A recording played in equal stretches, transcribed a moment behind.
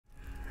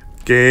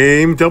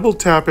Game double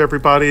tap,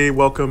 everybody.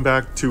 Welcome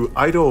back to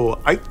Idle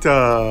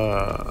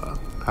Iktah.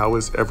 How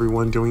is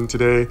everyone doing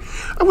today?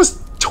 I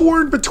was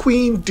torn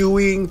between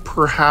doing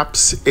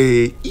perhaps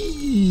a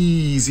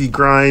easy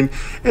grind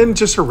and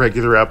just a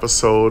regular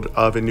episode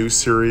of a new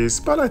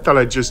series, but I thought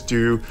I'd just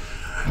do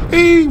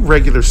a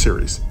regular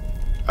series.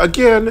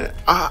 Again,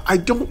 I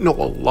don't know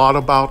a lot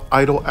about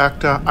Idle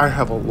Iktah. I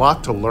have a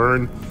lot to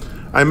learn.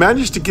 I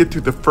managed to get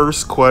through the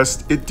first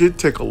quest. It did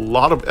take a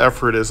lot of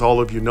effort, as all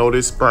of you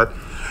noticed, but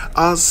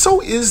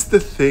so is the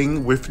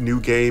thing with new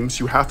games.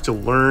 You have to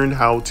learn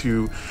how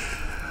to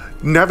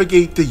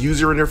navigate the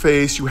user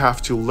interface. You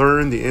have to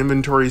learn the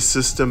inventory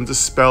system, the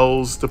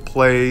spells, the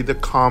play, the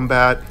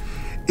combat.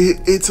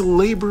 It's a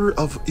labor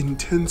of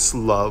intense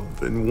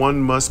love, and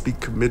one must be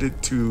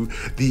committed to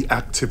the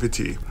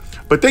activity.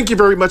 But thank you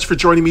very much for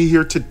joining me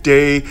here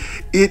today.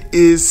 It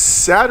is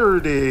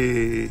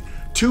Saturday,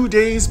 2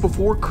 days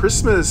before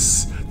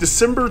Christmas,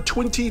 December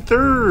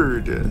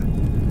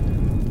 23rd.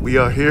 We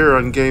are here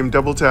on Game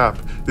Double Tap.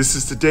 This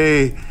is the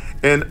day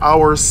and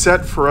hour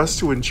set for us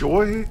to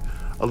enjoy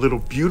a little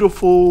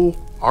beautiful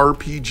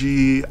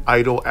RPG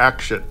idle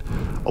action,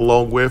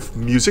 along with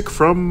music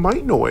from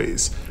Might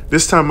Noise.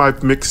 This time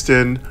I've mixed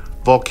in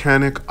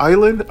Volcanic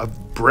Island, a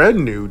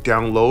brand new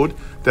download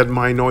that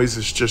Might Noise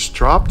has just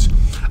dropped.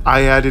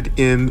 I added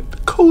in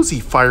Cozy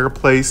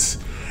Fireplace,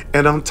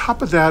 and on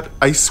top of that,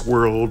 Ice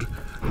World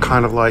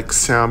kind of like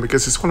sound,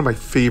 because it's one of my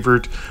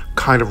favorite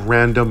kind of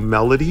random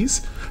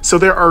melodies. So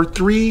there are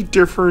 3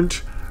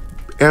 different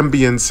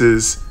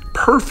ambiences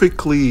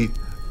perfectly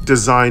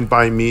designed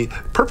by me,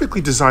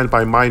 perfectly designed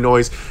by Might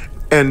Noise,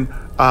 and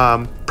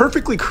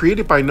perfectly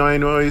created by Might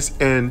Noise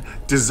and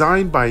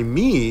designed by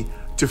me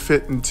to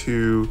fit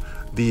into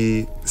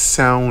the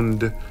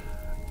sound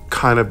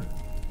kind of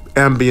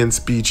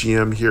ambience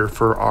BGM here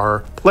for our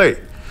play.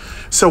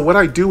 So what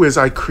I do is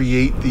I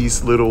create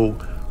these little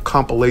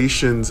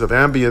compilations of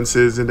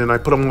ambiences, and then I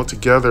put them all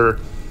together,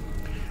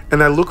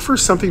 and I look for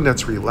something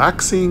that's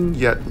relaxing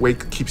yet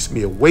keeps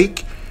me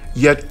awake,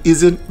 yet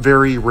isn't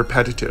very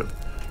repetitive,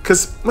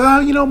 because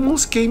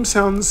most game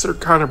sounds are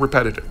kind of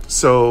repetitive.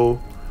 So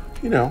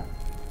we got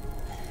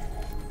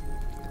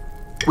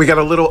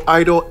a little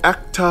Idle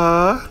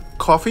Iktah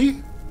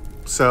coffee,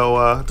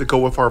 so to go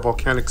with our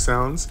volcanic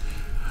sounds.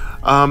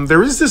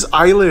 There is this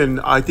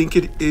island, I think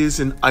it is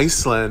in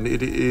Iceland.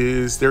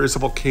 There is a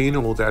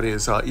volcano that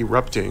is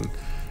erupting,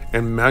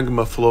 and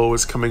magma flow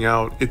is coming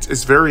out.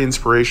 It's very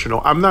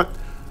inspirational. I'm not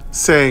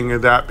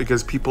saying that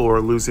because people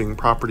are losing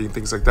property and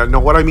things like that. No,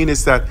 what I mean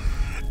is that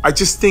I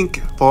just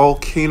think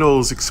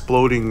volcanoes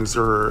exploding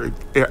are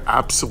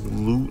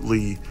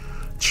absolutely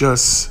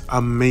just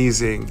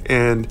amazing.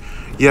 And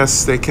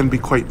yes, they can be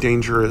quite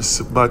dangerous,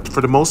 but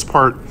for the most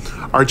part,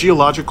 our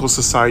geological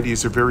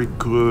societies are very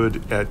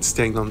good at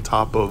staying on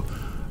top of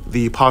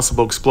the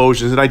possible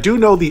explosions. And I do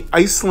know the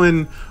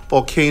Iceland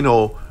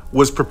volcano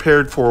was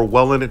prepared for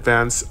well in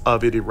advance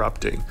of it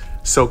erupting.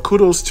 So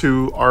kudos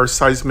to our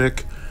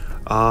seismic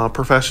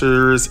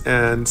professors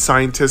and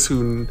scientists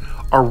who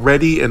are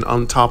ready and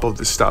on top of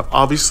this stuff.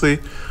 Obviously,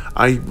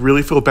 I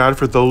really feel bad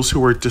for those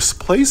who are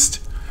displaced,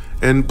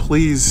 and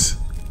please,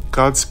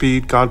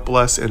 Godspeed, God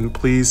bless, and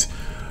please,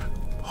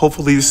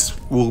 hopefully this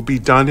will be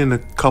done in a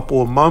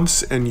couple of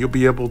months and you'll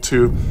be able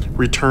to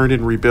return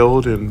and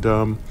rebuild. And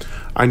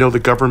I know the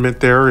government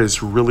there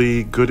is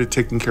really good at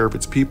taking care of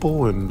its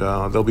people, and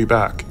they'll be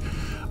back.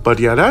 But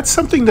yeah, that's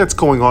something that's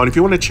going on. If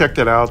you want to check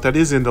that out, that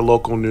is in the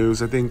local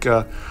news. I think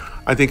I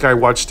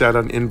watched that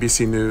on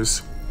NBC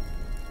News.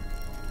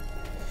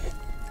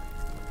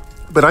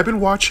 But I've been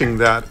watching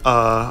that.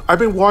 I've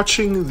been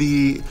watching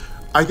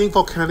I think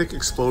volcanic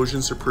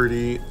explosions are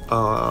pretty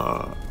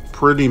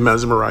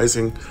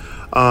mesmerizing.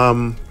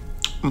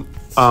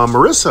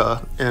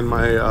 Marissa and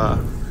my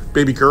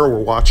baby girl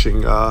were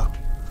watching. I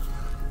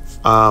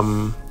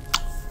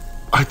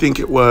think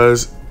it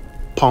was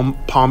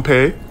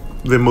Pompeii,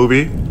 the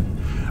movie,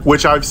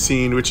 which I've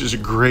seen, which is a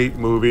great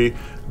movie.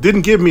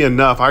 Didn't give me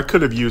enough. I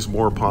could have used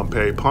more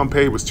Pompeii.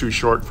 Pompeii was too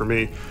short for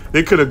me.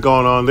 They could have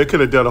gone on. They could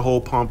have done a whole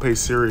Pompeii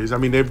series. I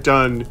mean, they've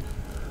done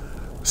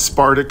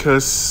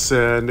Spartacus,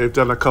 and they've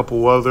done a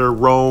couple other,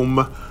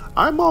 Rome.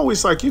 I'm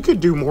always like, you could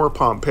do more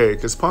Pompeii,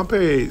 because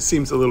Pompeii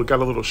got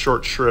a little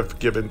short shrift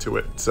given to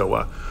it.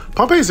 So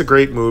Pompeii is a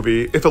great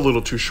movie, if a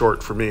little too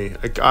short for me.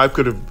 I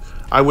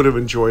would have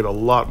enjoyed a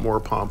lot more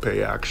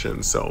Pompeii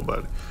action. So,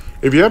 but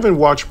if you haven't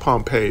watched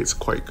Pompeii, it's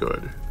quite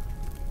good.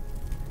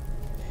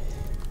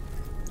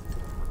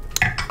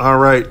 All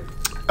right,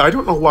 I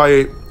don't know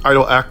why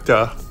Idle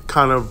Iktah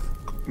kind of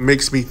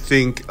makes me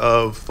think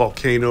of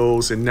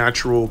volcanoes and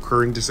natural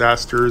occurring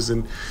disasters,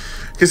 and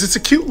because it's a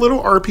cute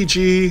little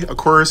RPG. Of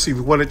course, if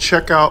you want to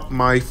check out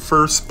my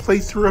first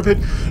playthrough of it,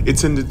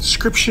 it's in the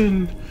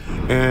description.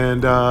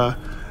 And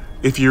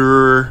if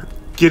you're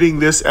getting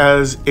this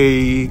as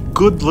a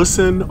good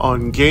listen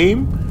on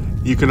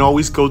game, you can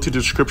always go to the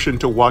description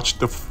to watch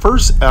the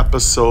first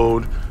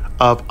episode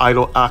of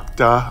Idle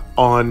Iktah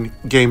on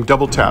Game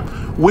Double Tap,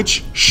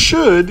 which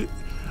should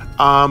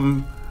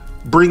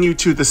bring you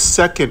to the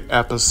second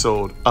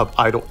episode of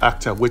Idol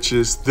Iktah, which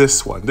is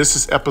this one. This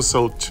is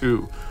episode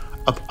 2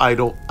 of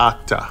Idol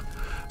Iktah.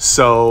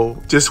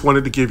 So just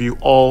wanted to give you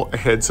all a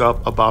heads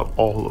up about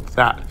all of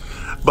that.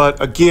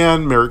 But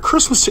again, Merry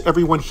Christmas to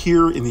everyone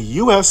here in the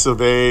US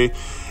of A.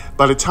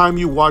 By the time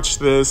you watch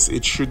this,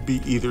 it should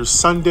be either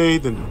Sunday,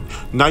 the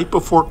night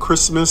before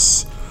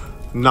Christmas.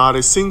 Not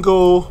a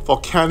single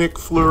volcanic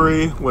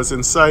flurry was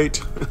in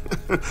sight.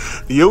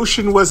 The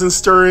ocean wasn't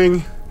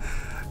stirring.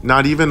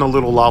 Not even a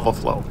little lava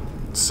flow.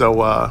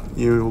 So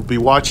you'll be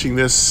watching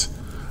this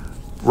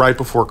right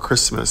before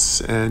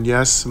Christmas. And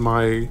yes,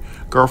 my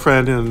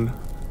girlfriend and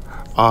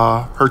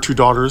her 2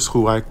 daughters,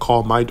 who I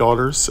call my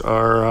daughters,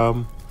 are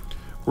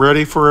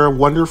ready for a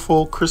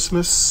wonderful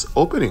Christmas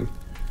opening.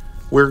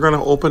 We're going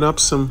to open up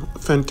some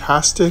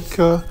fantastic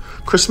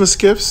Christmas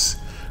gifts.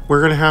 We're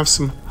going to have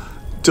some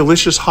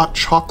delicious hot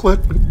chocolate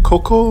and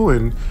cocoa,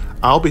 and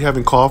I'll be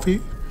having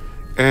coffee.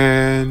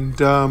 And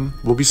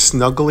we'll be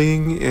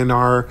snuggling in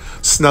our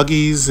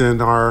snuggies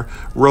and our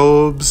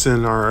robes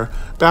and our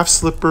bath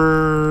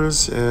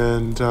slippers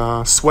and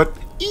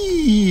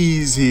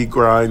easy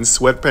grind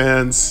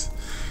sweatpants.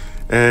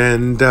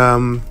 And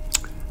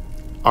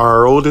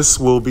our oldest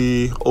will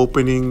be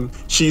opening.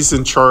 She's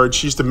in charge.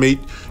 She's the mate.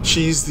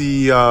 She's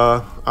the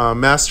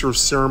master of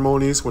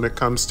ceremonies when it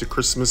comes to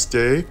Christmas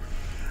Day.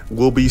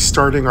 We'll be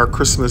starting our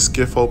Christmas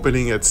gift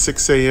opening at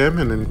 6 a.m.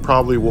 and then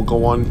probably we'll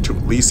go on to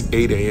at least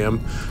 8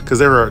 a.m. because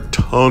there are a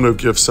ton of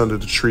gifts under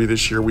the tree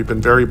this year. We've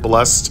been very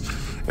blessed,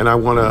 and I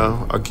want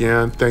to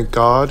again thank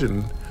God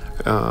and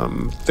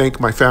thank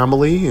my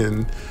family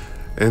and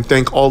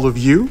thank all of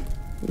you.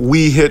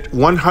 We hit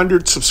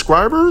 100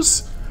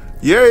 subscribers.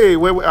 Yay!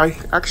 Wait,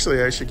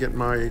 I should get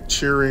my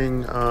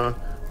cheering.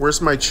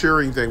 Where's my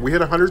cheering thing? We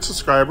hit 100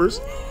 subscribers.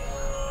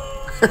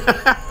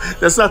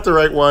 That's not the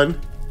right one.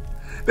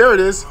 There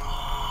it is.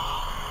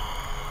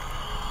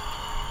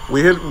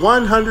 We hit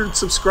 100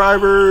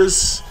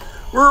 subscribers.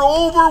 We're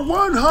over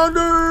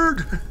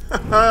 100.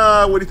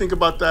 What do you think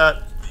about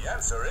that? The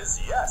answer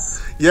is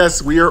yes.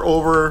 Yes, we are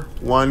over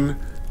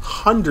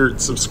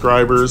 100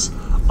 subscribers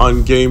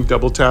on Game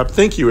Double Tap.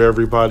 Thank you,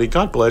 everybody.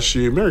 God bless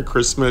you. Merry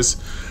Christmas.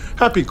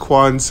 Happy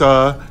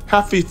Kwanzaa,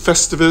 happy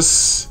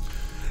Festivus,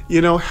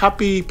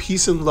 happy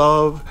peace and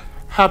love,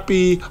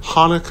 happy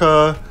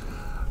Hanukkah,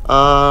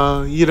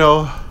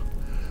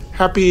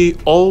 happy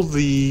all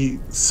the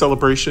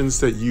celebrations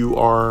that you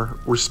are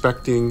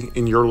respecting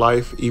in your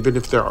life, even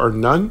if there are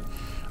none.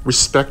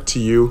 Respect to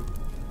you,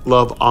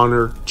 love,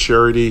 honor,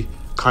 charity,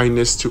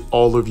 kindness to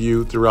all of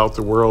you throughout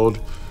the world.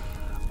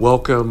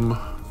 Welcome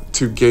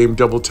to Game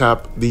Double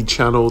Tap, the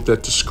channel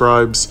that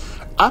describes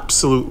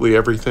absolutely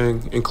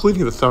everything,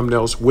 including the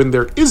thumbnails when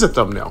there is a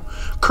thumbnail.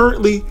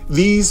 Currently,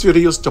 these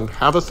videos don't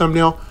have a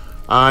thumbnail.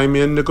 I'm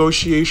in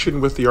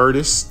negotiation with the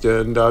artist,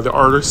 and the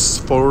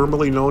artist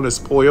formerly known as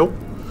Poyo.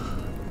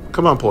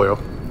 Come on, Poyo.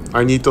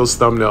 I need those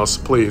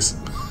thumbnails, please.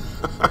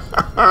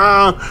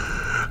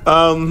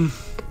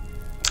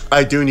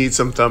 I do need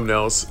some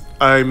thumbnails.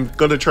 I'm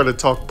going to try to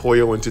talk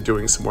Poyo into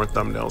doing some more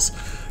thumbnails.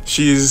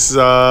 She's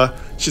a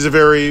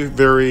very,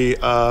 very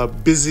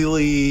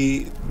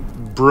busily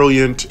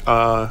brilliant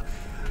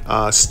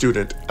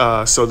student.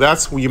 So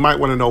that's, you might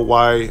want to know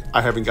why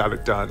I haven't got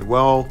it done.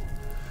 Well,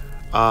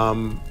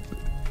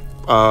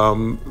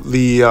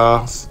 the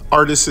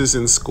artist is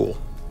in school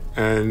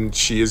and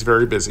she is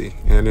very busy,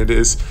 and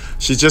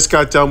she just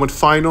got done with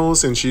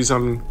finals and she's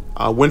on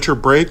winter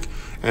break,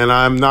 and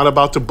I'm not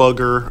about to bug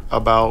her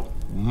about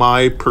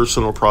my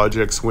personal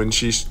projects when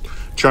she's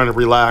trying to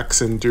relax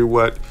and do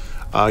what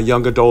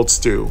young adults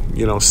do,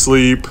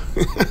 sleep,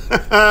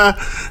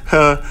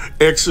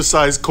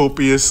 exercise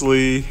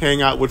copiously,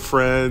 hang out with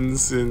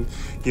friends, and,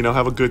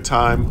 have a good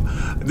time.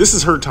 This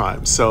is her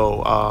time.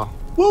 So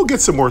we'll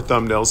get some more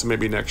thumbnails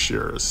maybe next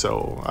year.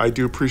 So I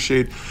do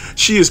appreciate,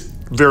 she is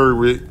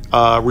very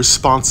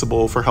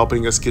responsible for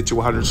helping us get to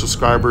 100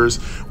 subscribers.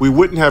 We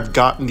wouldn't have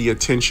gotten the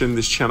attention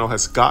this channel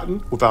has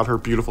gotten without her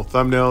beautiful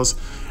thumbnails.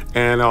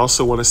 And I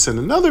also want to send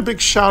another big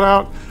shout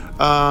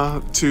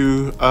out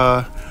to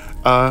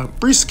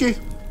Brisky.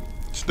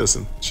 She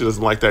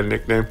doesn't like that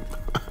nickname.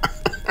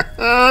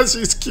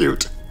 She's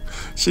cute.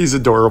 She's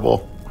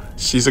adorable.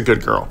 She's a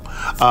good girl.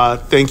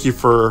 Thank you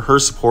for her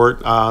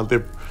support.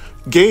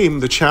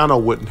 The channel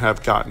wouldn't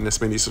have gotten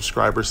as many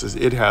subscribers as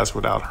it has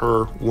without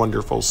her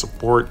wonderful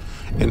support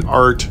and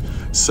art.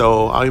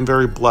 So I'm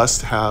very blessed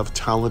to have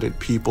talented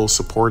people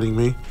supporting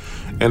me.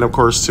 And of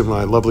course, to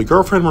my lovely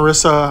girlfriend,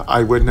 Marissa,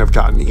 I wouldn't have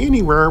gotten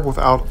anywhere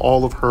without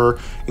all of her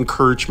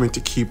encouragement to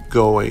keep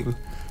going.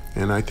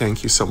 And I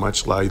thank you so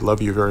much. I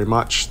love you very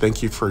much.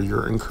 Thank you for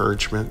your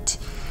encouragement.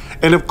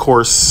 And of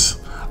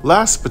course,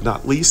 last but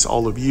not least,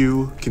 all of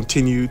you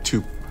continue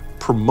to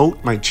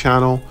promote my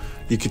channel.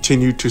 You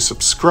continue to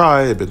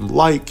subscribe and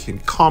like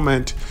and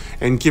comment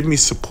and give me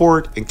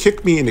support and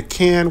kick me in the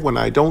can when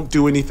I don't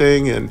do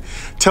anything and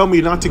tell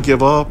me not to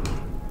give up.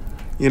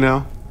 You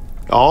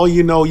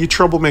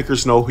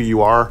troublemakers know who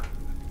you are.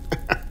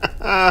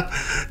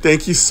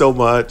 Thank you so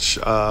much,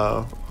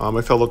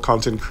 my fellow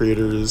content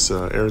creators,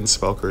 Aaron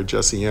Spelker,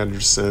 Jesse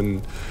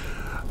Anderson.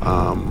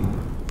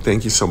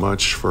 Thank you so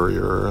much for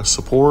your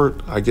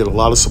support. I get a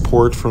lot of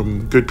support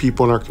from good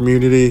people in our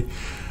community.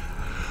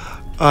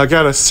 I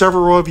got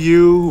several of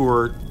you who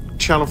are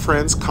channel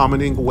friends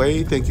commenting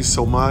away. Thank you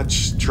so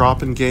much.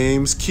 Dropping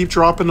games. Keep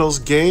dropping those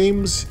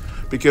games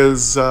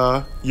because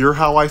you're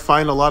how I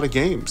find a lot of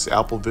games.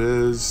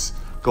 AppleViz,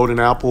 Golden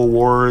Apple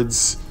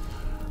Awards.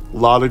 A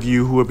lot of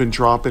you who have been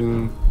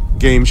dropping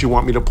games you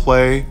want me to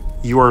play.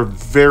 You are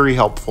very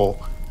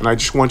helpful. And I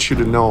just want you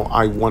to know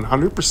I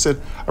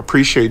 100%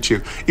 appreciate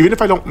you. Even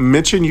if I don't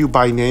mention you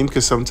by name,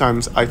 because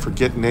sometimes I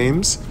forget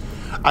names,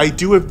 I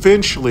do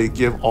eventually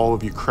give all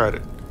of you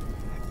credit.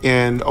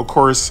 And of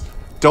course,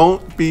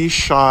 don't be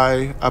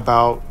shy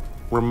about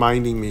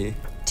reminding me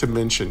to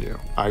mention you.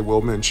 I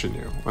will mention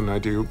you, and I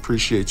do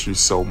appreciate you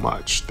so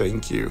much.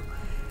 Thank you.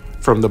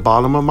 From the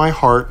bottom of my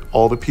heart,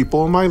 all the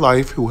people in my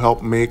life who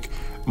help make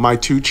my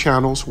 2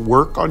 channels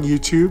work on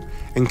YouTube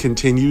and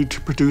continue to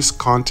produce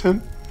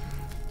content,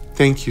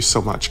 thank you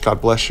so much.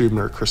 God bless you.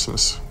 Merry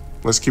Christmas.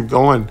 Let's keep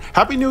going.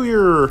 Happy New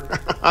Year.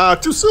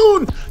 Too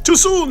soon. Too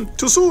soon.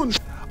 Too soon.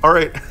 All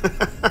right.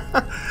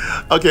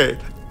 Okay.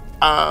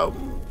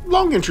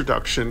 Long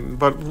introduction,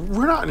 but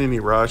we're not in any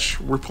rush.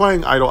 We're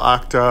playing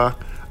Iktah.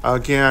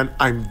 Again,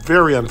 I'm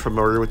very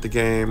unfamiliar with the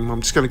game.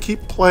 I'm just going to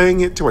keep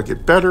playing it till I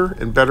get better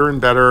and better and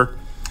better.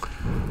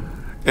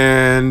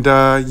 And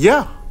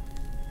yeah,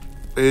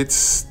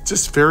 it's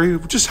just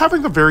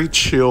having a very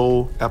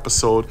chill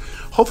episode.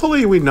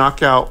 Hopefully we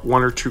knock out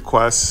 1 or 2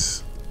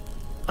 quests.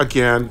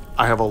 Again,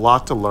 I have a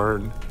lot to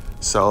learn,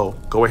 so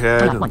go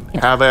ahead and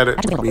have at it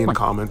with me in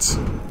comments.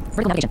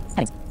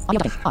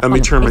 Let me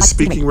turn my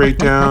speaking rate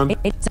down.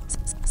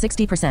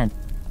 60%.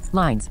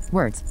 Lines,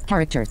 words,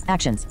 characters,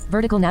 actions,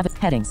 vertical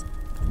headings.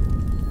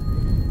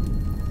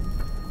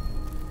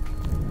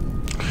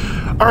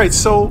 All right,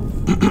 so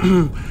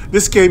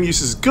this game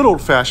uses good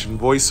old-fashioned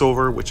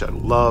voiceover, which I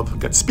love.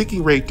 Got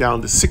speaking rate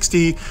down to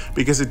 60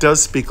 because it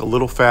does speak a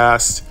little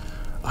fast.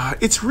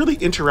 It's really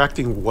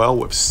interacting well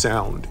with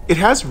sound. It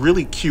has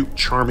really cute,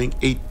 charming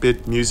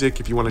 8-bit music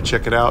if you want to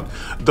check it out,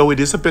 though it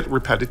is a bit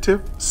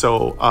repetitive.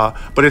 So,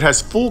 but it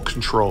has full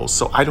control,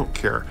 so I don't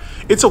care.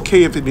 It's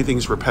okay if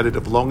anything's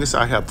repetitive, long as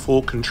I have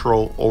full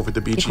control over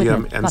the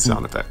BGM and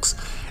sound effects,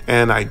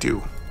 and I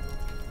do.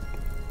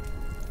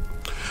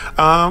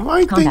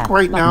 I think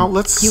right now,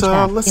 let's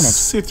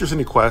see if there's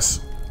any quests.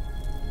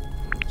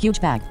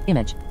 Huge bag,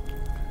 image.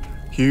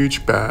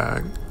 Huge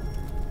bag.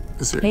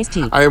 Is there? Paste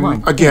T,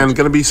 I'm again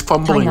going to be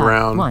fumbling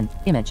around. 1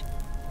 image.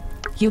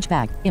 Huge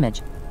bag,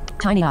 image.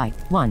 Tiny eye,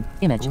 1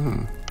 image.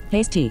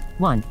 Paste T,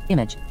 1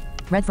 image.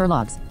 Red fur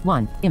logs,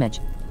 1 image.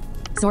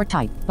 Sort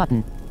type,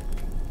 button.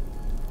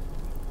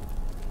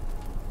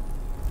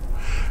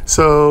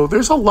 So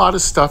there's a lot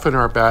of stuff in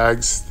our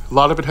bags. A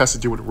lot of it has to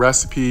do with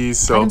recipes.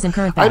 So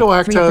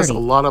Iktah has a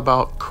lot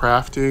about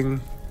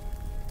crafting.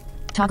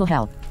 Toggle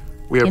health.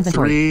 We have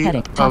Inventory, 3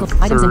 heading, toggle, of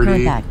 30. items in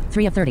current bag,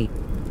 3 of 30.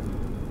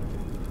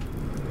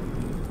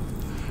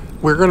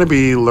 We're going to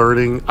be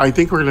learning. I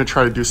think we're going to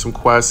try to do some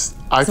quests.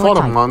 I fought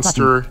a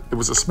monster. Button. It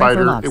was a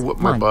spider. It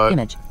whipped my butt.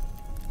 Image.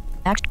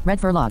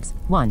 Red fur logs.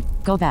 1.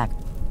 Go back.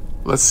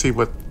 Let's see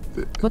what...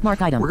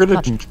 Bookmark item. We're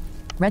going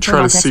to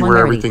try to see where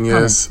everything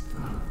is.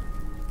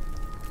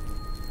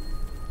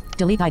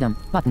 Delete item.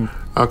 Button.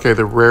 Okay,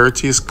 the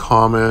rarity is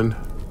common.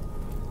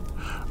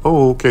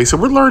 Oh, okay. So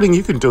we're learning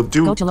you can do...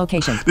 Go to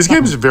location. This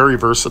game is very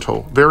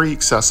versatile. Very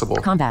accessible.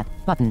 Combat.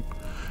 Button.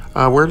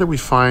 Where do we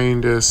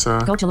find this?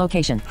 Go to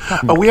location.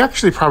 Button. Oh, we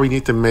actually probably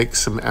need to make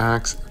some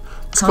acts.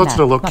 Let's go to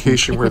the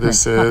location where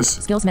this is.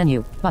 Skills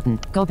menu. Button.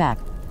 Go back.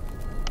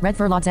 Red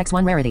fur logs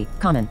X1 rarity.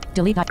 Common.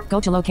 Delete. Go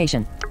to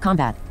location.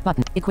 Combat.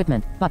 Button.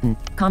 Equipment. Button.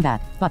 Combat.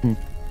 Button.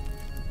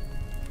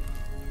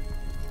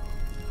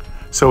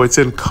 So it's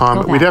in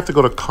combat. We'd have to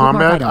go to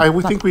combat. I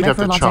would think we'd have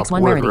to chop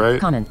wood, right?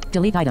 Common.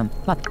 Delete item.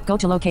 But go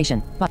to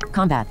location. But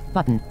combat.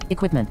 Button.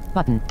 Equipment.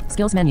 Button.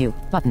 Skills menu.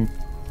 Button.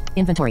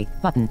 Inventory.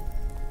 Button.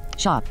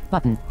 Shop.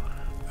 Button.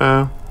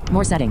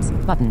 More settings.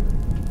 Button.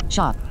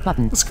 Shop.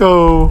 Button. Let's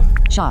go.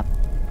 Shop.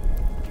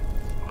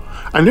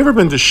 I've never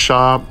been to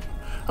shop.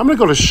 I'm going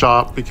to go to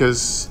shop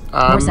because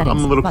I'm a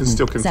little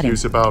still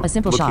confused about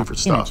looking for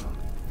stuff.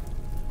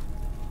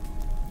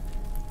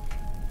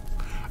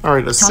 All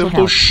right, a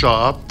simple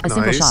shop.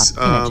 Nice.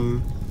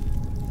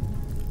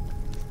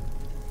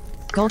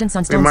 Golden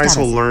Sunstone we might as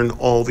well learn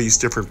all these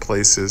different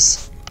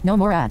places. No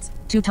more ads.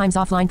 2 times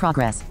offline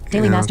progress.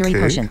 Daily mastery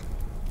potion.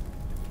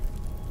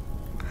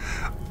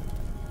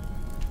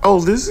 Oh,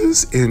 this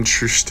is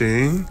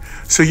interesting.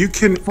 So you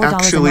can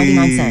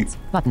actually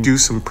do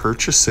some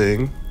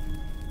purchasing.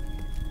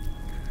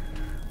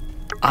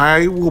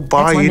 I will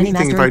buy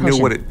anything if I know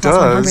what it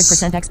does.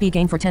 100% XP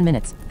gain for 10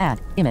 minutes.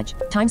 Add. Image.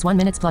 Times 1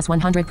 minutes plus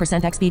 100%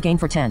 XP gain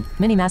for 10.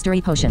 Mini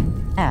mastery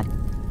potion. Add.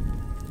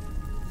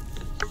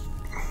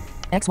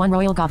 X1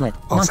 Royal Goblet.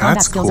 Oh,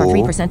 Non-combat skills cool. are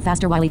 3%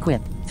 faster while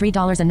equipped.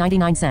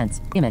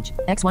 $3.99. Image.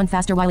 X1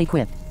 faster while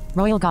equipped.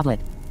 Royal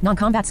Goblet.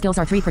 Non-combat skills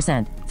are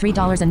 3%.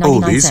 $3.99. Oh,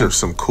 these are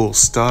some cool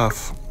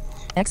stuff.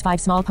 X5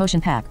 small potion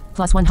pack.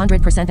 Plus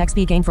 100%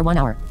 XP gain for 1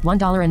 hour.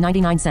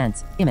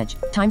 $1.99. Image.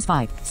 Times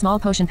 5. Small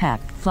potion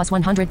pack. Plus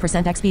 100%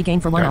 XP gain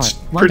for 1 hour. That's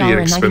pretty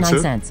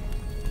 $1.99.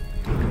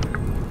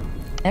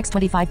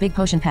 X25 big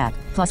potion pack.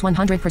 Plus 100%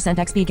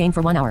 XP gain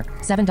for 1 hour.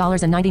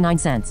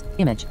 $7.99.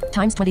 Image.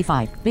 Times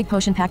 25. Big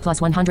potion pack plus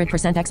 100%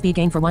 XP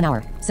gain for 1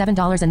 hour.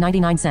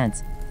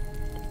 $7.99.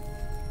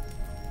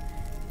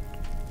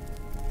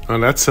 Oh,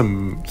 that's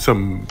some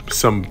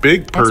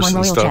big person X1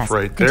 royal stuff chest.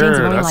 right Contains a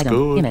there. royal That's item.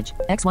 good. Image.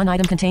 X1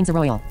 item contains a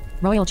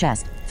royal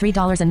chest.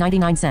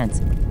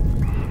 $3.99.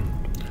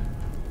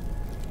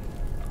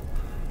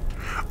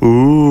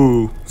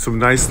 Ooh, some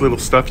nice little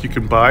stuff you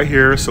can buy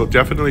here. So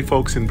definitely,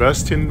 folks,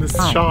 invest in this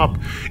shop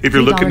if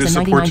you're looking to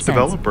support the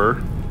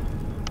developer.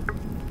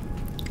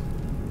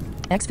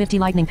 X50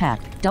 lightning pack.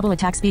 Double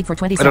attack speed for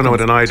 20 seconds. I don't know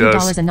what an eye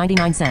does.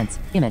 $2.99.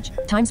 Image.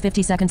 Times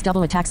 50 seconds.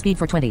 Double attack speed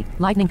for 20.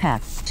 Lightning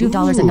pack.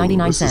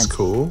 $2.99. This is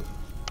cool.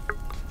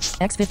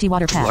 X50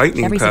 water pack.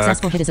 Lightning Every pack.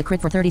 successful hit is a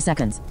crit for 30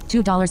 seconds.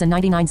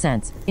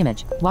 $2.99.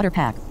 Image. Water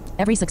pack.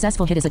 Every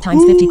successful hit is a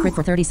times 50 crit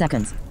for 30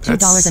 seconds.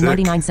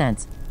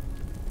 $2.99.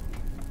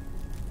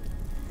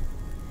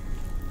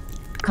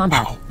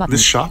 Combat. Wow, Button.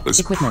 this shop is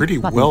Equipment. pretty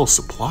Button. well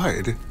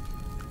supplied.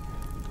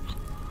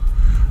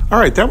 All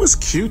right, that was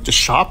cute. The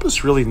shop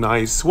is really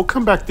nice. We'll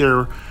come back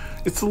there.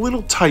 It's a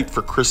little tight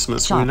for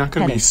Christmas. Shop. We're not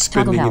going to be Heading.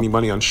 spending Toggle any help.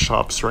 money on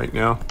shops right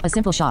now. A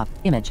simple shop.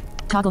 Image.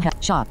 Toggle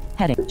help. Shop.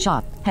 Heading.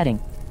 Shop.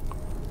 Heading.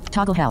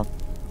 Toggle help.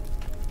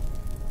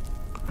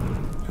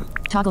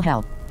 Toggle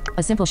help.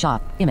 A simple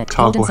shop. Image.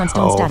 Toggle Golden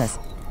Sunstone help. status.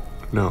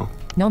 No.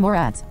 No more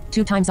ads.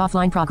 2 times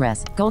offline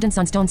progress. Golden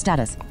Sunstone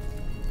status.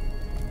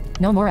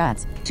 No more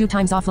ads. 2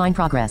 times offline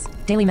progress.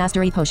 Daily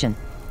Mastery Potion.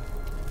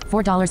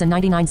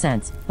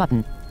 $4.99.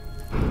 Button.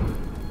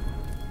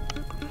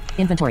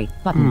 Inventory.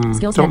 Button.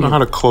 Skills Don't know menu. how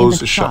to close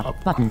the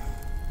shop. Button.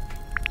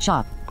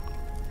 Shop.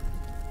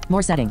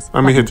 More settings.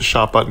 Let me Button. hit the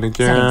shop button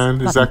again. Settings.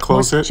 Does Button. that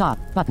close More it? Shop.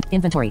 Button.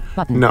 Inventory.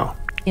 Button. No.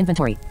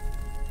 Inventory.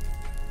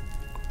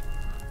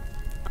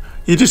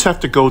 You just have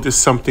to go to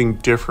something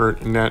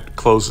different, and that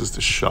closes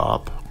the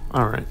shop.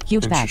 All right.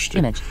 Huge bag. Interesting.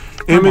 Image.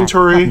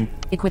 Inventory. Combat.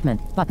 Button.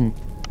 Equipment. Button.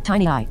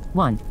 Tiny eye.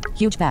 1.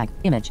 Huge bag.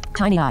 Image.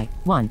 Tiny eye.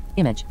 1.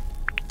 Image.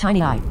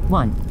 Tiny eye.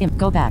 1.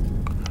 Go back.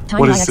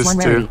 Tiny What eye does this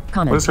X1 do? rarity.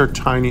 Comment. What does our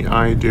tiny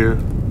eye do?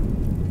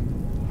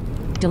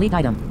 Delete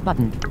item.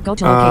 Button. Go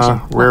to location.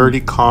 Button.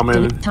 Rarity common.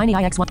 Delete Tiny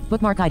eye X1.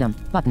 Bookmark item.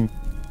 Button.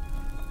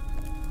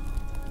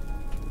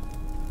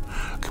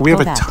 Can we have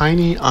Go a back.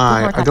 tiny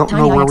eye? Bookmark I don't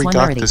Tiny know eye where we X1 got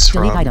rarity. this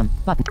Delete from. item.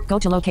 Button. Go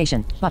to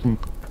location. Button.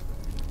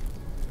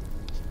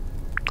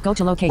 Go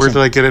to location. Where did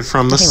I get it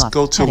from? Let's Hayloft.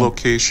 go to Heading.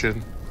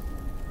 location.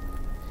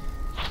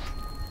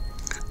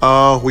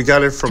 Oh, we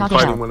got it from Toggle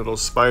fighting help. one of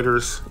those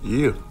spiders.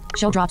 Ew.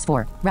 Show drops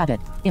 4. Rabbit.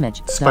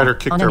 Image. Spider Though.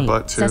 kicked On our any.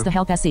 butt, too. Says the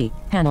help SC.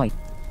 Hanoi.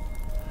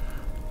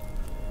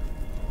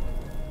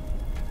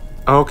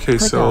 Okay, Click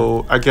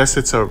so I guess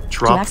it's a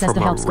drop access from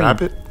the a help screen.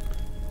 rabbit.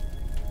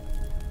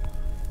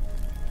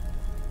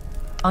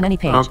 On any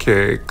page.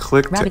 Okay,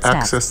 click Rabbit to stats.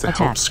 access the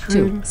Attack. help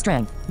screen. 2.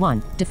 Strength.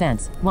 1.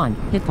 Defense. 1.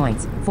 Hit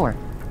points. 4.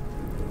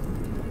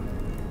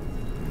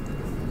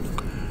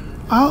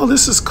 Oh,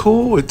 this is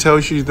cool. It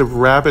tells you the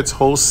rabbit's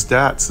whole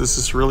stats. This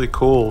is really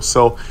cool.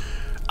 So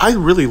I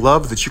really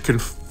love that you can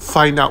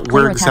find out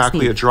Player where attack exactly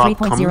speed, a drop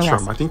 3.0 comes S.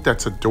 from. I think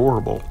that's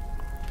adorable.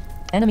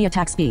 Enemy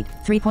attack speed.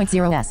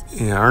 3.0 S.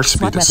 Yeah, our speed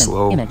Swat is weapon.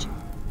 slow. Image.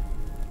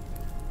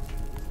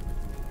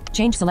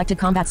 Change selected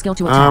combat skill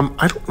to attack.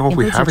 I don't know if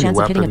we Improves have your any chance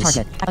of hitting a weapons.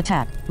 target.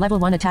 Attack. Level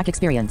 1 attack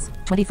experience.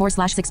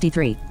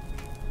 24/63.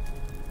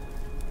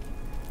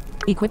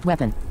 Equipped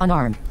weapon.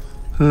 Unarmed.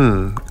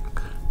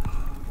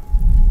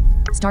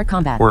 Start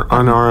combat. We're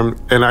Button. unarmed,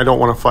 and I don't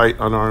want to fight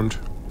unarmed.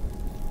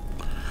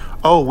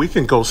 Oh, we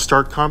can go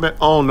start combat?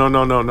 Oh, no,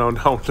 no, no, no,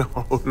 no,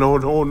 no, no,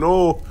 no,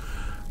 no.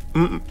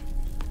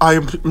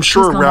 I'm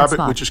sure a combat rabbit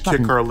spot. would just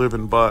Button. kick our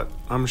living butt.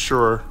 I'm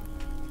sure.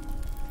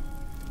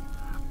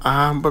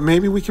 But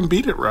maybe we can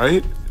beat it,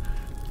 right?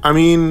 I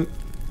mean,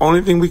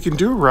 only thing we can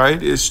do,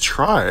 right, is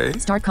try.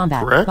 Start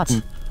combat. Correct?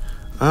 Button.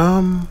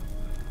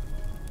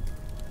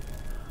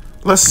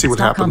 Let's see what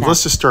Start happens. combat.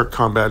 Let's just start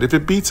combat. If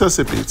it beats us,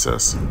 it beats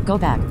us. Go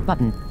back.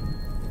 Button.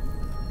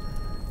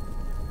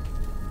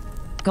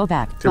 Go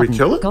back. Did we button.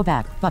 kill it? Go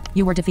back. But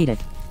you were defeated.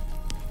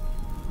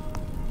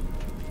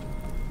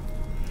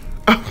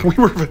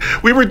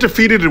 We were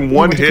defeated in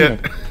one were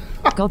hit.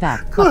 defeated. Go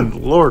back. Good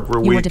Button. Lord, we're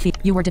You were weak.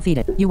 defeated. You were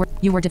defeated.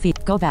 You were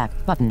defeated. Go back.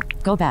 Button.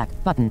 Go back.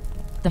 Button.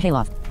 The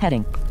hayloft.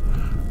 Heading.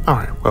 All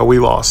right, well, we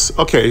lost.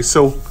 Okay,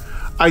 so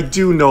I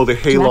do know the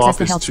access hayloft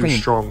the is help too screen.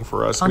 strong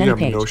for us. On We any have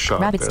page. no shot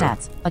Rabbit there.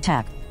 stats.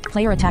 Attack.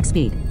 Player attack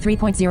speed.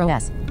 3.0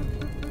 S.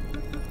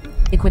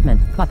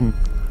 Equipment. Button.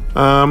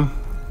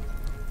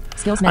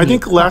 Skills menu. I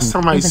think last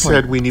button. time I Inventory.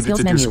 said we needed Skills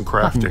to do menu. some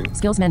Button. crafting.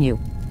 Skills menu.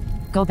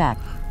 Go back.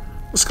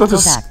 Let's go to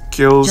Go back.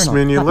 skills Journal.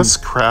 menu. Button. Let's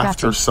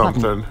craft or Crafting.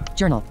 something. Button.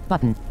 Journal.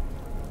 Button.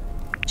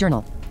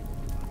 Journal.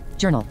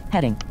 Journal.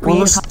 Heading. Well, Create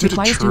let's a do the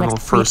requires journal 2x.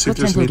 first, see if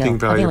Quick there's time anything Bluegill.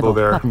 valuable Available.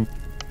 there. Button.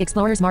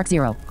 Explorers Mark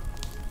 0.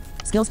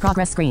 Skills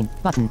progress screen.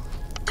 Button.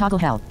 Toggle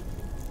health.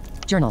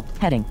 Journal.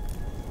 Heading.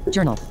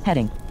 Journal.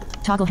 Heading.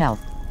 Toggle health.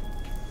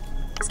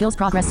 Skills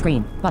progress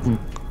screen. Button.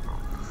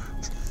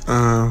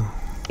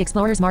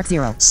 Explorer's Mark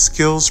 0.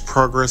 Skills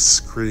progress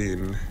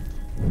screen.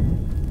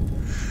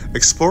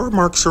 Explorer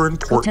marks are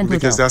important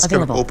because that's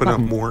going to open up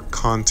more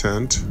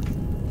content.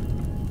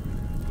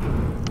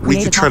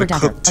 We could try to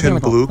cook 10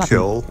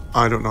 bluegill.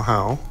 I don't know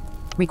how.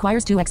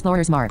 Requires 2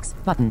 explorer's marks.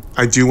 Button.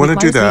 I do want to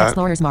do that.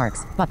 Explorer's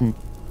marks. Button.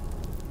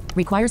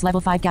 Requires level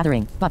 5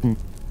 gathering. Button.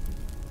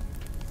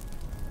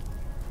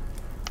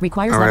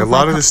 Requires a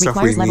lot of this stuff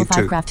we need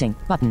to crafting.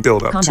 Button.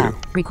 Build up to.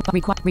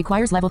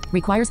 Requires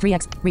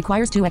 3x.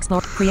 Requires 2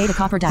 explore. Create a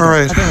copper dagger. All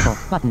right. Available.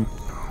 Button.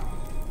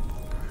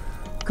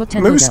 Cook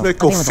 10 Maybe bluegill.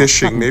 go Available.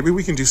 fishing. Button. Maybe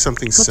we can do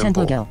something Cook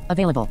simple. 10 bluegill.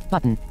 Available.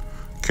 Button.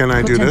 Can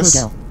I do this?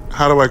 Bluegill.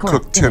 How do I Core.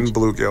 cook 10 Image.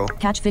 bluegill?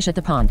 Catch fish at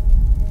the pond.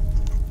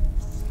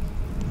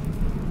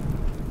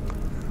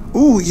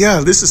 Ooh,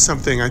 yeah, this is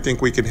something I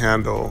think we can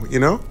handle, you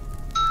know?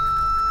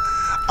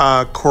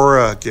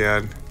 Cora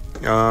again.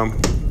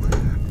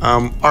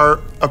 Our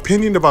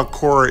opinion about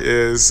Cora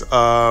is,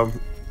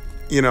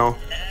 you know,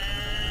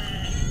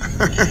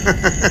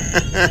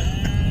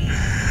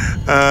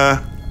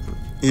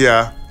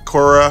 yeah,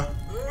 Cora.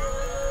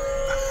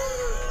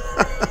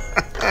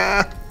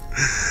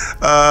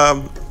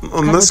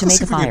 Let's see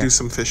if we can do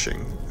some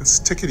fishing. Let's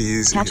take it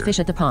easy. Catch here. fish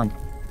at the pond.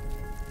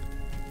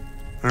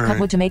 All Cut right.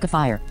 wood to make a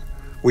fire.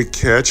 We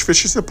catch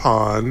fish at the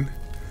pond.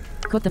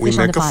 Cook the We fish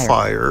on make the a fire.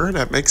 fire.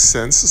 That makes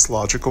sense. It's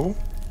logical.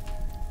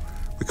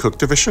 We cook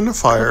the fish in the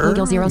fire.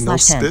 Bluegill 0/10. No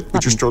spit. We just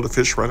Button. throw the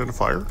fish right in the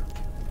fire.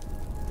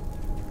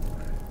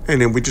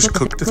 And then we just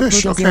cook the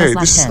fish. Bluegill Okay, 0/10.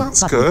 this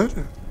sounds Button.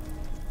 good.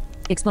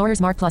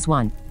 Explorer's Mark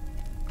 +1.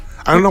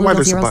 I don't know why Bluegill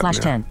there's a button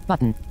 0/10. there.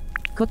 Button.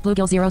 Cook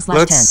bluegill 0/10.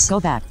 Let's- Go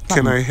back.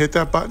 Button. Can I hit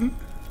that button?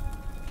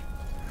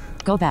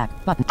 Go back.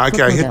 Button. I Cook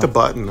hit bluegill. the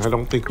button. I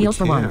don't think we Heals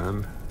for one.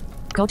 can.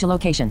 Go to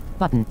location.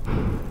 Button.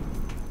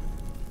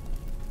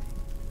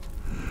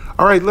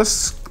 All right,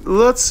 let's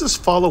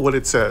just follow what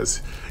it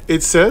says.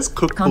 It says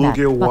cook Combat.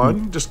 bluegill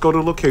Button. 1. Just go to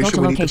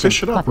location. We need to location.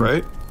 fish it up, Button.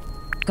 right?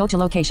 Go to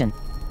location.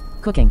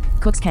 Cooking.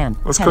 Cooks cam.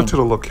 Let's Heading. go to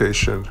the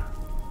location.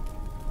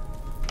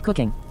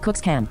 Cooking. Cooks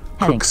cam.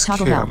 Heading. Cooks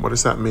Toggle cam. help. What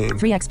does that mean?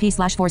 3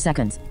 XP/4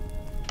 seconds.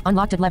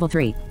 Unlocked at level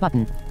 3.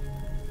 Button.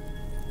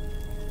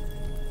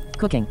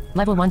 Cooking.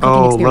 Level 1 cooking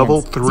Oh, experience.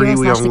 level 3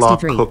 we unlock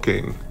 0/63.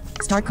 cooking.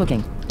 Start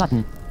cooking.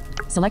 Button.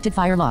 Selected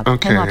fire log.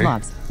 Okay. Hemlock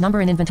logs.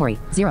 Number in inventory.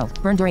 0.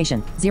 Burn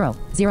duration. 0.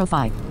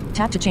 05.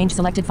 Tap to change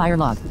selected fire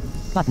log.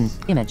 Button.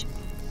 Image.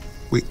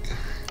 We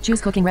Choose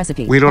cooking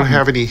recipe. we don't Button.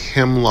 have any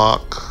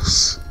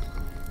hemlocks.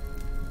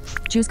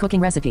 Choose cooking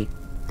recipe.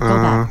 Go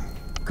back.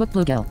 Cook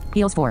bluegill.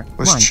 Heals 4.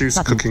 Let's 1. choose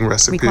Button. cooking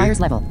recipe. Requires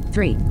level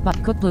 3.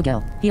 But cook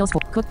bluegill. Heals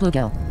 4. Cook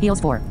bluegill. Heals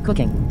 4.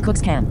 Cooking.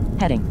 Cooks cam.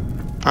 Heading.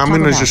 I'm Toggle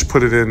gonna back. just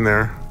put it in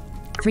there.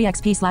 3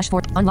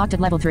 XP/4. Unlocked at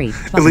level 3.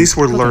 At Button. least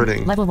we're Cooking.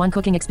 learning. Level 1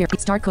 cooking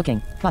experience. Start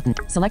cooking. Button.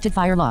 Selected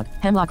fire log.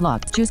 Hemlock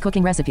log. Choose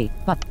cooking recipe.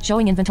 But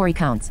showing inventory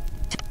counts.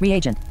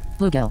 Reagent.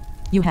 Bluegill.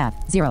 You have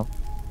 0.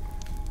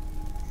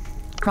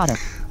 Product.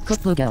 Cook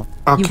bluegill.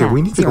 You Okay, have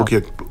we need to 0. go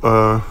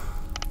get.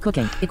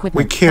 Cooking. We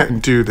Equipment. can't Button.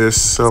 do this,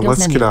 so Skills let's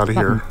menu. get out of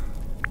here.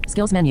 Button.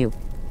 Skills menu.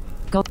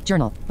 Go.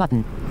 Journal.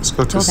 Button. Let's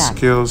go to Go back.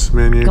 skills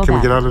menu. Go Can we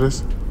back. get out of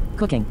this?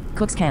 Cooking.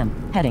 Cooks cam.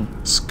 Heading.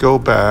 Let's go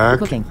back.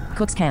 Cooking.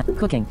 Cooks cam.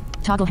 Cooking.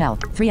 Toggle health.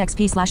 3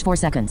 XP/4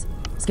 seconds.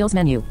 Skills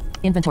menu.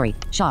 Inventory.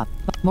 Shop.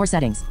 More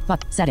settings.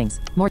 But settings.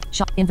 More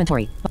shop.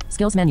 Inventory.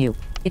 Skills menu.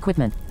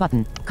 Equipment.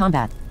 Button.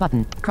 Combat.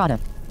 Button.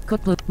 Product.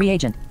 Cook blue.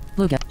 Reagent.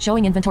 Bluegill.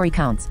 Showing inventory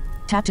counts.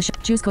 Tap to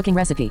choose cooking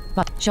recipe.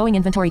 But showing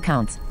inventory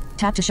counts.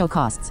 Tap to show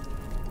costs.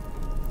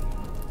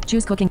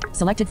 Choose cooking.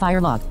 Selected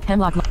fire log.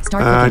 Hemlock log.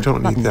 Start cooking. I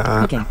don't need Button.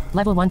 that. Cooking.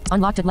 Level 1.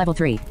 Unlocked at level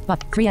 3.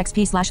 But 3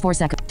 XP/4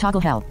 seconds.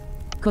 Toggle health.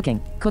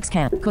 Cooking. Cooks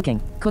cam.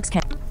 Cooking. Cooks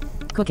cam.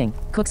 Cooking.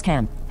 Cooks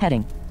cam.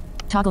 Heading.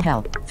 Toggle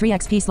health. 3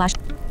 XP/.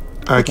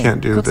 I can't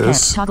do Cooks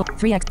this. Cam. Toggle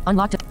 3x.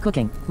 Unlocked.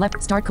 Cooking.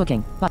 Left. Start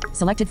cooking. But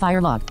selected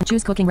fire log.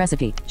 Choose cooking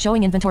recipe.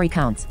 Showing inventory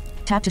counts.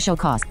 Tap to show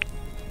cost.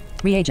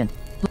 Reagent.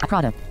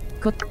 Product.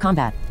 Cook.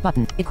 Combat.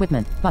 Button.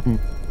 Equipment. Button.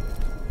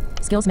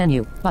 Skills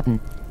menu. Button.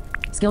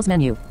 Skills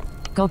menu.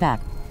 Go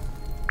back.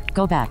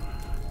 Go back.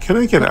 Can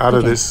I get out of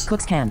Cooking. this?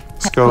 Cooks cam.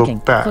 Let's go Cooking.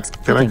 back. Cooks.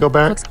 Can I Cooking. go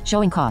back? Cooks.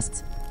 Showing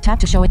costs. Tap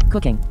to show it.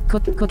 Cooking.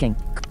 Cook. Cooking.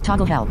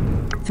 Toggle help.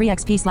 3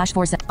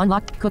 XP/4 set.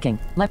 Unlock. Cooking.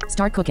 Left.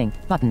 Start cooking.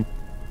 Button.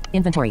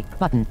 Inventory.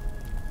 Button.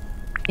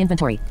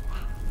 Inventory.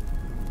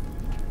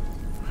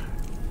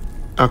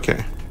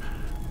 Okay.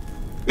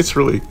 It's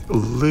really a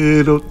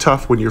little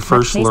tough when you're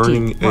first Paste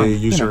learning T. a 1.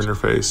 user Image.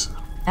 interface.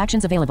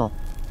 Actions available.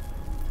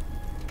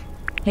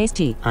 Paste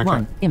T. I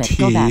 1. got Image.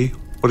 Go back. T.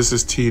 What does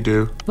this T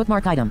do?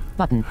 Bookmark item.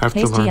 Button. Have to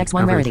Paste learn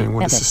TX1 rarity. everything.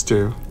 What does Epic. this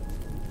do?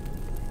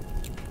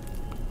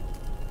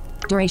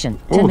 Duration.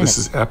 10 Oh, minutes.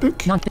 this is epic?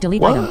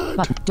 Delete What? item.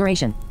 Button.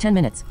 Duration. 10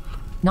 minutes.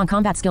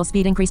 Non-combat skill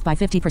speed increased by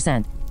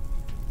 50%.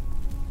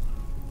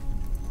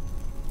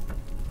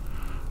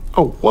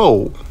 Oh,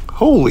 whoa.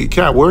 Holy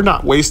cow, we're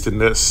not wasting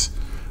this.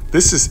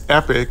 This is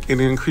epic,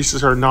 and it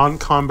increases our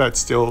non-combat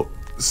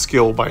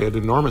skill by an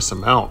enormous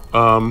amount.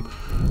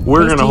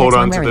 We're going to hold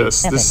on to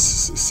this. This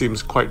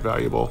seems quite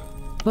valuable.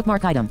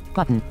 Bookmark item.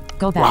 Button.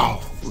 Go back.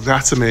 Wow,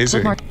 that's amazing.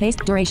 Bookmark. Paste.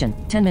 Duration.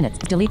 10 minutes.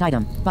 Delete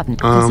item. Button.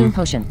 Consume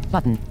potion.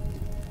 Button.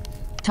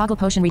 Toggle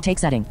potion retake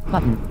setting.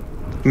 Button.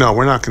 No,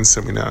 we're not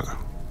consuming that.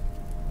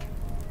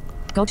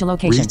 Go to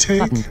location. Retake?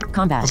 Button.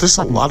 Combat. Oh, there's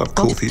button. a lot of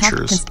Go cool to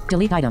features.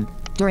 Delete item.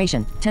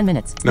 Duration. 10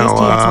 minutes. No, Paste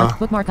TX1.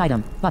 Bookmark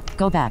item. But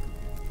go back.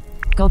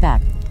 Go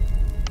back.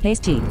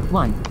 Paste T.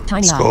 1.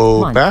 Tiny Let's eye. go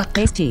 1. back.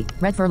 Paste T.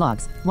 Red fur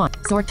logs. 1.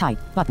 Sort type.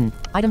 Button.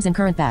 Items in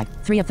current bag.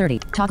 3 of 30.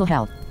 Toggle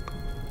held.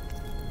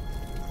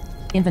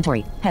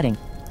 Inventory. Heading.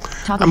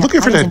 Toggle I'm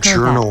looking for items that in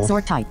current bag. journal.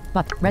 Sort type.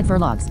 But red fur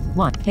logs.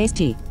 1. Paste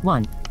T.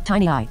 1.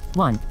 Tiny eye.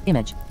 1.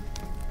 Image.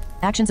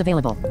 Actions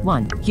available.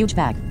 1. Huge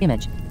bag.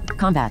 Image.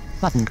 Combat.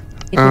 Button.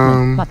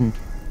 Equipment. Button.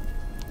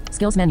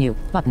 Skills menu.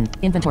 Button.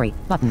 Inventory.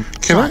 Button.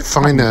 Can I Shop,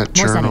 find button. that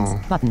More journal?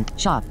 settings. Button.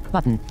 Shop.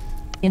 Button.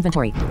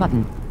 Inventory.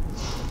 Button.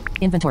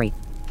 Inventory.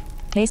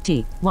 Paste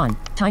T. 1.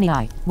 Tiny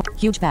eye.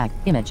 Huge bag.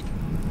 Image.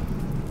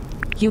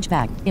 Huge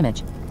bag.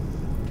 Image.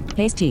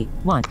 Paste T.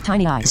 1.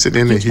 Tiny eye. Is it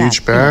in a huge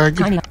Image. bag?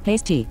 Tiny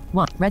Paste T.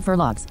 1. Red fur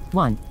logs.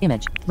 1.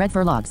 Image. Red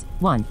fur logs.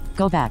 1.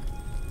 Go back.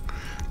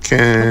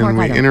 Can Bookmark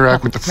we item.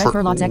 interact Button. with the Red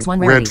fur logs X1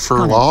 red rarity. fur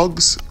Comment.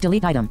 logs?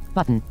 Delete item.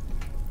 Button.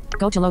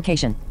 Go to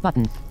location.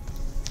 Button.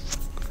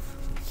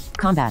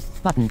 Combat.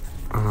 Button.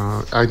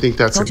 I think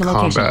that's Go in to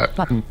location. combat.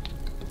 Button.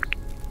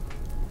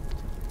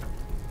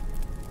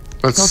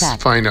 Let's Go back.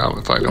 find out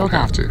if I Go don't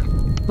have back. to.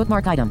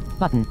 Bookmark item.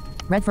 Button.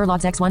 Red fur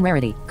logs X1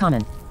 rarity.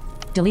 Common.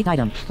 Delete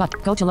item. But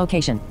go to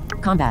location.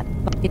 Combat.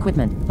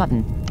 Equipment.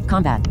 Button.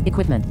 Combat.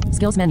 Equipment.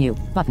 Skills menu.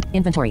 Button.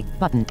 Inventory.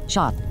 Button.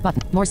 Shop.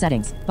 Button. More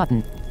settings.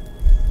 Button.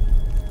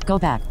 Go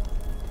back.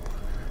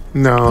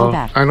 No, Go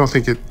back. I don't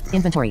think it.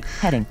 Inventory.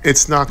 Heading.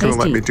 It's not going to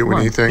Paste let me T. do 1.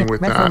 anything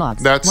with Red fur that.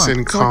 logs. That's 1. in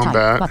Sort type.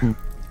 combat. Button.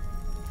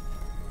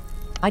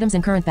 Items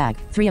in current bag.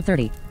 3 of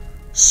 30.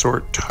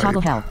 Sort type.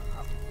 Toggle held.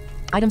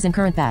 Items in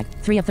current bag.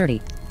 3 of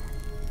 30.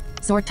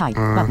 Sort type.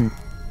 Button.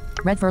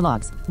 Red fur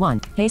logs. 1.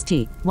 Paste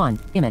T. 1.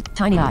 Image.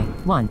 Tiny eye.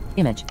 1.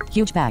 Image.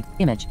 Huge bag.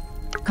 Image.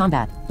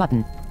 Combat.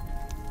 Button.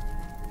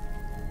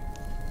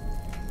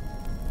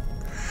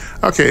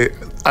 Okay,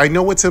 I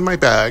know what's in my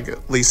bag.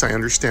 At least I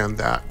understand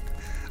that.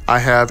 I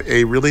have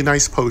a really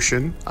nice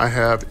potion. I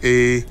have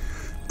a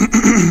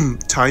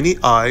tiny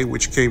eye,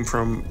 which came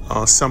from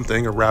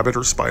something, a rabbit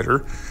or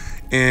spider.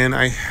 And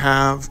I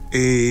have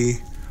a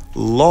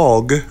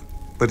log,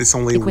 but it's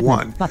only Equipment.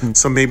 one. Button.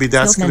 So maybe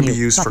that's Skills going to be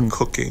menu. used Button. for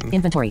cooking.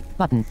 Inventory.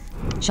 Button.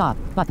 Shop.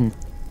 Button.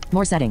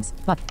 More settings.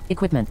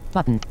 Equipment.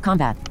 Button.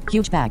 Combat.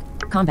 Huge bag.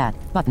 Combat.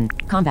 Button.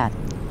 Combat.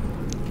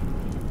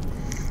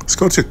 Let's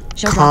go to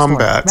Show drop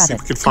combat, score. see if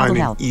we Rabbit. can find Toggle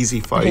an held. easy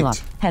The fight.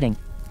 hayloft. Heading.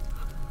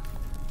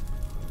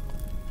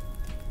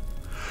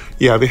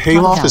 Yeah, the Toggle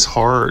hayloft held. is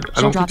hard. I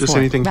Show don't drop think there's score.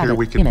 anything here Rabbit.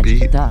 we can Image.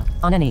 beat. The.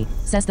 On any.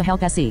 Says the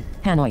help SC.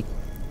 Hanoi.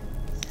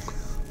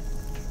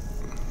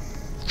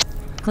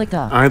 Click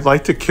the. I'd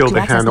like to kill To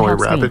the access the Hanoi help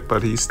screen. rabbit,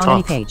 but he's On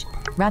any tough. page.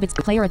 Rabbit's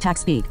player attack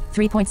speed.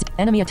 3 points.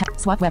 Enemy attack.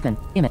 Swap weapon.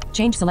 Image.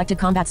 Change selected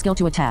combat skill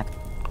to attack.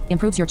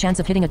 Improves your chance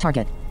of hitting a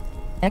target.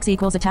 X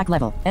equals attack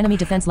level. Enemy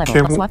defense level.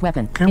 Can we- Swap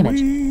weapon. can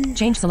Image. we-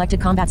 Change selected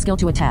combat skill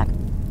to attack.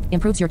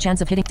 Improves your chance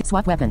of hitting.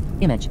 Swap weapon.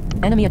 Image.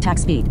 Enemy attack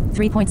speed.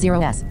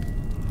 3.0 S.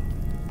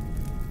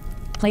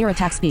 Player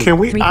attack speed. Can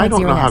we? 3.0 I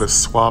don't know how to S.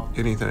 swap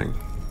anything.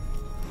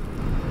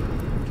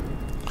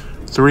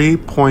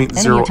 3.0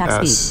 Enemy attack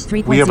S.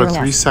 speed, We have a 3.0 S.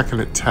 3-second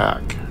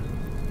attack.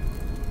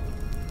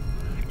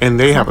 And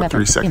they have a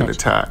weapon, 3-second image.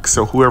 attack.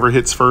 So whoever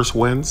hits first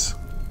wins.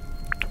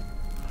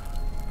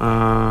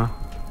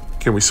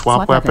 Can we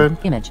swap weapon?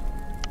 Image.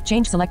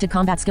 Change selected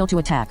combat skill to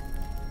attack.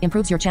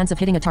 Improves your chance of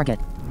hitting a target.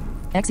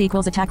 X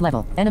equals attack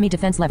level. Enemy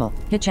defense level.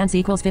 Hit chance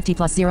equals 50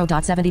 plus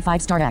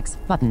 0.75 star X.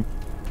 Button.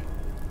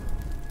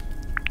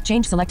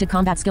 Change selected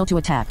combat skill to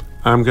attack.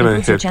 I'm going to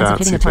Improves your hit chance of that,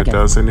 hitting see a if it target.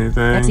 does X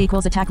anything.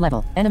 equals attack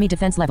level. Enemy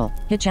defense level.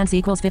 Hit chance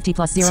equals 50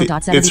 plus See,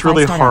 0.75 it's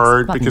really star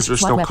hard X. Button. because there's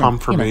Swap no weapon. Image.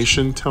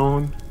 confirmation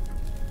tone.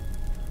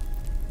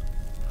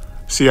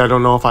 See, I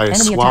don't know if I Enemy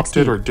attack swapped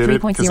it or speed, did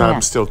it because 3.0 I'm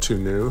S. still too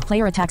new.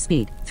 Player attack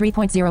speed.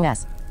 3.0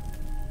 S.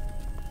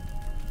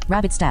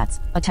 Rabbit stats.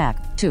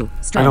 Attack. 2.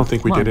 Strength. I don't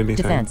think we 1. did anything.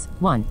 Defense.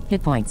 1.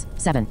 Hit points.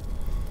 7.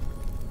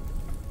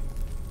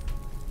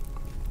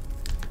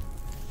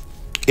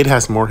 It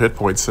has more hit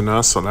points than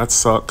us, so that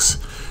sucks.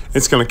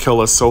 It's going to kill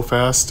us so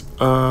fast.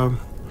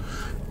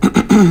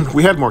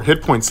 We had more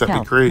hit points, that'd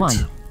Hell. be great. 1.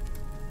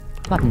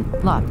 Button.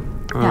 Lock.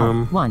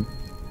 Hell. 1.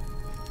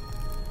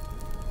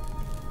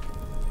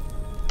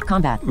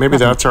 Combat. Maybe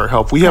button. that's our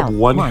help. We have Hell.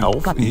 1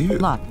 health. Button. Ew.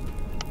 Lock.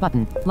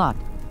 Button. Lock.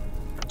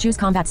 Choose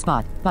combat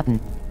spot.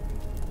 Button.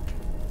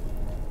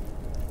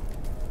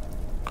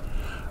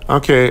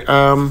 Okay, okay,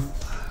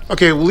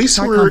 well, at least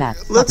Start we're... combat.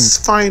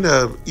 Let's find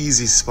a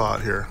easy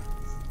spot here.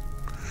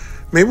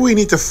 Maybe we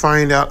need to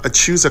find out,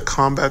 choose a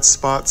combat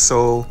spot,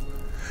 so...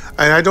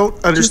 And I don't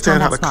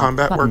understand how the combat spot.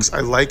 combat Button. works. I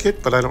like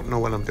it, but I don't know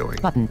what I'm doing.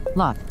 Button.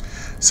 Lock.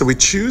 So we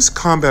choose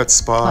combat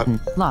spot, Button.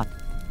 Lock.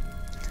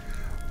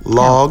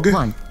 log, Hell.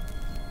 1.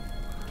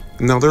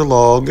 another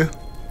log,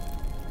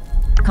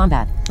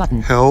 Combat.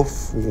 Button.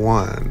 Health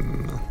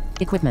 1.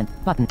 Equipment.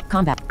 Button.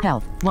 Combat.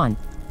 Health. 1.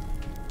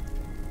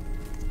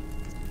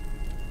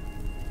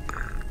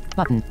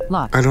 Button.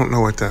 Lock. I don't know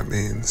what that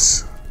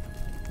means.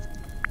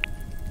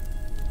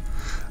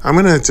 I'm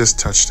gonna just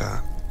touch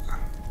that.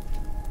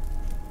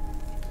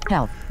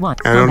 Health. 1.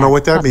 I don't know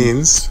what that button.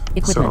 means.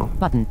 Equipment. So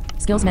Button.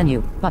 Skills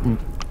menu. Button.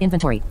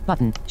 Inventory.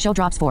 Button. Show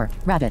drops for.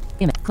 Rabbit.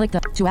 Image. Click the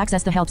to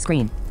access the help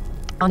screen.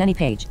 On any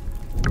page.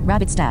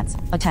 Rabbit stats.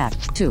 Attack.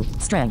 2.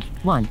 Strength.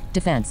 1.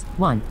 Defense.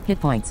 1.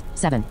 Hit points.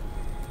 7.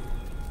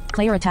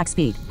 Player attack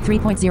speed.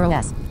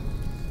 3.0s.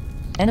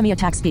 Enemy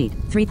attack speed.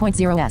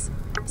 3.0s.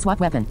 Swap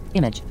weapon.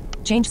 Image.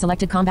 Change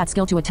selected combat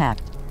skill to attack.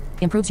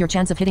 Improves your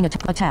chance of hitting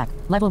attack.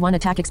 Level 1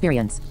 attack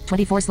experience.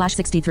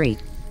 24/63.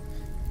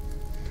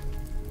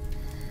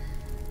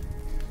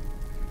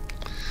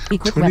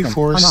 Equip weapon.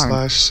 Unarmed.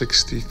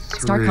 24/63.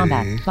 Start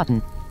combat.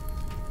 Button.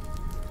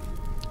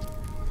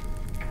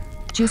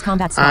 Choose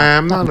combat slot.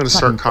 I'm not Button. going to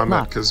start Button. combat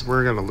Lock. because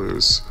we're going to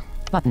lose.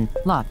 Button.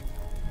 Lock.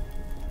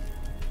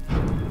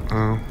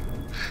 Oh.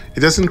 It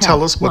doesn't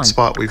tell us what 1.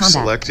 spot we've Combat.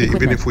 selected, even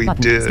Equipment. if we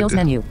Button. did. Skills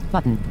menu.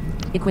 Button.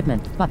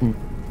 Equipment. Button.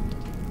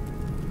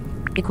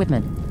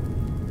 Equipment.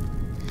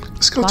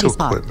 Let's go Body to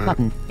spot. equipment.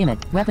 Button. Image.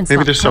 Weapon Maybe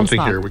spot. there's Time something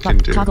spot. here we Button.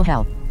 can do. Toggle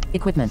health.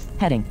 Equipment.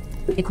 Heading.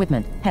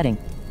 Equipment. Heading.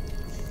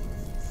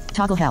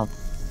 Toggle health.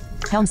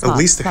 Helm spot. At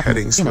least the Button.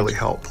 headings Image. really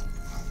help.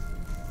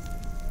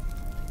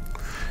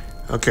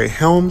 Okay,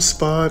 helm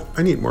spot.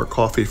 I need more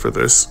coffee for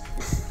this.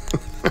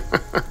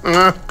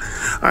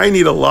 I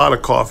need a lot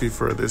of coffee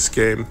for this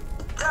game.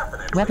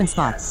 Weapon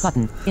spot.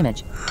 Button.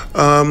 Image.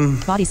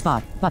 Body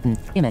spot. Button.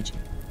 Image.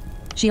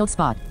 Shield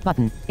spot.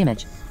 Button.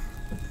 Image.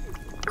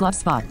 Glove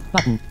spot.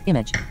 Button.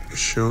 Image.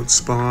 Shield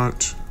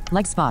spot.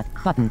 Leg spot.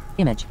 Button.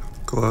 Image.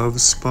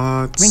 Glove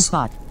spots. Ring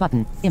spot.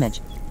 Button.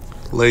 Image.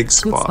 Leg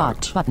Food spot.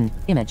 spot. Button.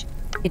 Image.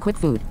 Equip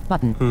food.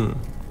 Button.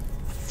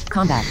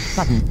 Combat.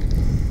 Button.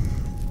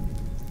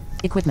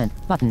 Equipment.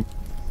 Button.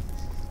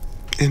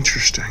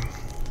 Interesting.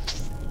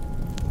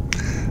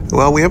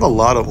 Well, we have a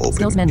lot of open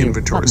Skills menu.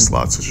 inventory Button.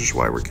 slots, which is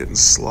why we're getting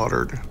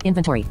slaughtered.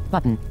 Inventory.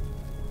 Button.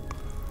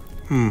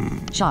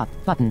 Shop.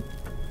 Button.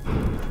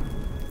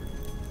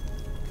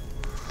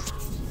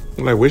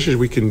 What I wish is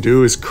we can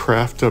do is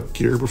craft up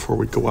gear before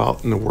we go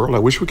out in the world. I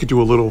wish we could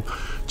do a little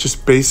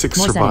just basic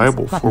More survival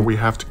settings. before Button. we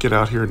have to get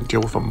out here and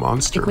deal with a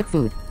monster. Equip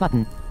food.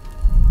 Button.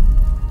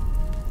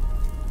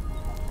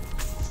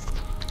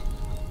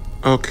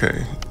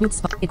 Okay. Boot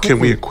spot. Equip Can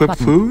we food. equip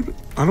Button. food?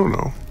 I don't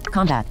know.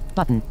 Combat.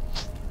 Button.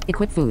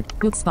 Equip food.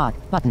 Boot spot.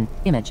 Button.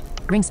 Image.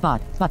 Ring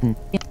spot. Button.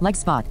 Leg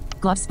spot.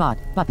 Glove spot.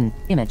 Button.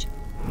 Image.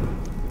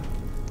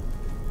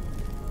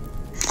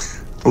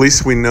 At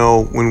least we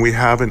know when we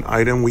have an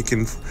item, we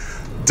can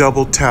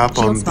double tap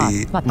Shield on spot.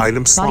 the Button.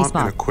 item Body slot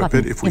spot. and equip Button.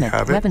 it if we Image.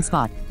 have it. Weapon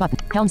spot. Button.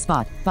 Helm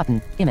spot.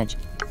 Button. Image.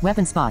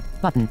 Weapon spot.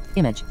 Button.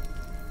 Image.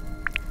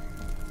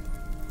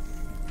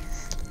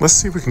 Let's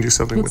see if we can do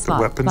something Boot with spot.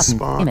 the weapon Button.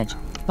 spot. Image.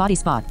 Body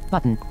spot.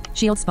 Button.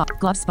 Shield spot.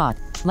 Glove spot.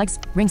 Legs.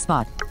 Ring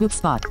spot. Boot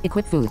spot.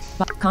 Equip food.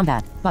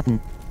 Combat. Button.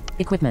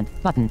 Equipment.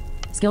 Button.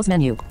 Skills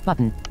menu.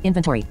 Button.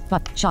 Inventory.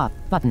 Shop.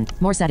 Button.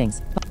 More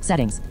settings.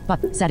 Settings.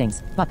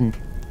 Settings. Button.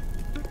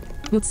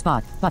 Boot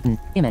spot. Button.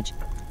 Image.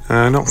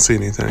 I don't see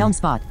anything. Helm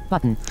spot.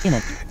 Button.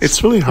 Image.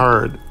 It's really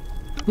hard.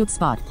 Boot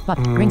spot.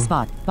 Button. Ring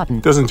spot. Button.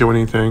 Doesn't do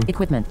anything.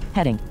 Equipment.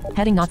 Heading.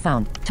 Heading not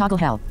found. Toggle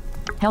health.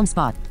 Helm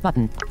spot.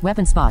 Button.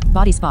 Weapon spot.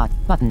 Body spot.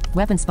 Button.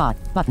 Weapon spot.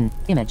 Button.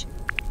 Image.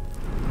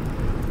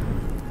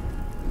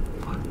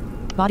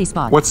 Body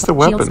spot. What's the Shield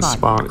weapon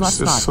spot? Glove It's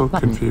just so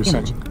Button. confusing.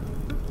 Image.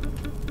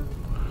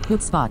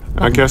 Boot spot. I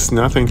Button. guess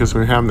nothing because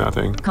we have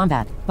nothing.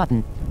 Combat.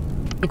 Button.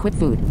 Equip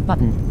food.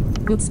 Button.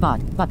 Boot spot.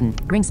 Button.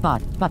 Ring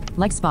spot.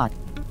 Leg spot.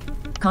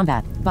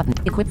 Combat. Button.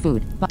 Equip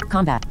food.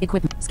 Combat.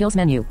 Equipment. Skills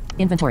menu.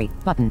 Inventory.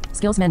 Button.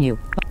 Skills menu.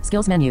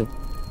 Skills menu.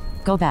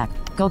 Go back.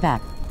 Go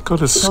back. Go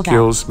to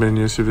skills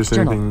menu, see if there's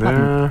Journal. anything Button.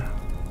 there.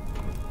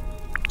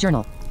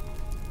 Journal.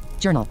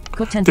 Journal.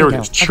 Cook 10 There it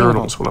Bluegill. is.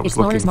 Journal is Available. what I was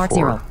Explorers looking Mark for.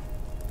 0.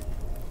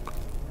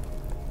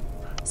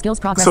 Skills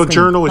progress So screen.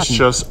 journal is Button.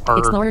 just our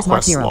Explorers Mark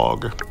quest 0.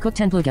 log. Cook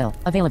 10 Bluegill.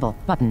 Available.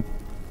 Button.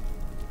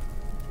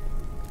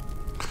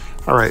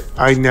 All right,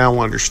 I now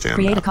understand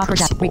Create that a copper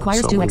principle,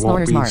 requires so 2 we explorers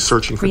won't be marks.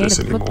 searching for Create this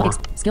a anymore.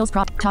 skills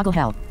toggle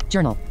health.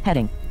 Journal.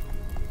 Heading.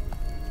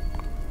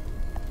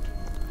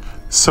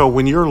 So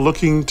when you're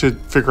looking to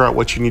figure out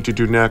what you need to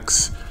do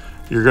next,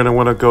 you're going to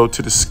want to go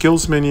to the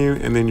skills menu,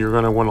 and then you're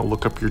going to want to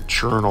look up your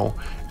journal,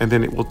 and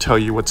then it will tell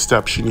you what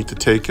steps you need to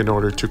take in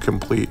order to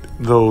complete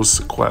those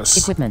quests.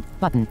 Equipment.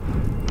 Button.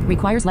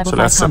 Requires level So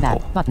 5 that's combat.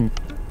 simple. Button.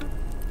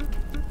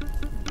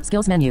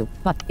 Skills menu.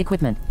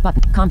 Equipment.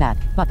 Button. Combat.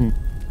 Button.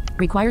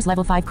 Requires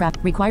level 5 craft.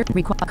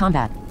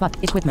 Combat.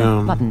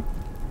 Equipment. Button.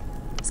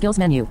 Skills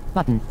menu.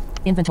 Button.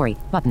 Inventory.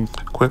 Button.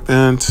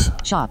 Equipment,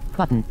 Shop.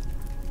 Button.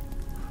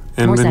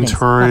 More settings.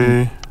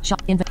 inventory, Button.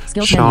 Shop.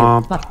 Skills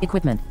Shop. menu.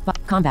 Equipment.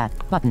 Combat.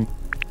 Button.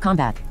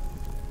 Combat.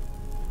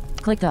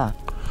 Click the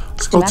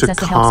let's go to access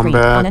the help screen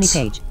on any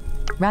combat. page.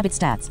 Rabbit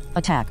stats.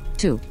 Attack.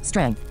 2.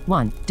 Strength.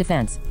 1.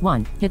 Defense.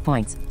 1. Hit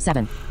points.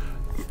 7.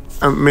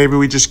 Maybe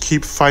we just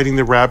keep fighting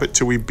the rabbit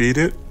till we beat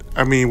it.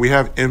 I mean, we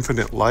have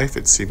infinite life,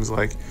 it seems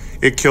like.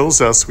 It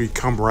kills us, we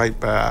come right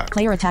back.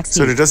 Player attack speed.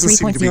 So there doesn't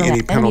seem to be any 3.0.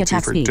 Enemy penalty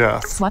attack for speed.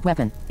 death. Swap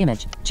weapon.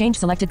 Image. Change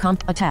selected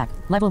comp. Attack.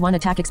 Level 1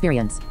 attack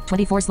experience.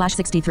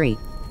 24/63.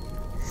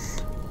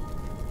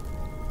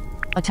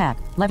 Attack.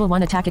 Level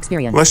 1 attack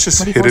experience. Let's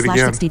just hit it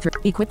again.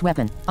 24/63. Equipped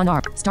weapon.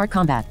 Unarmed. Start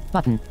combat.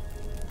 Button.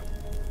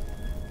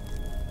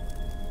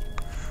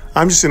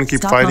 I'm just going to keep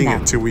Stop fighting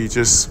combat. it till we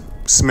just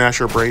smash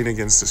our brain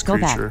against this Go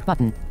creature. back.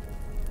 Button.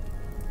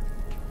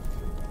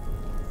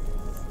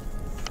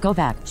 Go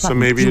back. So button.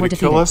 maybe You were it'll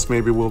kill defeated. us,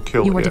 maybe we'll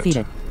kill it. You were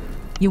defeated.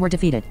 You were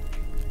defeated.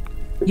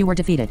 You were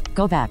defeated.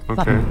 Go back.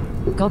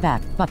 Button. Go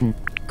back. Button.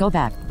 Go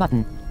back.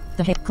 Button.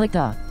 Click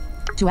the.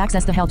 To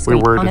access the help We screen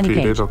were on any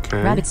defeated, page.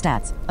 okay. Rabbit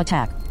stats.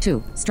 Attack.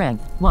 2.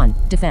 Strength. 1.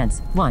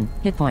 Defense. 1.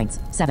 Hit points.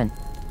 7.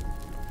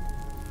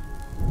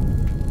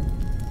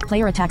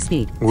 Player attack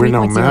speed. We're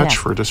no 3.0 match S.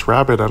 for this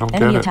rabbit, I don't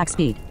Enemy get attack it.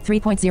 speed.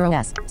 3.0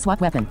 S. Swap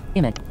weapon.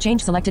 Image.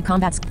 Change selected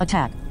combat.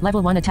 Attack.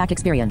 Level 1 attack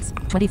experience.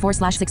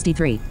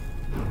 24/63.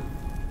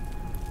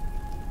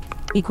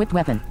 Equipped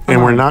weapon.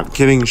 And we're Unarmed. not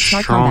getting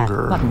Start combat.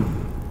 stronger. Button.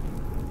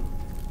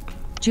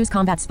 Choose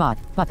combat spot.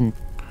 Button.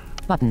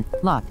 Button.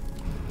 Lock.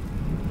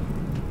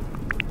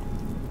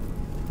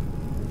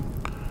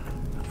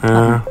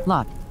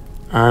 Lock.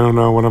 I don't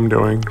know what I'm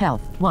doing.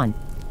 Health. 1.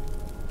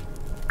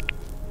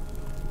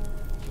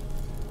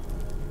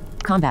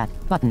 Combat.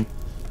 Button.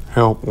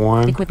 Help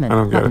 1. Equipment. I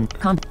don't get Button. it.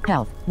 Combat.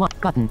 Health. 1.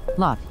 Button.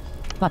 Lock.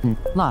 Button.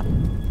 Lock.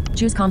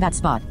 Choose combat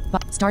spot.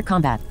 Start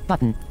combat.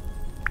 Button.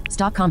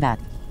 Stop combat.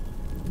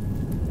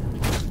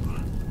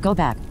 Go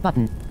back.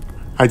 Button.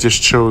 I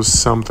just chose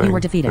something. You were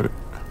defeated.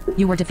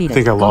 You were defeated. I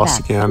think I Go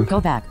lost back. again.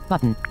 Go back.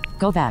 Button.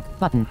 Go back.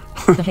 Button.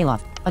 The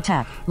hayloft.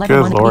 Attack. Level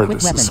Good 1 Lord,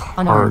 equipped this weapon. is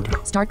Unarmed.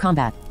 hard. Start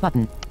combat.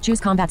 Button. Choose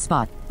combat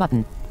spot.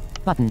 Button.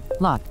 Button.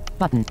 Lock.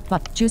 Button.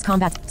 Choose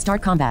combat.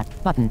 Start combat.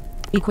 Button.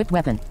 Equipped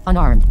weapon.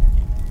 Unarmed.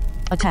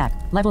 Attack.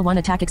 Level 1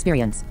 attack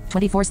experience.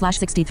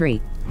 24/63.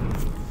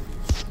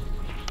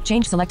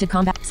 Change selected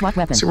combat. Swap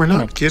weapon. See, we're not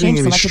Image. getting Change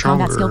any selected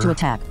combat skill to stronger.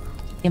 attack.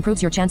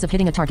 Improves your chance of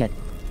hitting a target.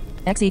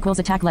 X equals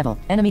attack level.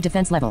 Enemy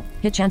defense level.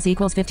 Hit chance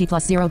equals 50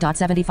 plus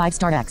 0.75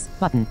 star X.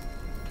 Button.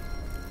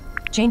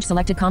 Change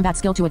selected combat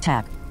skill to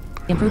attack.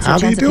 Improves How your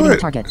do you chance of do hitting a it?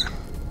 target.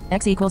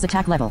 X equals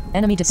attack level.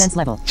 Enemy defense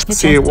level. Hit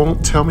See, it chance.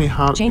 won't tell me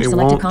how. Change It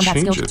selected won't combat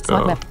skill. change it,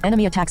 Swap though. weapon.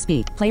 Enemy attack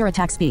speed. Player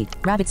attack speed.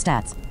 Rabbit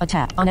stats.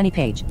 Attack. On any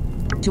page.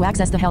 To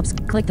access the helps,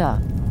 click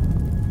the.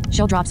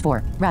 Show drops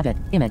for. Rabbit.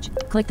 Image.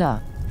 Click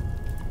the.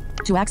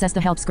 To access the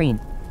help screen.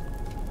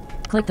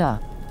 Click the.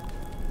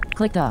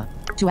 Click the.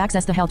 To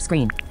access the help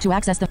screen. To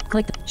access the.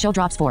 Click the. Show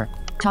drops for.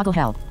 Toggle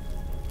help.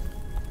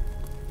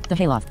 The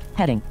hayloft.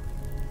 Heading.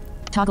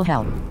 Toggle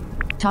help.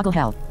 Toggle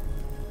help.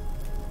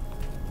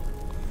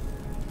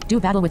 Do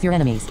battle with your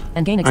enemies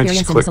and gain I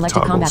just experience in the clicked selected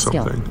toggle combat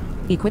skill.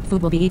 something. Equipped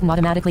food will be eaten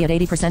automatically at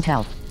 80%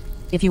 health.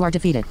 If you are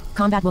defeated,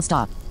 combat will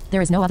stop.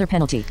 There is no other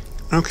penalty.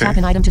 Okay. Tap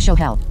an item to show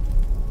help.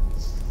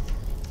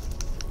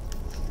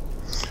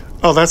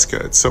 Oh, that's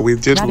good. So we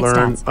did Rabbit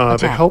learn stats. the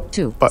Attack. help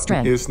 2. button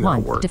Strength. is now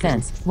 1. working.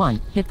 Defense.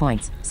 1. Hit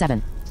points. 7.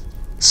 Do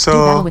So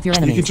battle with your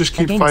enemies you can just and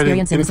keep gain fighting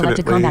experience in the selected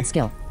infinitely. combat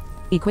skill.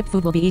 Equipped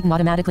food will be eaten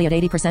automatically at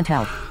 80%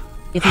 health.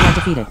 If you are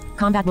defeated,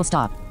 combat will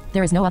stop.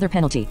 There is no other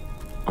penalty.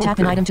 Tap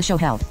an Okay. item to show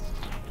help.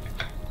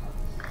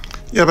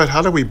 Yeah, but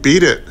how do we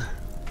beat it?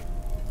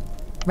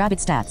 Rabbit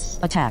stats.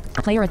 Attack.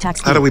 Player attack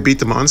speed. How do we beat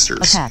the monsters?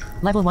 Attack.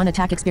 Level 1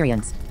 attack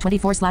experience.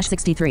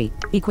 24/63.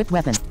 Equipped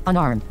weapon.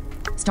 Unarmed.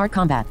 Start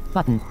combat.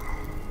 Button.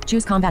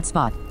 Choose combat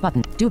spot.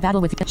 Button. Do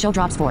battle with. Show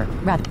drops for.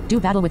 Rabbit. Do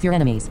battle with your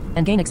enemies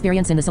and gain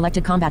experience in the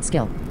selected combat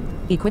skill.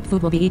 Equipped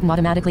food will be eaten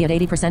automatically at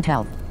 80%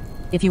 health.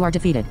 If you are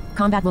defeated,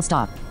 combat will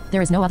stop.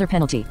 There is no other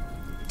penalty.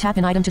 Tap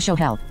an item to show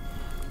help.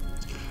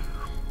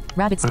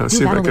 Rabbits. See Do if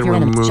I battle with can your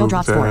enemies. Show remove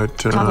drops for. that,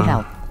 Toggle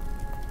help.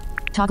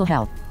 Toggle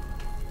help.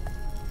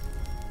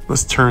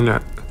 Let's turn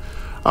that.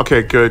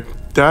 Okay, good.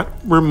 That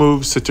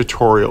removes the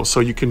tutorial. So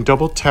you can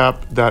double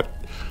tap that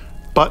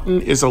button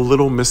is a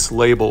little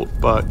mislabeled,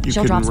 but you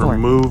Show can drops for.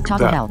 remove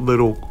Toggle that help.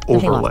 little The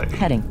hayloft. overlay.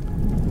 Heading.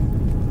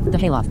 The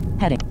hayloft.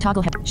 Heading.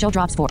 Toggle head. Show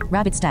drops for.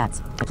 Rabbit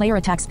stats. Player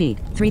attack speed.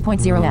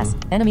 3.0 S.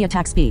 Enemy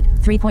attack speed.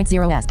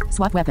 3.0 S.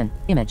 Swap weapon.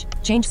 Image.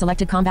 Change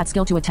selected combat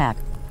skill to attack.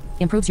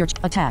 Improves your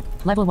attack.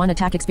 Level 1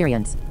 attack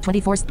experience.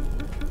 24.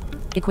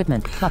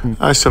 Equipment. Button.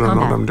 I still don't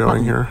know what Combat. I'm doing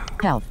Button. here.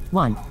 Health.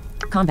 1.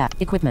 Combat.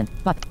 Equipment.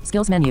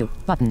 Skills menu.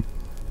 Button.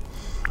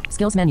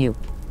 Skills menu.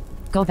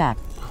 Go back.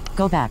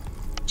 Go back.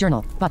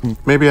 Journal. Button.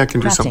 Maybe I can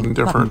do Crafting. something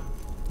different.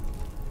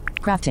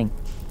 Button. Crafting.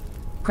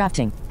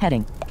 Crafting.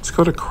 Heading. Let's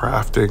go to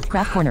crafting.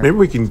 Craft corner. Maybe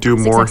we can do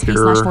 6 more XP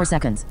here. / 4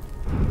 seconds.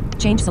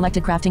 Change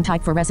selected crafting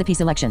type for recipe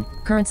selection.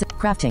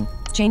 Crafting.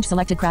 Change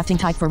selected crafting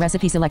type for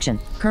recipe selection.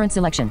 Current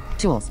selection.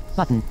 Tools.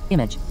 Button.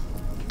 Image.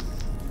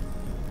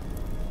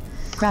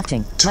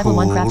 Crafting. Level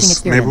 1 crafting Tools.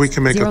 experience. Maybe we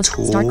can make a Zeros.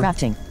 tool. Start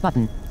crafting.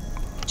 Button.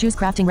 Choose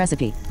crafting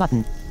recipe.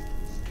 Button.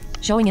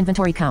 Showing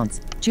inventory counts.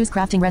 Choose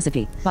crafting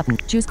recipe. Button.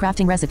 Choose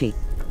crafting recipe.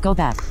 Go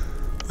back.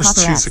 Let's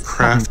Copper choose a axe.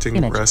 Button. crafting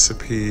Image.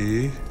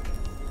 recipe.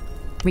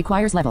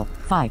 Requires level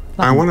 5. I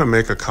Button. want to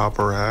make a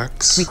copper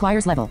axe.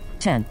 Requires level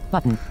 10.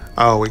 Button.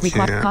 Oh, we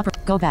Require can't. copper.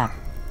 Go back.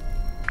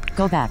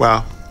 Go back.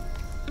 Wow.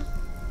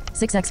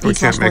 6 XP We slash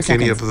can't 4 make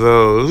any of seconds.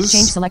 those.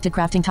 Change selected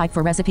crafting type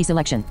for recipe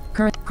selection.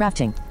 Current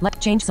crafting.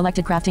 Change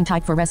selected crafting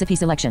type for recipe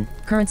selection.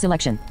 Current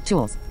selection.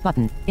 Tools.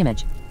 Button.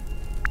 Image.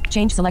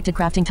 Change selected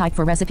crafting type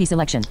for recipe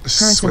selection. Current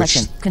Switch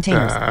selection.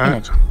 Containers. that.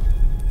 Image.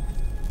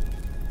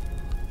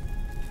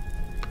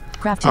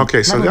 Crafting.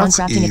 Okay, so Level 1 that's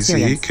crafting easy.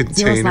 experience.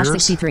 Containers.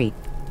 0/63.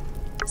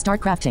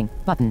 Start crafting.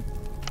 Button.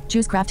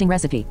 Choose crafting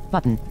recipe.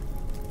 Button.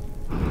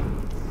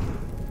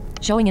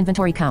 Showing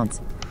inventory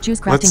counts.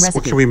 Choose crafting recipe.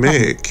 What can we Button.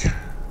 make?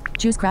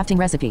 Choose crafting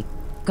recipe.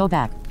 Go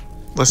back.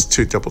 Let's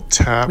do double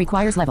tap.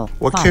 Requires level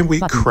What 5. can we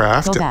Button.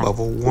 craft Go at back.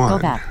 level 1? Go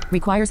back.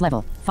 Requires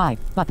level 5.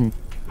 Button.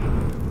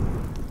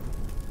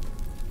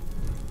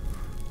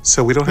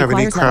 So we don't have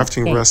any Requires level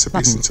crafting 8. recipes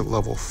Button. until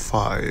level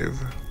 5.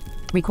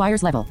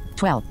 Requires level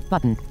 12.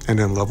 Button. And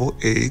then level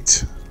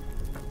 8.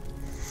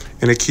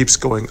 And it keeps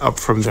going up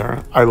from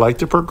there. I like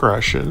the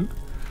progression.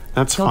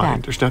 That's Go fine.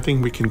 back. There's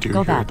nothing we can do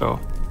Go here, back. though.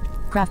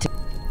 Crafting.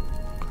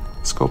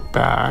 Let's go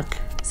back.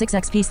 6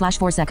 XP slash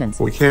 4 seconds.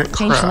 We can't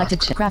Change craft. selected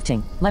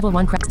crafting. Level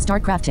 1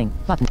 start crafting.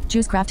 Button.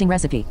 Choose crafting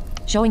recipe.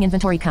 Showing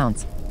inventory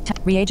counts.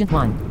 Reagent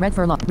 1. Red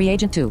fur lock.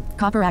 Reagent 2.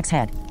 Copper axe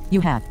head.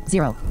 You have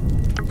 0.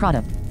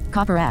 Product.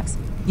 Copper axe.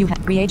 You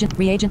have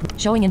reagent.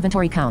 Showing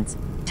inventory counts.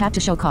 Tap to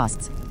show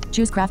costs.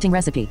 Choose crafting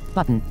recipe.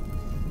 Button.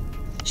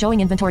 Showing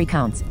inventory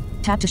counts.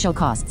 Tap to show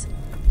costs.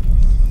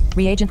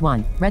 Reagent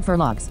 1. Red fur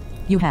logs.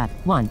 You have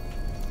 1.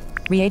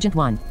 Reagent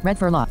 1. Red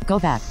fur log. Go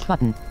back.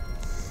 Button.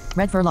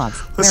 Red fur logs.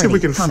 Let's see if we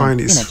Rarity. can Common. find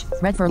these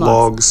Image. Red fur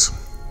logs.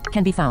 logs.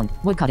 Can be found.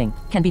 Woodcutting.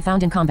 Can be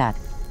found in combat.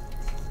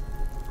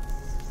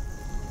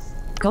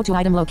 Go to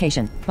item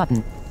location.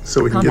 Button.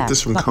 So we can Combat. get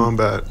this from Button.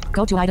 combat.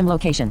 Go to item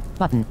location.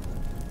 Button.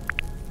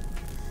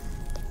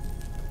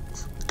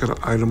 Go to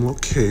item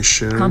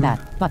location. Combat.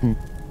 Button.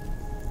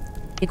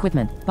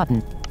 Equipment.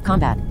 Button.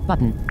 Combat.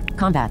 Button.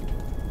 Combat.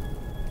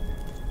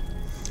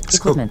 Let's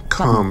go Equipment.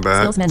 combat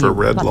Button. Skills menu. for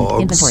red Button.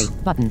 logs. Inventory.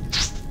 Button.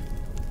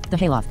 The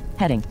hayloft.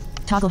 Heading.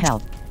 Toggle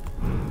health.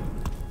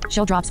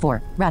 Show drops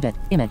for rabbit.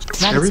 Image.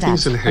 Rabbit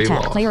Everything's stats. in Attack.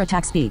 hayloft. Player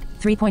attack speed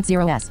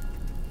 3.0s.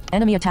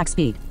 Enemy attack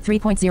speed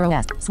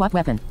 3.0s. Swap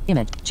weapon.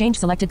 Image. Change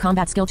selected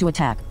combat skill to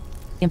attack.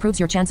 Improves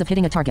your chance of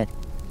hitting a target.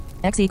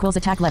 X equals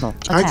attack level.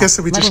 I Attack. guess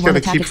that we just Level 1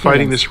 gotta attack keep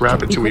fighting experience. this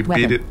rabbit till we Equip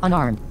beat weapon. it.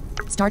 Unarmed.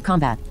 Start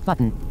combat.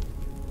 Button.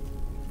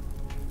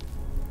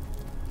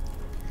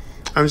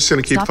 I'm just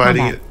gonna keep Stop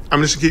fighting combat. it.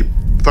 I'm just gonna keep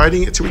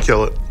fighting it till we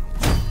kill it.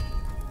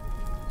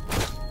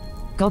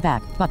 Go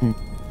back. Button.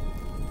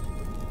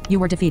 You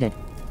were defeated.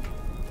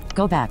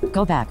 Go back.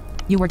 Go back.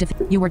 You were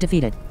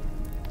defeated.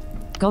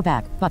 Go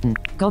back. Button.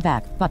 Go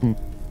back. Button.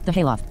 The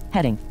hayloft.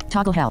 Heading.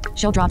 Toggle health.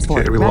 Show drops for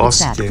Okay, we rabbit lost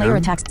stat. again. Player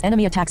attacks.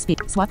 Enemy attack speed.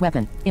 Swap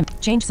weapon.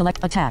 Change select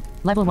attack.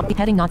 Level 1.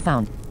 Heading not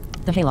found.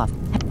 The hayloft.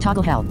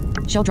 Toggle health.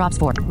 Show drops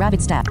for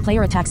rabbit stat.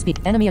 Player attack speed.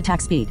 Enemy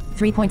attack speed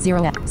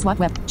 3.0. Swap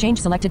weapon. Change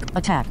selected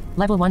attack.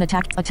 Level 1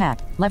 attack. Attack.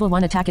 Level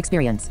 1 attack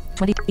experience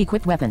 20.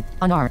 Equipped weapon.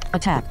 Unarmed.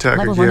 Attack. Attack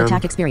Level 1 again.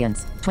 attack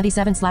experience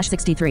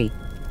 27/63.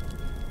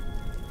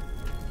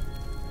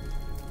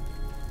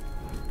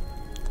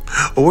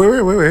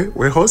 Oh,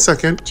 wait, hold a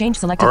second. Change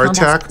selected Our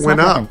combat. attack Swap went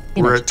up. weapon.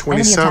 We're Image. at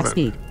 27. Enemy attack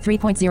speed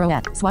 3.0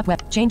 at swap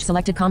weapon. Change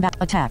selected combat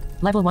attack.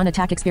 Level 1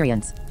 attack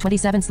experience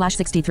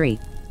 27/63.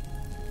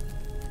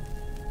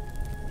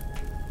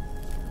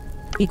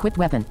 Equipped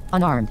weapon.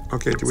 Unarmed.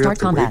 Okay, do we Start have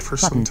to combat. wait for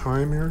Button. some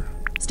time here?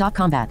 Stop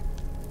combat.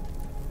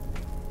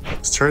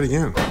 Let's try it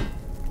again.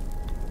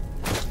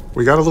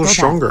 We got a little Go back.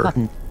 stronger.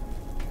 Button.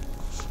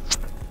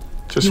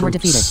 Just You were from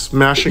defeated.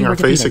 smashing You our were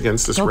face defeated.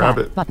 against this Go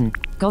rabbit. Back. Button.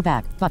 Go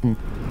back. Button.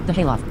 The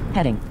hayloft.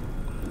 Heading.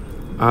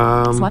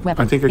 Swap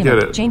weapon. I think I get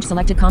Image. it. Change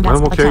selected combat.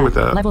 I'm okay attack. with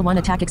that. Level 1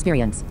 attack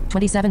experience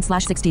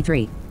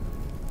 27/63.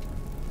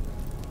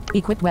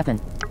 Equipped weapon.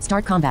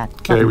 Start combat.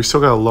 Okay, Button. we still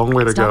got a long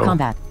way to Stop go.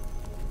 combat.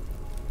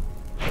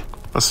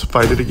 Let's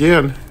fight it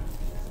again.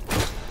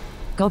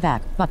 Go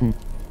back. Button.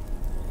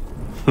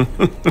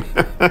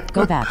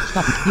 Go back.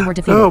 Button. You were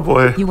defeated. Oh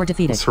boy. You were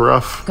defeated. It's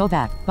rough. Go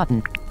back.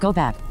 Button. Go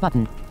back.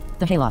 Button.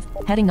 The hayloft.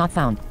 Heading not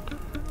found.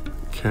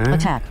 Okay.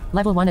 Attack.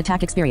 Level 1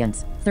 attack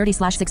experience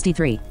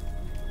 30/63.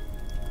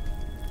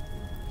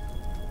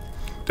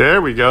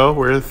 There we go.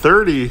 We're at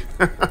 30.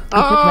 Equipped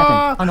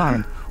weapon.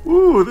 Unarmed.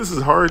 Ooh, this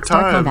is hard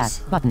Start times.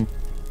 combat. Button.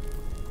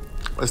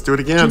 Let's do it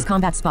again. Choose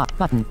combat spot.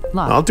 Button.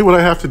 Lock. I'll do what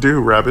I have to do,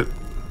 rabbit.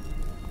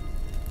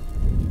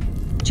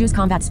 Choose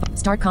combat spot.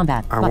 Start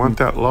combat. I Button. want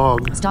that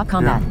log. Stop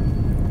combat.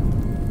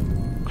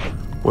 Yeah.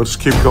 We'll just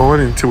keep going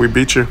until we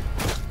beat you.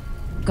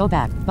 Go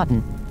back.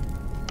 Button.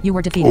 You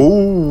were defeated.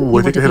 Ooh,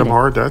 I think I hit him defeated.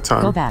 hard that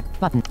time. Go back.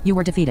 Button. You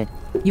were defeated.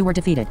 You were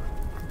defeated.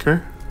 Okay.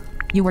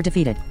 You were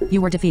defeated.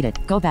 You were defeated.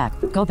 Go back.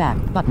 Go back.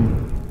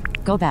 Button.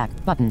 Go back.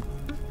 Button.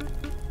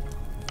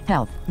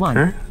 Health. 1.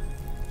 Okay.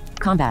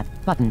 Combat.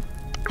 Button.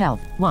 Health.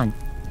 1.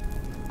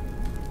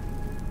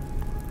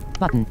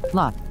 Button.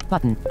 Lock.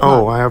 Button.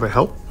 Oh, Lock. I have a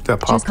help that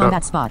Choose popped combat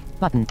up. spot.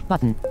 Button.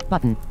 Button.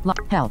 Button. Lock.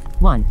 Health.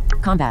 1.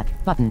 Combat.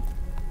 Button.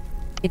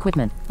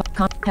 Equipment.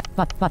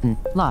 Button.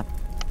 Lock.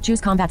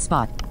 Choose combat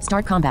spot.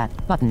 Start combat.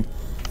 Button.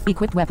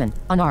 Equipped weapon.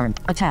 Unarmed.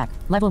 Attack.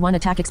 Level 1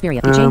 attack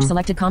experience. Change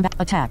selected combat.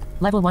 Attack.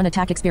 Level 1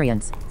 attack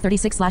experience.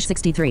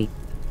 36/63.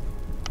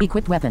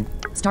 Equipped weapon.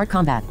 Start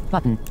combat.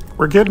 Button.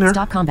 We're getting there.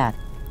 Stop combat.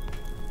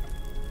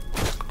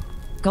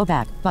 Go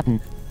back. Button.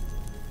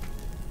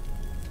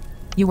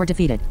 You were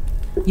defeated.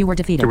 You were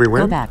defeated. Did we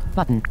win? Go back.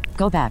 Button.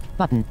 Go back.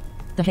 Button.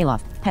 The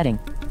hayloft. Heading.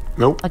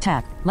 Nope.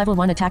 Attack. Level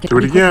 1 attack. Do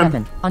it Equipped again.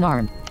 weapon.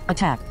 Unarmed.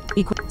 Attack.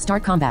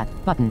 Start combat.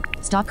 Button.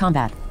 Stop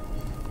combat.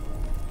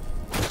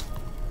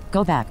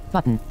 Go back.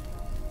 Button.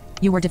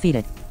 You were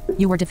defeated.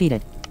 You were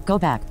defeated. Go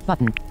back.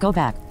 Button. Go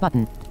back.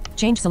 Button.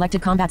 Change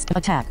selected combat.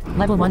 Attack.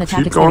 Level 1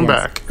 attack Keep going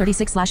experience. back.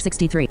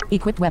 36/63.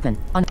 Equipped weapon.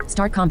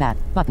 Start combat.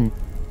 Button.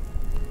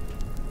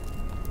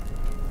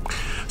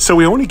 So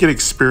we only get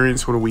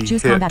experience when we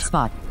Choose hit. combat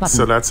spot. Button.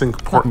 So that's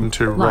important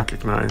to Lock.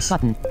 recognize.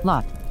 Button.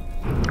 Lock.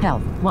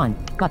 Health. 1.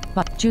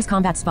 But. Choose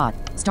combat spot.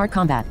 Start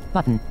combat.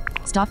 Button.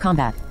 Stop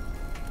combat.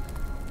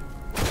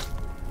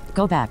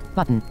 Go back.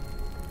 Button.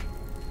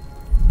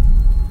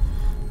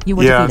 You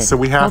were defeated. So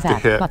we have Go to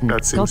back. hit. Button.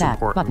 That seems Go back.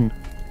 important. Button.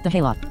 The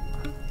hayloft.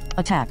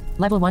 Attack.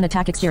 Level 1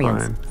 attack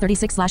experience. Fine.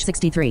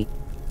 36/63.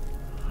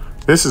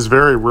 This is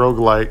very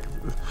roguelike.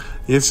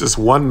 It's just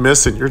one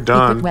miss and you're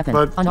done. Equipped weapon.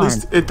 But at Unarmed.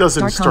 least it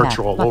doesn't start combat.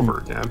 you all Button. over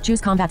again. Choose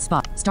combat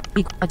spot. Start.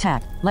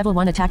 Attack. Level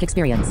 1 attack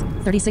experience.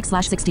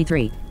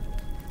 36/63.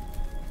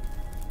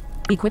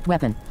 Equipped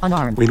weapon.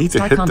 Unarmed. We need to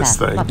Start hit combat. this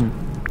thing. Button.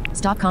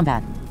 Stop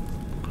combat.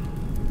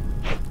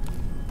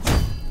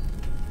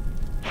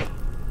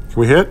 Can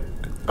we hit?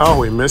 Oh,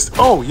 we missed.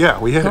 Oh, yeah,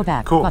 we hit Go it.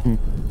 back. Cool. Button.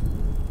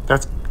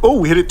 That's. Oh,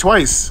 we hit it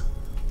twice.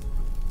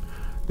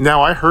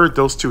 Now I heard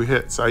those two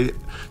hits.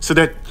 So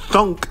that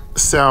thunk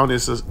sound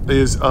is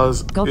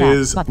Go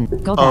back.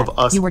 Button. Go back. of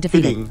us You were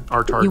defeated. hitting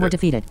our target. You were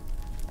defeated.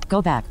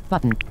 Go back.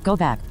 Button. Go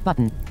back.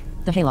 Button.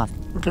 The hayloft.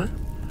 Okay,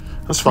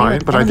 that's fine.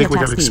 But I think we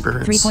got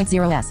experience.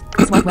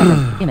 3.0s. Swipe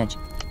weapon. Image.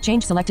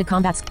 Change selected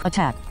combats.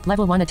 Attack.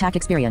 Level 1 attack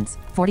experience.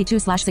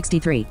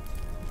 42/63.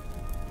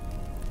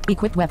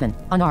 Equipped weapon.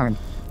 Unarmed.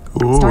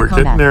 Ooh, Start we're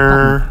combat. getting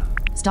there.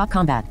 Button. Stop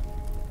combat.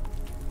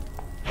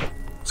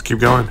 Let's keep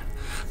going.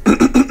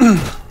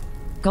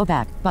 Go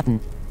back. Button.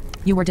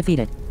 You were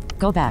defeated.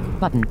 Go back.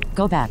 Button.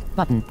 Go back.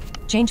 Button.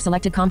 Change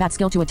selected combat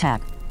skill to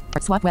attack.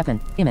 Swap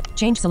weapon. Image.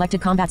 Change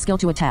selected combat skill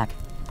to attack.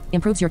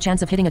 Improves your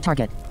chance of hitting a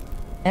target.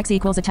 X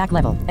equals attack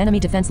level. Enemy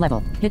defense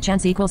level. Hit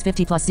chance equals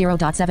 50 plus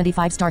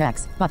 0.75 star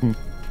X. Button.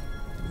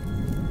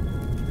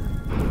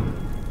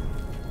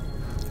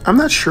 I'm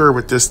not sure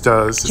what this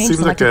does. It Change seems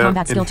like selected an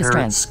combat skill to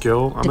inherent strength.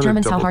 skill. I'm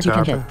Determines how gonna hard you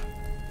double can tap hit.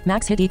 it.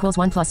 Max hit equals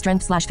 1 plus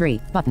strength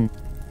 /3. Button.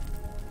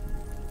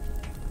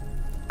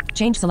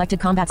 Change selected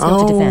combat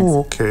skill to defense. Oh,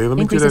 okay. Let me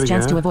do Increases that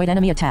chance again. to avoid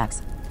enemy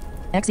attacks.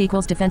 X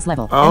equals defense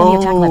level. Enemy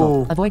attack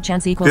level. Avoid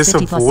chance equals This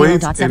 50 plus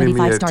avoids enemy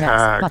 0.75 star X.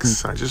 Button.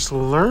 attacks. I just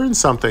learned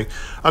something.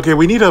 Okay,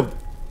 we need a.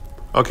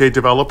 Okay,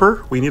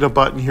 developer, we need a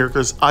button here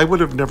because I would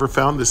have never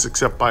found this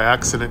except by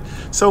accident.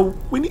 So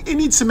it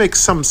needs to make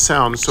some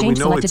sound so Change we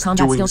know selected it's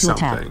combat doing skill to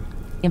attack. something.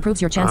 Improves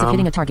your chance of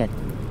hitting a target.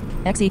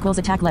 X equals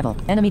attack level.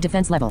 Enemy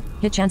defense level.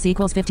 Hit chance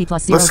equals 50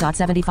 plus Let's-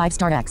 0.75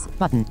 star X.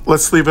 Button.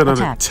 Let's leave it on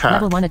Attack. attack.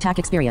 Level 1 attack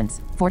experience.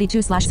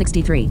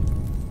 42/63.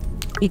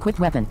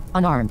 Equipped weapon.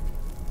 Unarmed.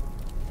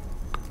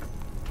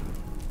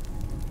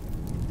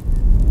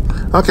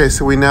 Okay,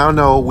 so we now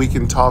know we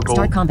can toggle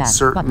Start combat.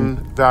 certain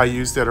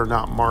values that are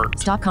not marked.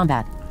 Stop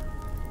combat.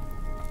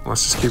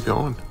 Let's just keep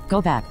going.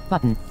 Go back.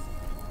 Button.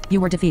 You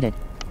were defeated.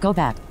 Go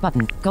back.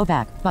 Button. Go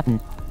back. Button.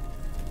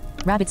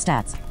 Rabbit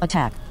stats.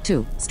 Attack.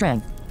 2.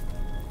 Strength.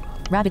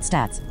 Rabbit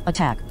stats.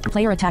 Attack.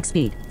 Player attack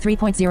speed.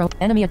 3.0.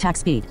 Enemy attack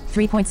speed.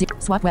 3.0.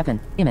 Swap weapon.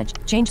 Image.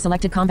 Change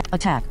selected combat.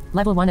 Attack.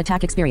 Level 1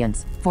 attack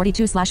experience.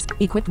 42/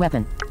 Equipped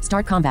weapon.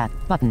 Start combat.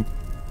 Button.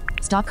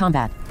 Stop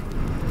combat.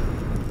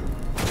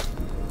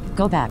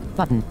 Go back.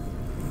 Button.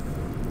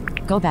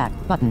 Go back.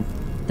 Button.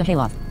 The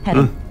hayloft.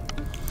 Heading.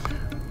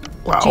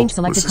 Wow. Change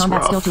selected this is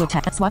combat rough. skill to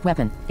attack. Swap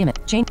weapon. Image.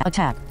 Change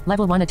attack.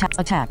 Level 1 attack.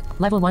 Attack.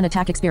 Level 1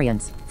 attack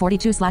experience.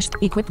 42/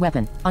 Equipped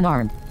weapon.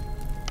 Unarmed.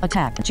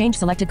 Attack. Change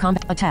selected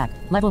combat. Attack.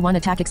 Level 1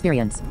 attack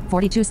experience.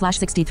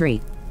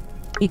 42/63.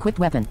 Equipped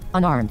weapon.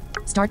 Unarmed.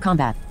 Start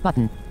combat.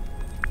 Button.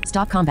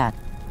 Stop combat.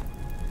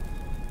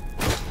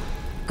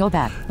 Go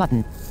back.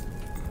 Button.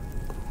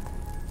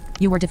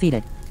 You were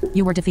defeated.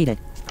 You were defeated.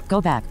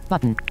 Go back.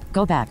 Button.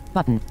 Go back.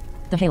 Button.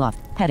 The hayloft.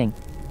 Heading.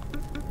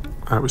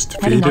 I was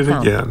Heading not defeated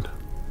found. again.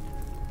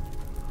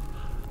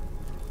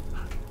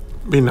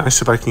 Be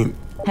nice if I can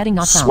Heading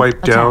not found.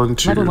 swipe Attack. down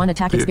to Level 1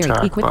 attack the experience.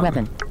 attack Equipped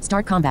button. weapon.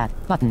 Start combat.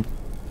 Button.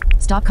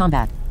 Stop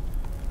combat.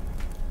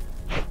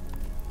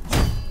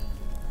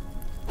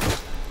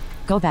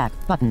 Go back.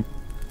 Button.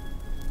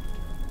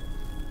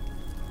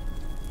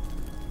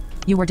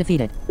 You were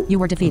defeated. You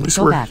were defeated. least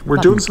Go we're- back. we're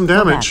Button. doing some Go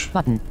back. damage.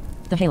 Button.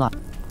 The hayloft.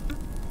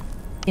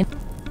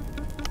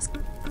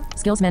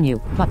 Skills menu.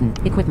 Button.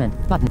 Equipment.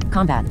 Button.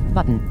 Combat.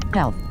 Button.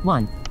 Health.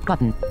 1.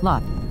 Button.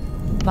 Lock.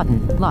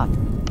 Button. Lock.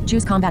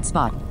 Choose combat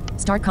spot.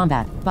 Start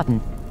combat. Button.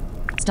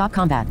 Stop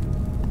combat.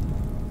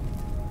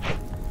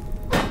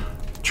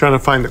 Trying to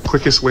find the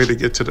quickest way to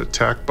get to the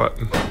attack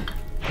button.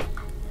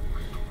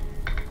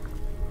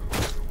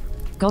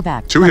 Go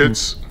back. Two button.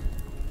 hits.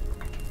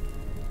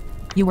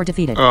 You were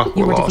defeated. Oh,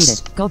 You we were lost.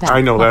 defeated. Go back.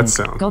 I know button. that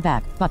sound. Go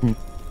back. Button.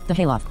 The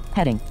hayloft.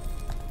 Heading.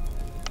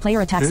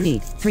 Player attack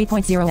speed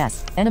 3.0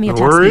 s. Enemy No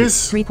attack worries.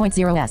 speed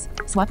 3.0 s.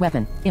 Swap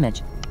weapon.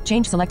 Image.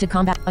 Change selected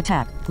combat.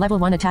 Attack. Level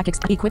 1 attack.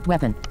 Equipped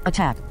weapon.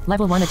 Attack.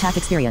 Level 1 attack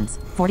experience.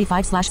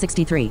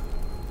 45/63.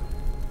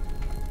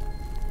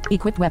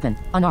 Equipped weapon.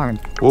 Unarmed.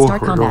 Oh,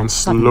 Start we're combat. going Button.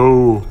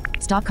 slow.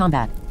 Stop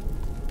combat.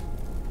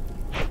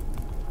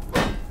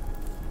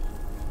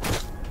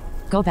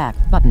 Go back.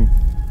 Button.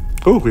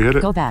 Oh, we hit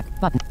it. Go back.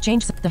 Button.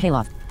 Change the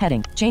hayloft.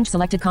 Heading. Change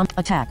selected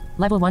attack.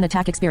 Level 1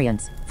 attack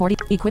experience. 40.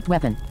 Equipped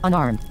weapon.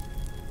 Unarmed.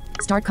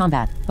 Start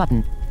combat.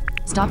 Button.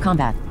 Stop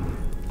combat.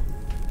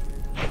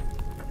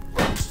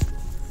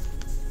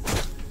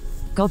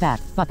 Go back.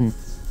 Button.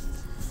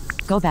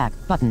 Go back.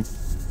 Button.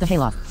 The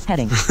hayloft.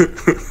 Heading.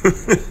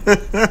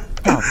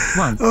 Help.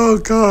 1. Oh,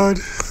 God.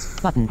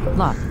 Button.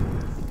 Lock.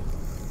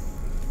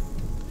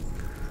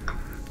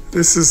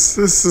 This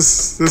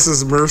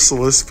is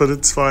merciless, but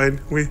it's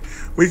fine.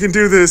 We can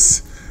do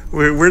this.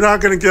 We're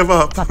not going to give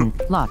up. Button.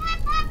 Lock.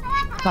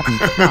 Button.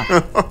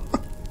 Lock.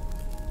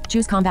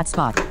 Choose combat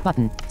spot.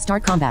 Button.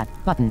 Start combat.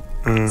 Button.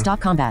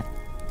 Stop combat.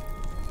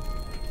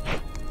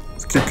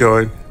 Let's keep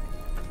going.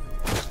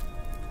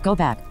 Go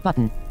back.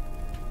 Button.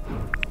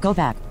 Go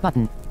back.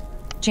 Button.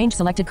 Change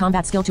selected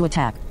combat skill to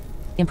attack.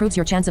 Improves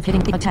your chance of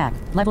hitting attack.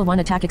 Level 1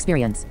 attack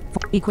experience.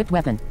 Equipped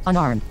weapon.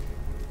 Unarmed.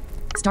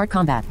 Start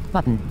combat.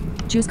 Button.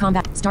 Choose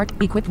combat. Start.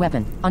 Equipped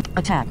weapon.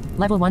 Attack.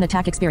 Level 1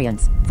 attack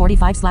experience.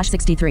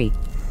 45/63.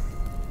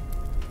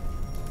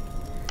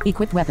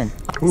 Equipped weapon.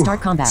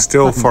 Start combat.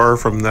 Still button. far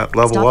from that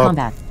level Stop up.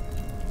 combat.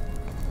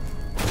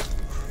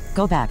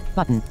 Go back.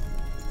 Button.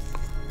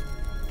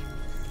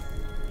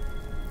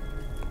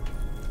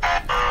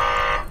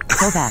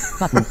 Go back.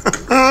 Button.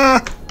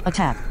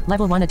 Attack.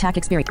 Level 1 attack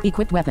experience.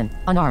 Equipped weapon.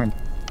 Unarmed.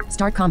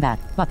 Start combat.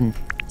 Button.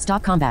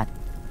 Stop combat.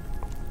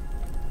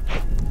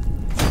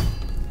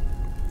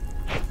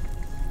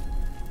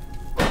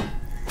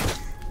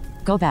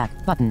 Go back.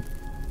 Button.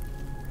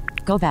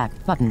 Go back.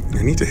 Button.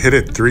 I need to hit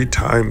it 3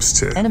 times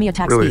to Enemy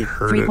attack really speed.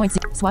 hurt 3.0.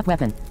 it. Swap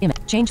weapon. Image.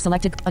 Change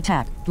selected.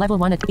 Attack. Level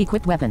 1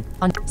 equipped weapon.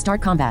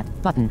 Start combat.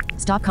 Button.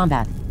 Stop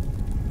combat.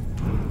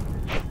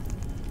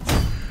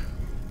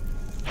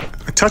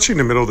 Touching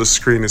the middle of the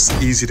screen is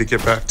easy to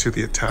get back to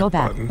the attack Go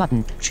back.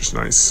 Button. which is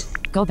nice.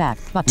 Go back.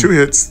 Button. 2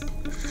 hits.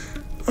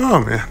 Oh,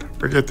 man.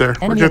 We're get there.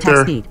 Enemy We're get attack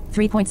there. speed.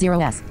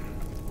 3.0 s.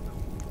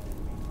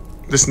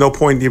 There's no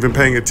point even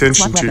paying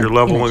attention Swap to your weapon.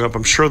 leveling Image. up.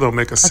 I'm sure they'll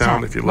make a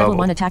sound Attack. if you Level level.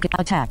 1 attack.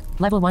 Attack.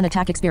 Level 1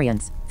 attack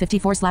experience.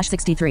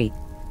 54/63.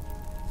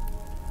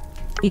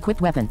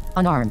 Equipped weapon.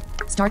 Unarmed.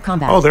 Start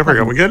combat. Oh, there we go.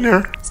 Button. We're getting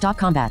there. Stop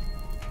combat.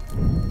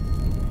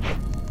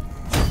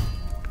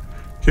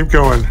 Keep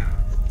going.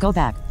 Go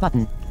back.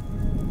 Button.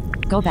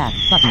 Go back.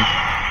 Button.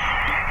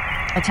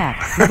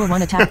 Attack. Level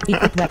 1 attack.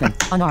 Equipped weapon.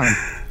 Unarmed.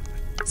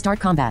 Start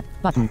combat.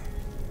 Button.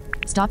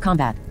 Stop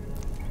combat.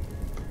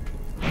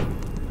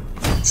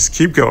 Just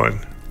keep going.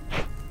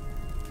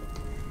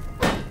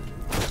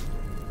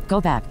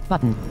 Go back.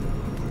 Button.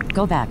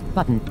 Go back.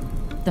 Button.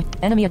 The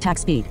enemy attack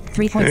speed.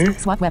 3 points. Okay.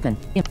 Swap weapon.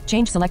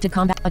 Change selected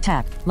combat.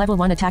 Attack. Level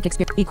 1 attack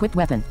experience. Equipped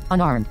weapon.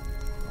 Unarmed.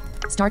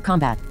 Start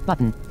combat.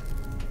 Button.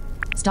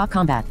 Stop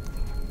combat.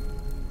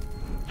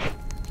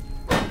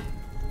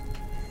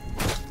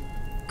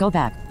 Go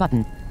back.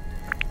 Button.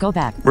 Go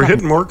back. We're button.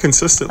 hitting more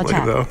consistently,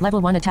 Attack. though.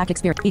 Level 1 attack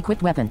experience.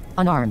 Equipped weapon.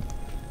 Unarmed.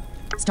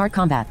 Start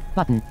combat.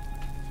 Button.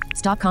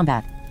 Stop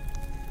combat.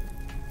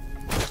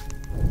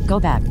 Go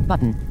back.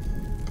 Button.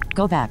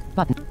 Go back.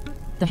 Button.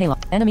 The halo.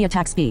 Enemy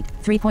attack speed.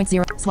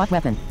 3.0. Swap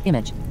weapon.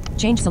 Image.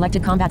 Change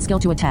selected combat skill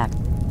to attack.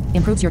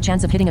 Improves your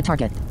chance of hitting a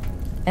target.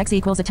 X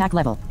equals attack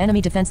level.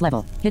 Enemy defense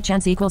level. Hit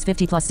chance equals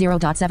 50 plus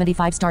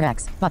 0.75 star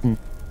X. Button.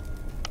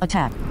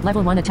 Attack.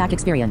 Level 1 attack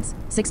experience.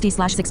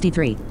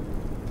 60/63.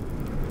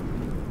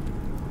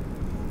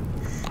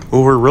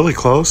 Well, we're really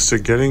close to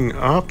getting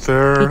up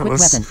there. Equipped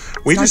weapon.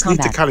 We Start just need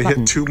to combat. kind of hit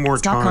Button. 2 more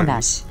Stop combat.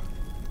 times.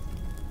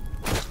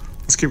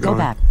 Let's keep Go going.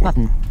 back.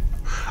 Button.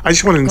 I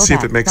just wanted to Go see if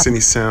back. it makes Button. any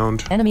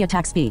sound. Enemy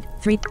attack speed.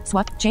 3.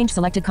 Swap. Change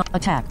selected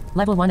attack.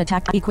 Level 1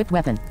 attack. Equipped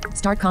weapon.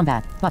 Start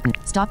combat. Button.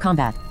 Stop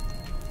combat.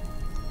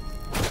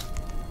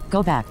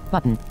 Go back.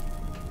 Button.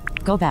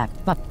 Go back.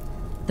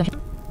 The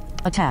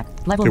attack.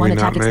 Level Did 1 we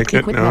attack. not make it?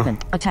 Equipped No. weapon.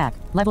 Attack.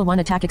 Level 1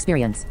 attack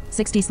experience.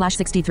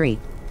 60/63.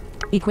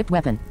 Equipped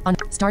weapon.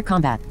 Start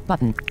combat.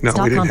 Button. No,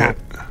 Stop we didn't combat.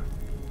 hit.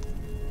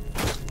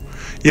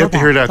 You have Go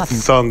to hear back. that Button.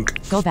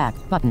 thunk. Go back.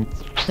 Button.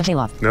 The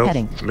hayloft. Nope,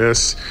 Heading.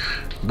 miss.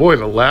 Boy,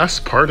 the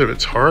last part of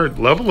it's hard.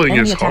 Leveling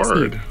Enemy is attack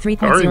hard. speed.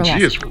 3.0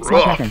 RNG is Swap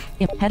rough. weapon.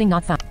 Heading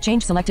not found.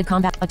 Change selected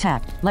combat.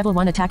 Attack. Level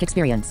 1 attack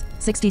experience.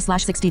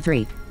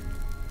 60/63.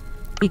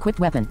 Equipped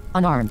weapon.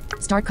 Unarmed.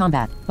 Start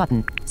combat.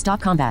 Button. Stop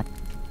combat.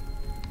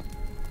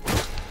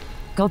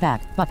 Go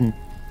back. Button.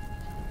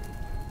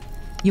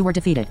 You were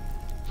defeated.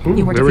 Ooh,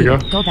 You were there we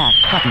defeated. go. Go back.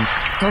 Button.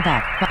 Go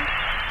back.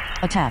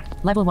 Attack.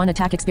 Level 1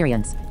 attack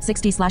experience.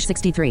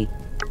 60/63.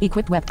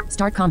 Equipped weapon.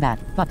 Start combat.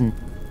 Button.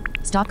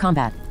 Stop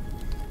combat.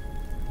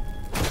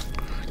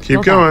 Keep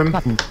Go going.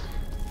 back. Button.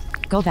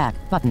 Go back.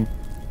 Button.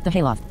 The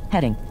hayloft.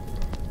 Heading.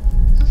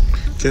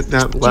 Get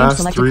that Change last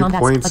selected 3 combat.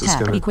 points is Attack.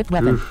 gonna. Equipped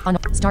weapon. Oof.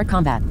 On. Start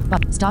combat.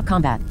 Stop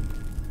combat.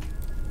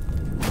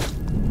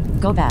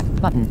 Go back.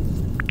 Button.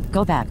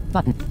 Go back.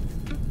 Button.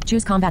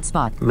 Choose combat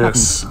spot.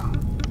 Miss.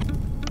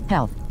 Button.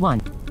 Health.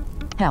 1.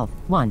 Health.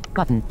 1.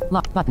 Button.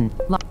 Lock. Button.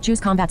 Lock. Choose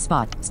combat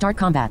spot. Start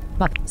combat.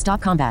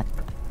 Stop combat.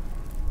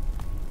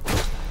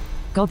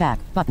 Go back.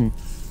 Button.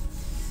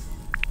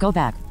 Go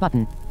back.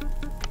 Button.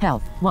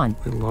 Health. 1.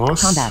 We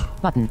lost. Combat.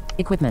 Button.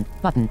 Equipment.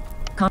 Button.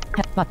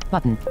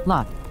 Button.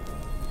 Lock.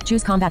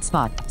 Choose combat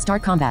spot.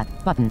 Start combat.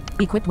 Button.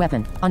 Equipped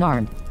weapon.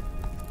 Unarmed.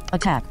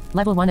 Attack.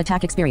 Level 1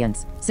 attack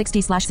experience.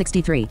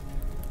 60/63.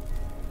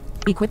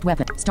 Equipped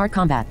weapon. Start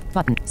combat.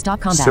 Button. Stop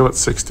combat. Still at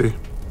 60.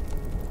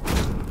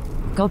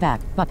 Go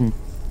back. Button.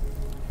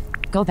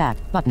 Go back.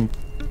 Button.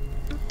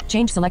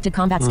 Change selected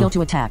combat skill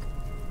to attack.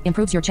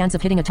 Improves your chance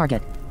of hitting a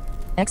target.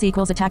 X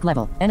equals attack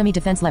level. Enemy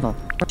defense level.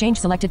 Change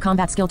selected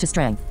combat skill to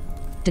strength.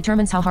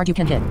 Determines how hard you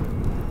can hit.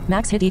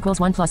 Max hit equals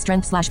 1 plus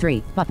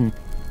strength/3. Button.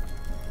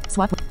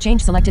 Swap.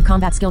 Change selected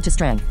combat skill to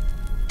strength.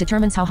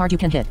 Determines how hard you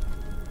can hit.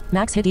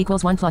 Max hit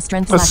equals 1 plus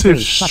strength/3. Let's see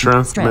if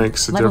Button. strength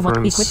makes a Level 1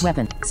 difference. equipped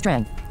weapon.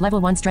 Strength. Level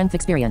 1 strength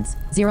experience.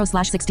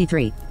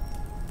 0/63.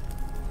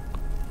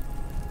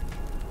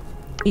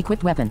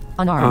 Equipped weapon.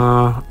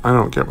 Unarmed. I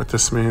don't get what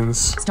this means.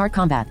 Start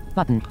combat.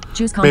 Button.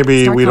 Choose combat.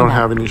 Maybe Start we don't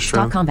combat. have any Stop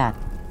strength. combat.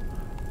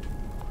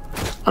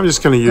 I'm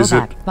just gonna use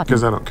back, it button.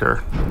 because I don't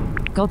care.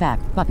 Go back.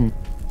 Button.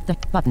 The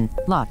button.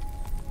 Lock.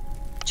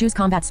 Choose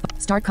combat.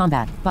 Start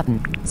combat.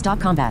 Button. Stop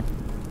combat.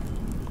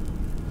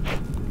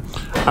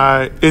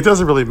 It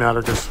doesn't really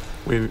matter because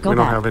we don't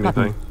back, have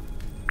anything.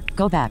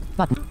 Go back.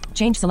 Button.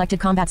 Change selected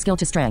combat skill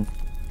to strength.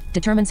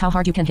 Determines how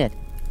hard you can hit.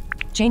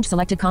 Change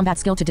selected combat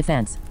skill to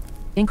defense.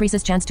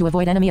 Increases chance to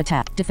avoid enemy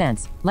attack.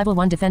 Defense. Level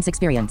 1 defense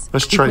experience.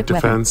 Let's try Equipped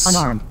weapon. defense.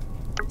 Unarmed.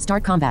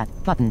 Start combat.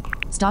 Button.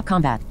 Stop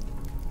combat.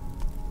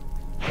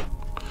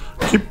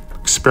 Keep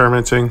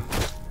experimenting.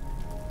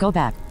 Go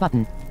back.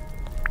 Button.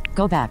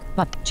 Go back.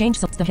 Change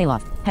the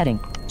hayloft. Heading.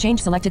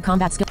 Change selected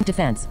combat skill.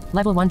 Defense.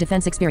 Level 1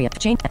 defense experience.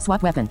 Change.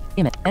 Swap weapon.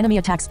 Image. Enemy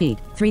attack speed.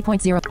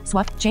 3.0.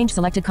 Swap. Change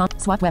selected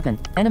swap weapon.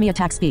 Enemy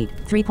attack speed.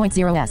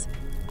 3.0 S.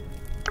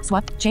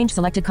 Swap. Change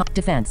selected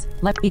defense.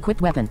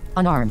 Equipped weapon.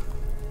 Unarmed.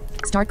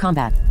 Start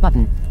combat.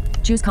 Button.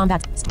 Choose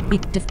combat.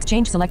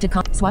 Change selected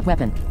swap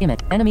weapon. Image.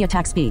 Enemy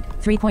attack speed.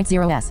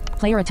 3.0 S.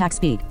 Player attack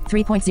speed.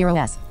 3.0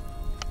 S.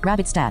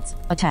 Rabbit stats.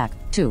 Attack.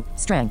 2.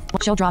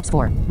 Strength. Shell drops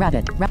 4.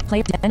 Rabbit.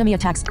 Player. Enemy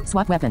attacks.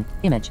 Swap weapon.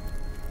 Image.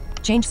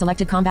 Change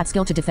selected combat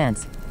skill to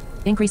defense.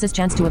 Increases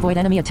chance to avoid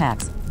enemy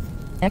attacks.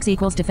 X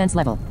equals defense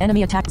level.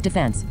 Enemy attack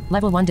defense.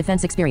 Level 1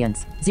 defense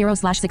experience.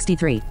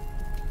 0/63.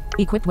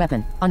 Equipped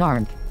weapon.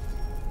 Unarmed.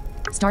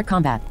 Start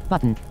combat.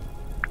 Button.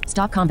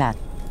 Stop combat.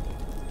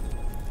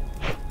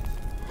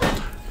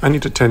 I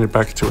need to turn it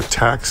back to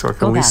attack so I can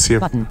Go at least back. see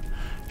if Button.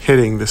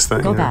 hitting this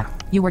thing. Go here. back.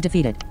 You were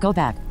defeated. Go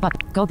back.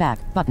 Go back.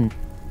 Button.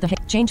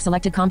 Change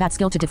selected combat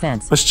skill to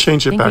defense. Let's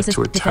change it back Increases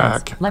to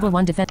attack. Defense. Level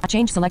 1 defense.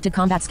 Change selected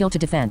combat skill to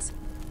defense.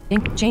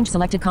 Change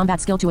selected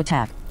combat skill to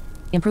attack.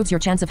 Improves your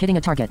chance of hitting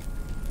a target.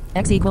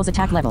 X equals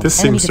attack level. This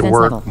Enemy seems to defense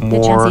work level. more.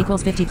 Hit chance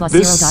equals 50 plus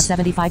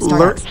 0.75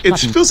 startups. It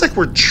Button. feels like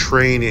we're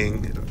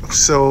training.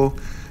 So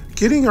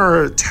getting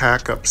our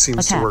attack up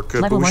seems to Attack. work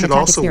good, Level but we 1 should attack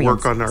also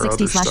experience. work on our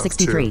other stuff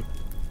 60/63. too.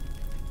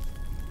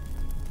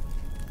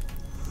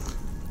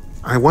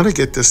 I want to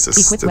get this to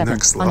Equipped the weapon.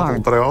 next level,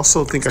 Unarmed. but I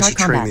also think I Start should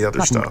train combat. the other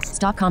Button. stuff.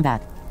 Stop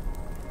combat.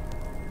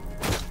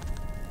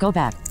 Go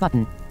back.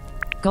 Button.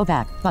 Go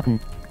back. Button.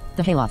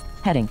 The hayloft.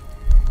 Heading.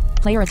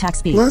 Player attack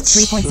speed.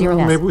 3.0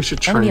 S. Maybe we should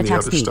train Enemy the attack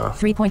other speed. stuff.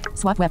 3.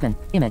 Swap weapon.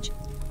 Image.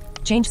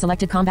 Change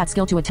selected combat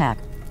skill to attack.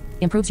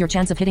 Improves your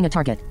chance of hitting a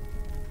target.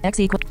 X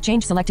equal.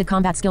 Change selected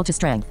combat skill to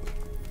strength.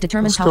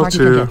 Determines Let's how go hard you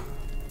can to- hit.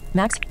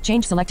 Max.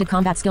 Change selected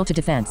combat skill to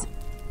defense.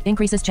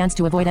 Increases chance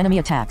to avoid enemy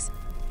attacks.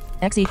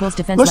 X equals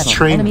defense Let's level.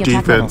 train Enemy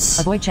attack defense.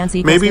 level. Avoid chance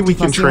equals Maybe 50 we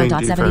can plus train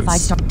 0.75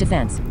 defense. start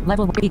defense.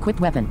 Level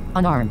equipped weapon.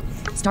 Unarmed.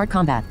 Start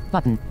combat.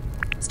 Button.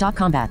 Stop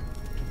combat.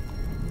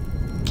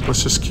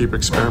 Let's just keep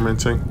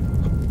experimenting.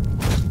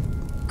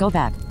 Go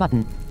back.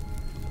 Button.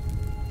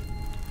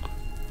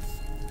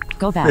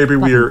 Go back. Maybe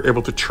we button. are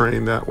able to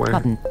train that way.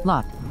 Button.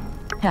 Lock.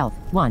 Health.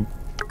 1.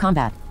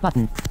 Combat.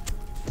 Button.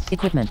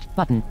 Equipment.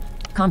 Button.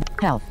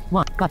 Health.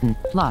 1. Button.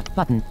 Lock.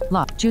 Button.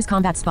 Lock. Choose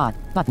combat spot.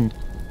 Button.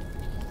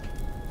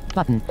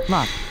 Button.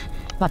 Lock.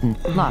 Button.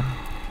 Lock.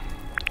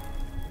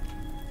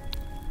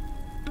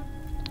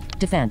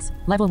 Defense.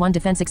 Level 1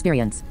 defense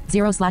experience.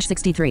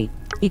 0/63.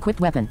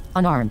 Equipped weapon.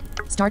 Unarmed.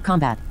 Start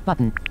combat.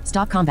 Button.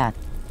 Stop combat.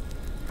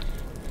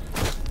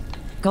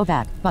 Go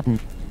back. Button.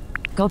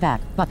 Go back.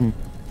 Button.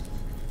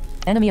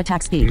 Enemy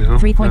attack speed. No,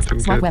 3 points. nothing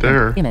Swap good weapon.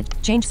 there. Image.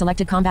 Change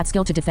selected combat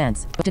skill to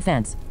defense.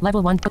 Defense.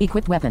 Level 1.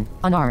 Equipped weapon.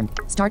 Unarmed.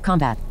 Start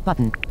combat.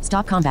 Button.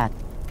 Stop combat.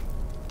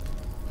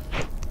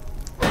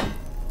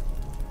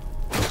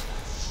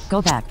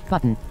 Go back.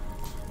 Button.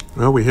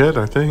 Well, we hit,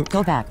 I think.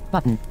 Go back.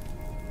 Button.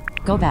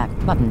 Go back.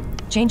 Button.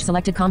 Change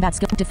selected combat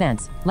skill.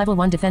 Defense. Level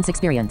 1 defense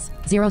experience.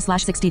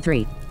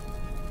 0/63.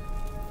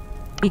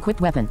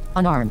 Equipped weapon.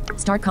 Unarmed.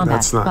 Start combat.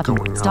 That's not button.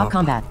 going Stop up.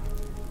 combat.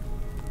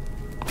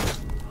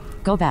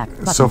 Go back.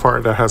 Button. So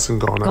far, that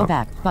hasn't gone Go up.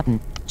 back. Button.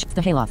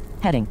 The hayloft.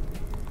 Heading.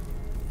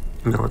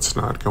 No, it's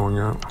not going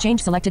up.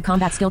 Change selected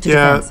combat skill to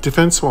Yeah, defense.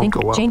 defense won't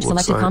go up. Change looks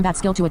selected like. combat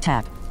skill to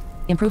attack.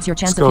 Improves your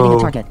chance Let's of hitting a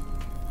go. target.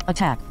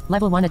 Attack.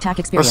 Level 1 attack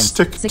experience.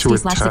 stick to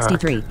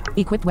 60/63.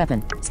 Equipped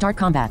weapon. Start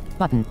combat.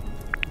 Button.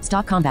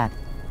 Stop combat.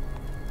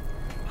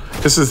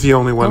 This is the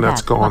only one Go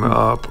that's back, going button.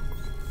 up.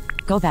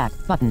 Go back.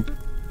 Button.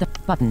 The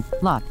button.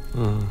 Lock.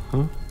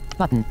 Mm-hmm.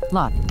 Button.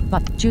 Lock.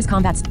 Button. Choose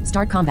combat.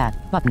 Start combat.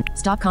 Button.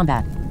 Stop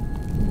combat.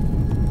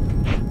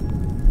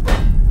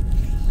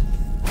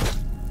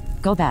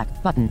 Go back.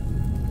 Button.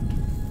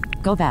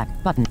 Go back.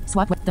 Button.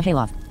 Swap the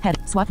hayloft. Head.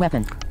 Swap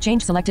weapon.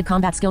 Change selected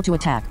combat skill to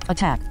attack.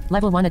 Attack.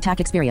 Level 1 attack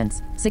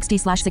experience.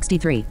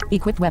 60/63.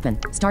 Equipped weapon.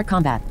 Start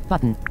combat.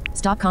 Button.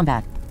 Stop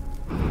combat.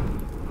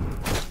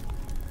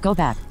 Go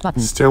back.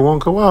 Button. Still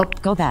won't go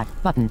up. Go back.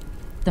 Button.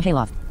 The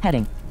hayloft.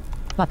 Heading.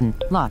 Button.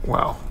 Lock.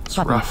 Wow, it's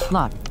Button. rough.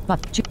 Lock.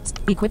 Choose.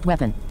 Equipped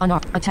weapon.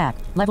 Unarmed. Attack.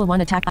 Level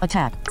 1 attack.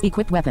 Attack.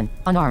 Equipped weapon.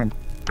 Unarmed.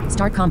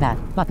 Start combat.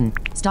 Button.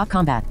 Stop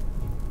combat.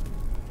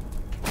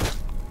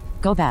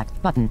 Go back.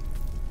 Button.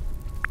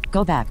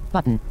 Go back.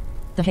 Button.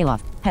 The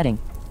hayloft. Heading.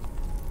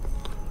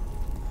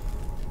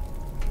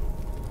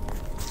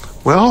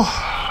 Well,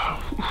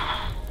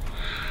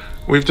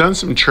 we've done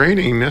some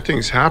training.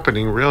 Nothing's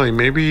happening really.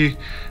 Maybe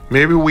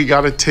we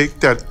got to take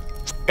that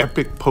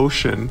epic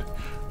potion.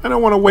 I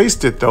don't want to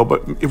waste it though,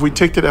 but if we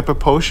take that epic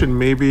potion,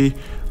 maybe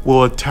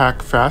we'll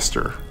attack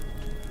faster.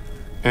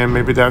 And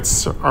maybe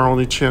that's our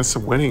only chance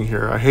of winning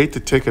here. I hate to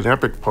take an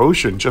epic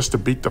potion just to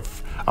beat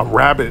a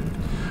rabbit,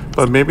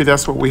 but maybe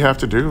that's what we have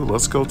to do.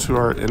 Let's go to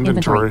our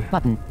inventory.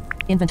 Button.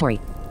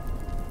 Inventory.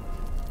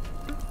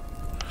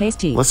 Haste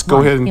T. Let's go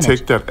 1. ahead and Image.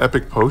 take that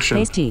epic potion.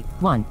 Haste T.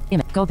 1.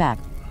 Image. Go back.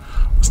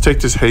 Let's take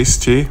this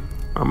haste tea.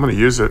 I'm going to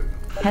use it.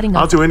 Heading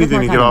I'll up. do anything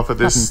to Bookmark get item. off of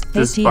this Button.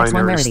 this Haste T X1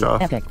 binary rarity.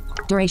 stuff. Epic.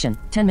 Duration.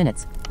 10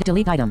 minutes.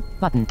 Delete item.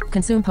 Button.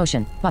 Consume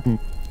potion. Button.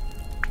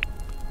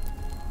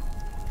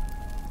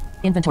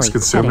 Inventory. Let's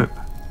consume Heading.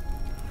 it.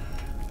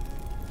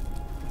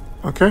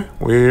 Okay,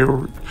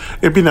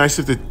 it'd be nice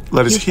if they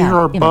let us Use hear tab.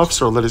 our Image.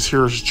 buffs or let us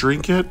hear us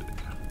drink it.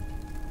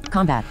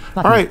 Combat.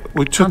 Button. All right,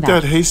 we took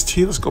Combat. that haste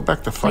tea. Let's go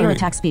back to Player fighting.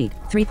 attack speed.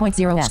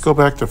 3.0s. Let's go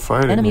back to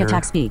fighting. Enemy here.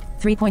 attack speed.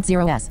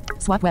 3.0s.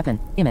 Swap weapon.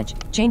 Image.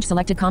 Change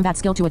selected combat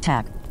skill to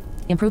attack.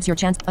 Improves your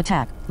chance.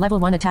 Attack. Level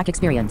 1 attack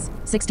experience.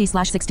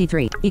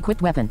 60/63.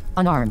 Equipped weapon.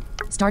 Unarmed.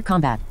 Start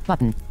combat.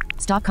 Button.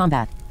 Stop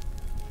combat.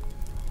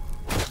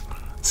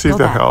 See if Go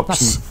that back.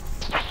 helps. Button.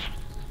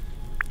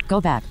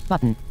 Go back.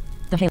 Button.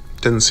 The hail.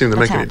 Didn't seem to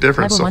make any Attack.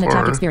 difference Level so 1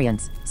 attack far.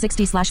 experience.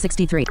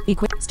 60/63.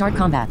 Equip. Start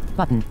combat.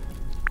 Button.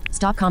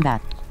 Stop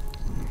combat.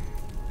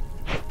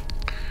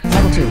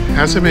 Level 2.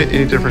 Hasn't made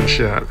any difference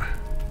yet.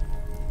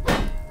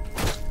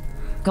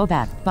 Go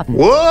back. Button.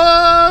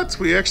 What?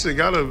 We actually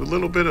got a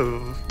little bit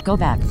of Go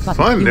back. Button.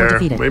 fun You were there.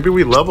 defeated. Maybe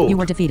we leveled. You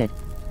were defeated.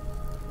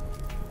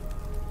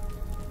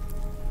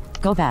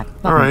 Go back.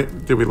 Button. All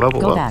right, did we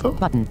level Go up back. though?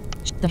 Button.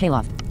 The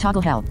hayloft.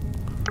 Toggle held.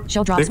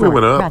 Show drop think we score.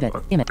 went up. Rabbit.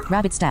 Image.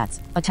 Rabbit stats.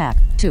 Attack.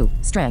 2.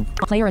 Strength.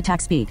 Player attack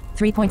speed.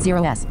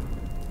 3.0s.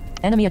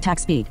 Enemy attack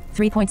speed.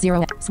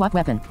 3.0. Swap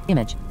weapon.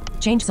 Image.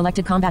 Change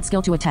selected combat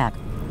skill to attack.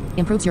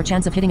 Improves your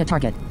chance of hitting a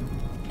target.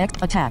 X.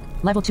 Attack.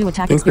 Level 2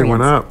 attack Think we experience.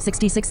 went up.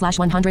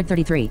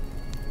 66/133.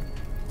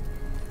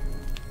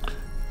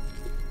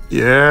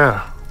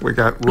 Yeah, we're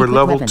Equipped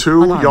level weapon.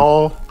 2, Unarmed.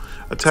 y'all.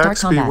 Attack Start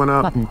speed combat. went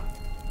up. Button.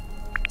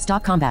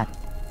 Stop combat.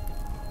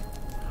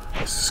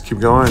 Let's just keep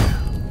going.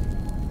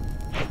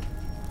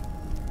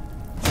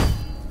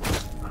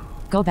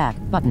 Go back.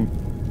 Button.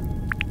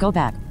 Go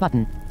back.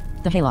 Button.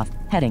 The hayloft.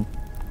 Heading.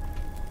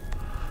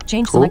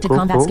 Change Cool, selected cool,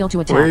 combat cool. skill to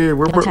attack. Wait,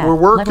 we're Attack. working.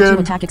 Level 2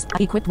 attack.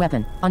 Equipped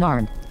weapon.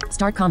 Unarmed.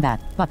 Start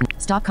combat. Button.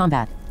 Stop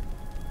combat.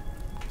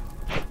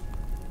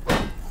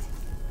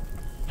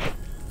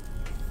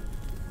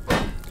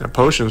 That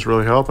potion's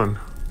really helping.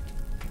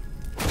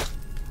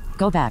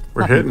 Go back.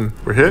 We're Button. hitting.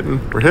 We're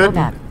hitting. We're Go hitting.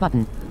 back.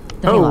 Button.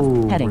 The Oh,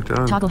 hayloft. Heading. we're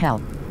done. Toggle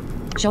held.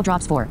 Show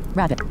drops 4.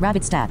 Rabbit.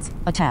 Rabbit stats.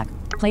 Attack.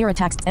 Player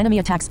attacks. Enemy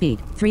attack speed.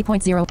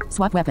 3.0.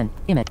 Swap weapon.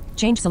 Image.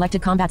 Change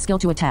selected combat skill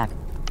to attack.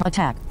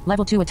 Attack.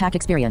 Level 2 attack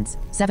experience.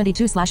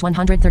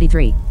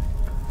 72/133.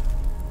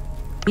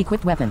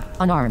 Equipped weapon.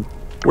 Unarmed.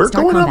 We're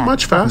Start going up combat.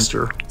 much Button.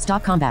 faster.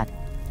 Stop combat.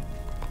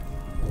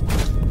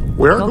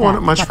 We are Go going back.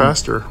 up much Button.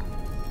 faster.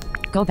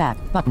 Go back.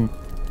 Button.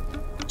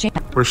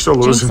 We're still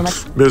Change losing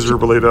select-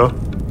 miserably though.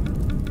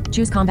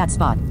 Choose combat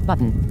spot.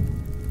 Button.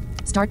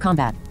 Start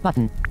combat.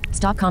 Button.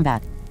 Stop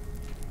combat.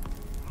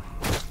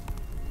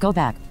 Go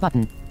back.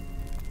 Button.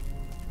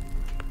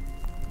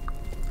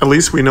 At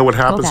least we know what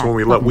happens back. when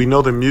we Button. we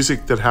know the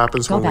music that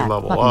happens Go when back. we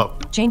level Button.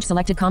 up. Change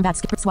selected combat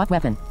skill. Swap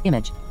weapon.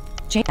 Image.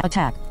 Change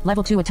attack.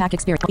 Level 2 attack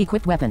experience.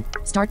 Equipped weapon.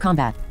 Start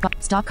combat.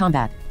 Stop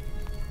combat.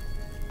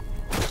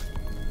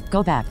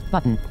 Go back.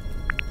 Button.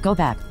 Go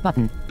back.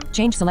 Button.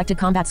 Change selected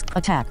combat.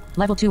 Attack.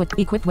 Level 2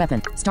 equipped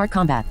weapon. Start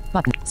combat.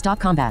 Button. Stop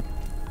combat.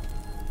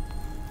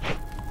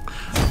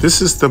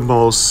 This is the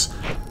most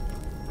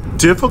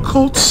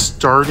difficult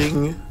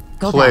starting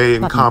Go play back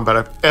in button. combat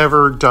I've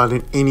ever done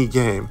in any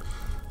game.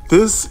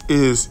 This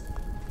is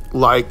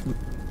like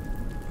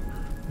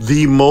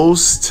the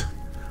most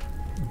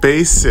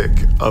basic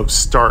of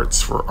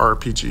starts for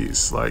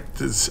RPGs. Like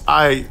this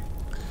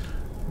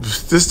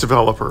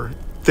developer,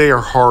 they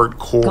are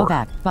hardcore. Go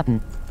back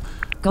button.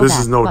 Go This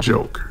back is no button.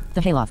 joke.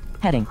 The hayloft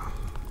heading.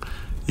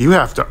 You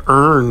have to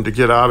earn to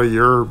get out of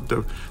your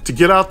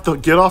get off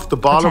the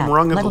bottom Attack.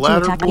 rung of the Level 2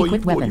 ladder. attack Boy,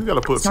 equipped weapon. you got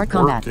to put Start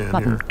some work combat in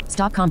button. here.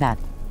 Stop combat.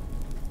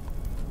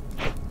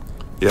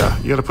 Yeah,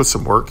 you got to put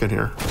some work in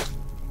here.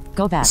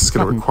 Go back This is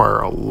going to button. require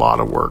a lot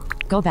of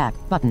work. Go back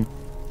button.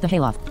 The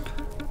hayloft.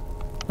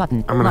 Button.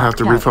 I'm gonna Lock. have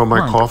to Tab. refill my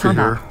On. coffee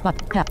Combat.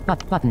 here.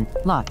 Button.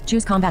 Lock.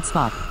 Choose combat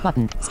spot.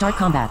 Button. Start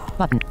combat.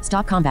 Button.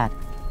 Stop combat.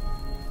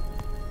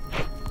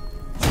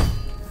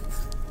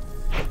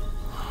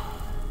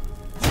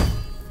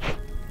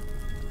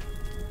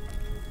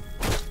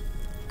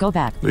 Go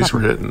back. At least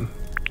we're button. hitting.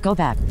 Go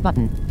back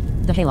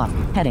button. The hayloft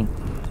heading.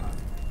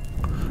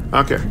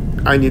 Okay,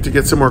 I need to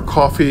get some more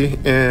coffee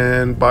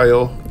and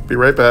bio. Be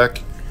right back.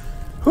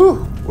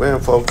 Whew, well,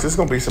 folks, this is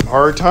gonna be some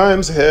hard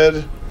times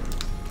ahead.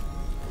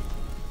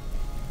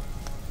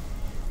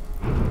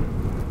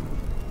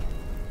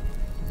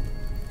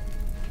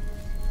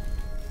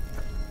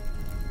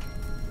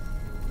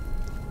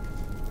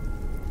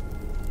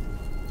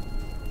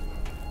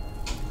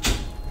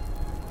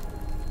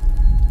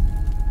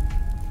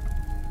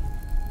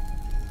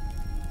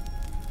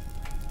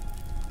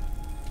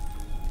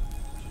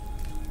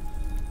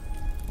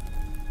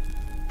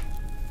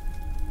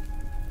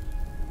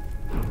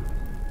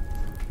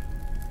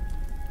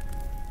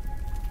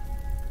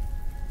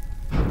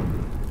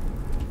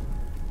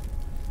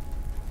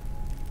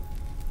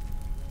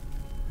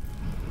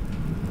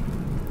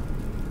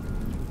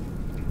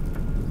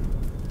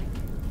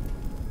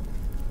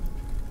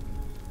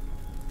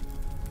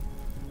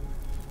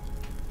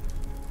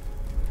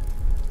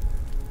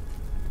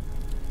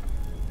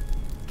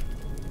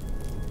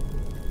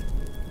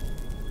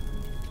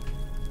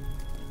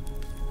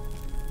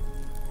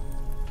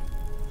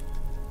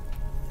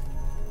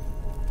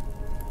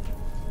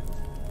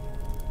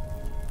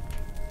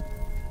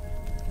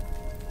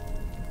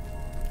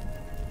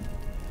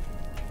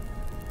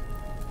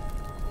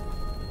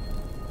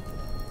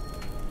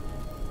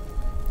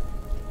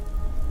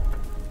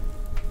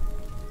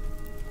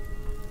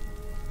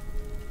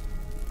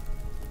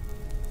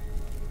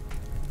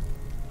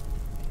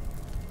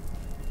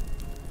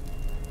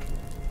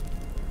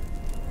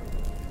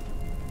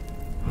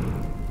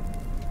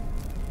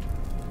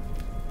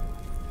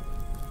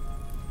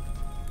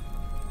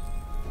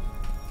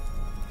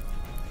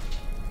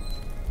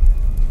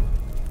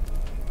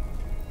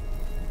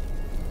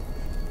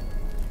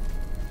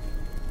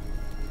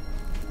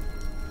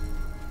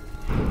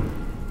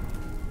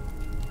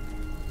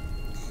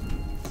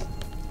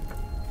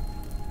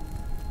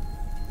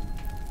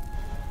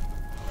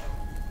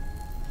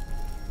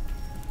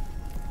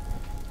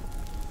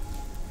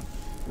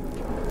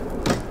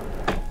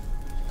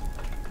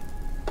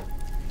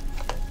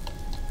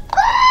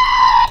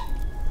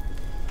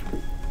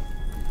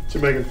 See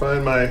if I can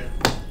find my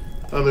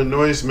other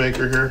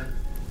noisemaker here.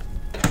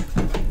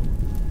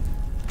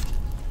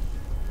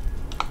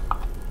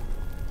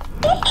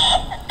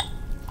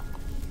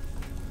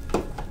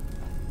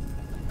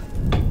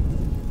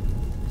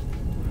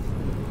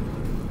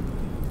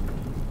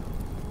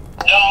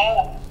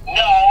 No.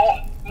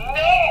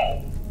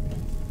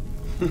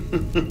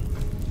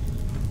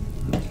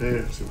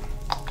 Okay, let's see.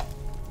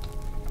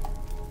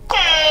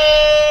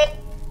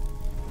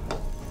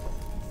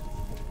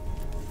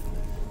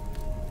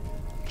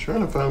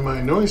 Trying to find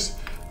my noise.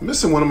 I'm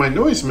missing one of my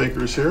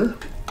noisemakers here.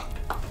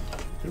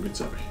 Maybe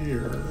it's up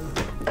here.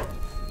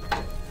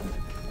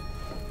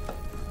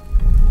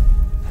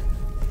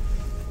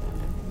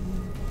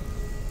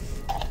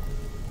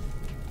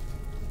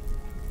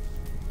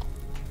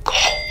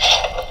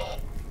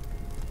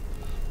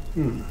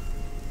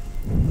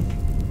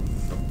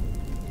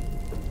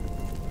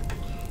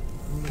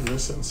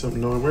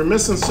 We're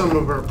missing some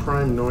of our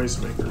prime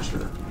noisemakers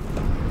here.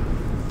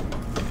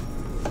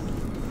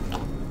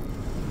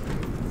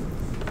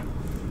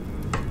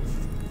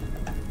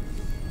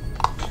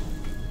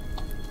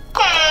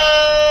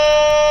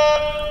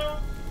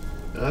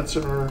 That's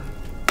our.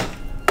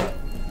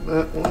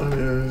 That one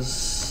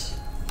is.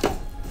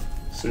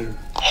 Let's see here.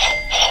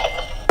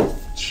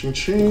 Ching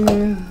ching.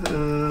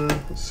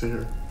 Let's see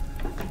here.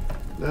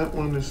 That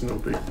one is no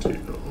big deal.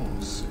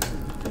 Let's see here.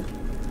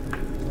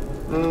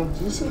 Is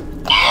this it?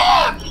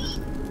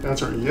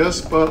 That's our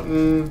yes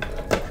button.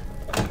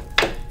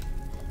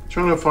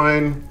 Trying to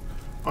find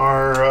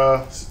our.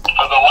 For the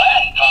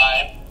last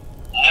time,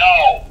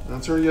 no.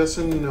 That's our yes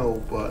and no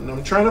button.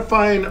 I'm trying to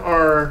find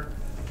our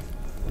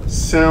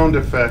sound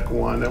effect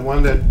one, the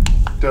one that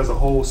does a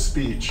whole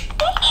speech.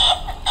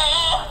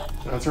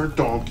 That's our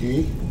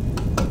donkey.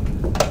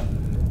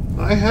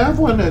 I have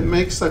one that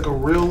makes like a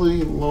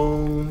really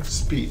long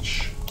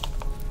speech.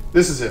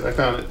 This is it. I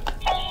found it.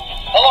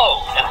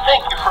 Hello, and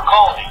thank you for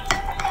calling.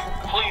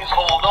 Please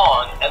hold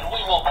on, and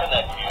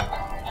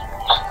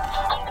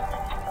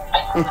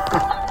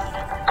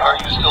Are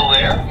you still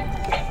there?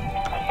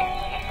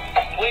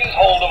 Please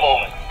hold a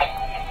moment.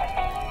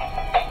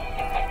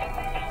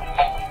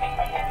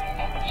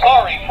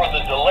 Sorry for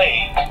the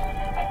delay.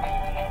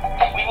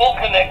 We will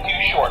connect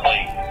you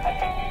shortly.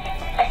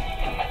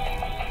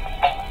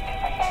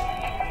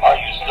 Are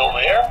you still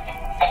there?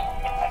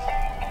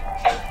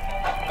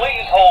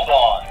 Please hold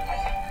on.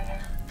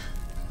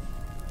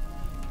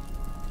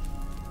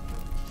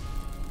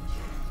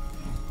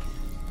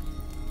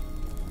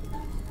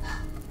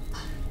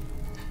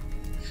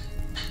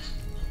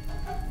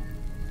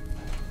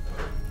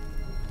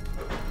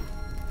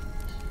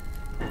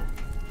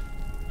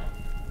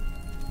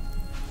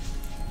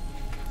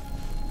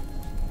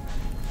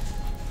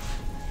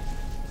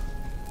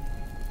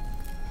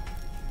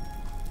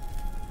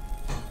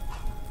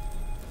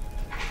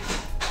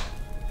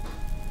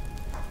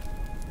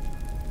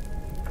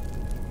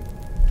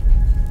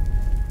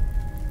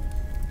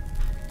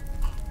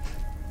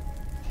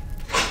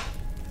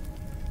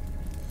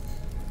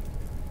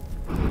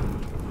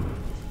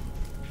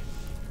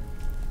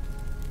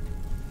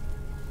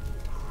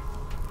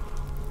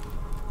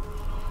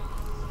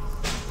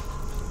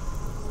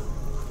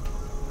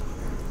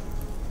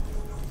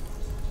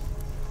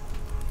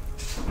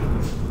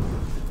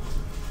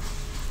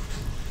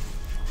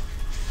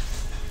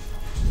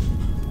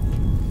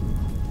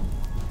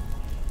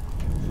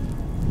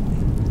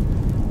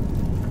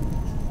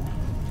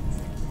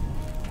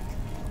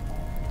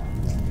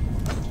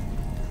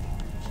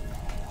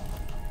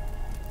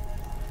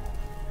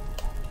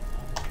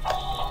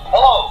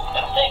 Hello,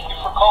 and thank you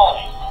for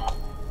calling.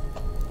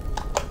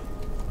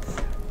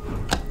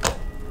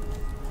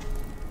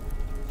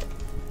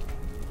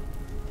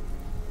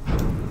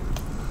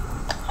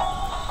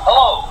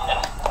 Hello,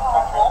 and...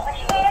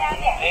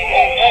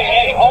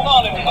 Hey, hold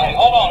on everybody,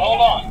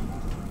 hold on.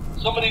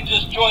 Somebody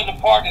just joined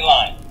the party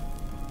line.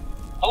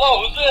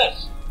 Hello, who's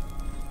this?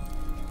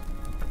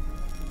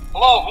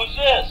 Hello, who's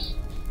this?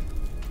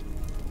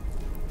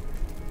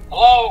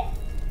 Hello?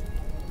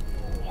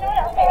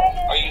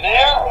 Are you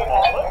there?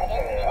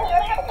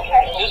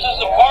 This is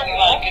the party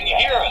line. Can you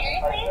hear us?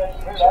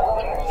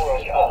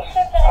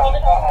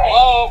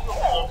 Hello?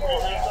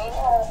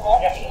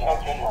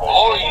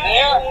 Hello, are you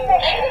there?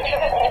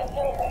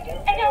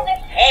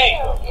 Hey!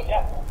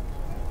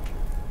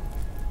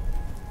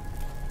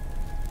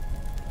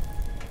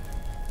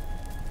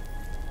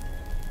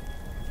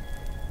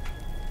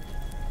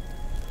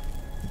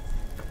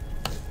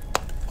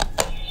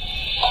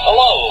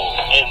 Hello,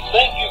 and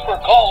thank you for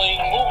calling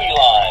Movie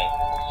Line.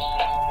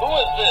 Who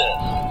is this?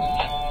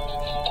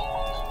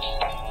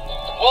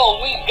 Well,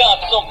 we've got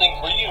something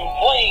for you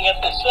playing at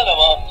the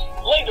cinema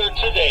later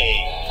today.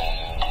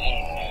 He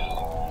knew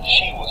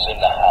she was in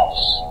the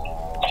house.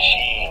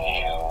 She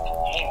knew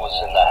he was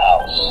in the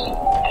house.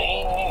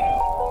 They knew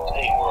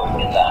they were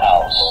in the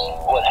house.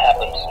 What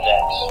happens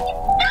next?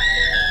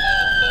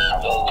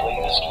 The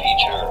latest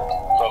feature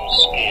from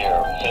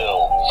Scare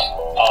Films.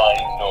 I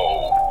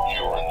know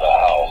you're in the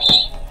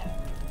house.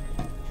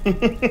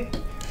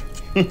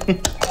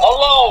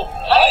 Hello,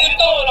 how you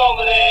doing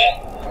over there?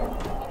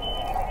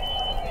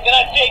 Can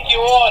I take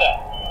your order?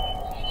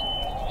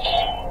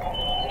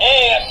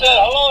 Hey, I said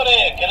hello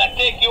there. Can I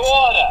take your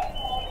order?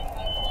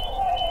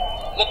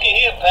 Looky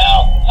here,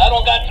 pal. I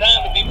don't got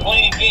time to be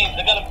playing games.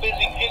 I got a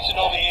busy kitchen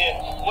over here.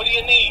 What do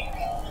you need?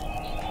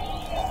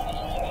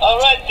 All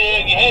right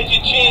there, you had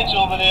your chance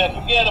over there.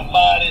 Forget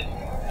about it.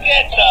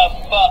 Get the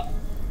fuck.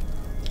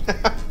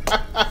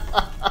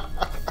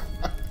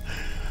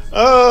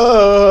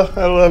 Oh,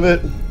 I love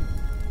it.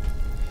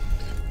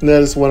 And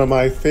that is one of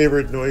my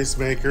favorite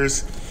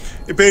noisemakers.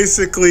 It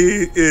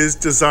basically is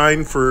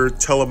designed for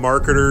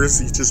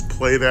telemarketers. You just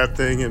play that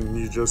thing and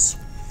you just...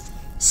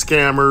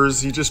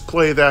 Scammers, you just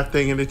play that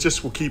thing and it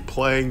just will keep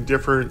playing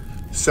different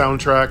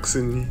soundtracks,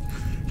 and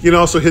you can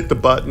also hit the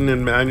button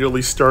and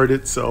manually start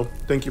it. So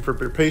thank you for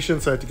your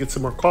patience. I had to get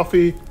some more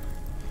coffee.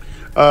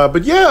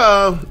 But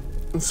yeah,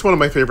 it's one of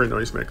my favorite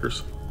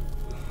noisemakers.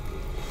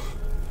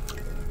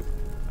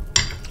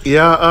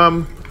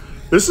 Yeah,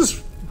 this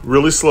is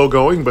really slow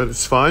going, but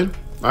it's fine.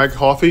 I got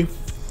coffee.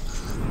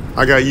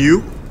 I got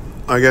you.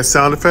 I got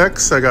sound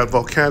effects. I got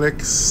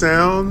volcanic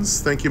sounds.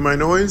 Thank you, my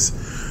noise.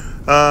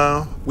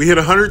 We hit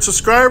 100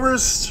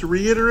 subscribers. To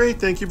reiterate,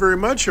 thank you very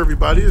much,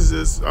 everybody.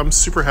 I'm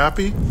super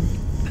happy.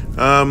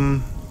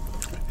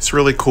 It's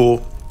really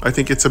cool. I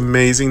think it's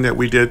amazing that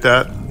we did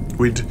that.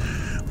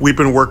 We've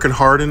been working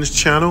hard in this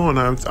channel, and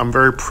I'm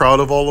very proud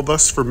of all of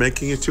us for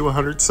making it to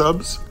 100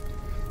 subs.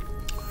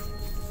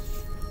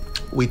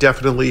 We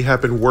definitely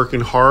have been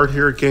working hard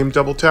here at Game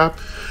Double Tap.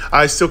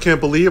 I still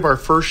can't believe our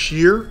first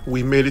year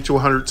we made it to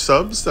 100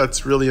 subs.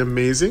 That's really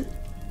amazing.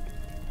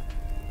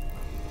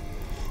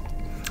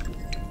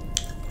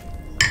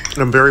 And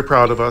I'm very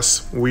proud of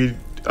us.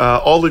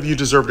 All of you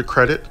deserve the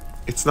credit.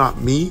 It's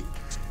not me.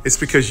 It's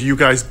because you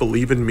guys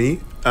believe in me.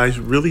 I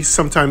really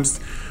sometimes,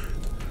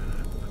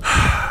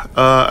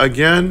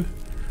 again,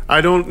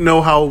 I don't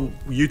know how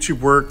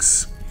YouTube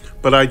works,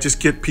 but I just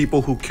get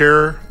people who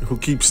care, who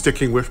keep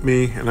sticking with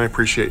me, and I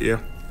appreciate you.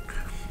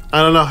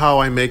 I don't know how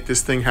I make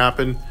this thing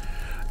happen.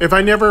 If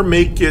I never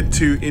make it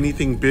to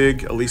anything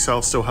big, at least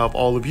I'll still have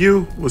all of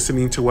you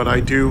listening to what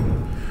I do.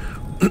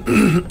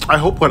 I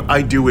hope what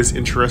I do is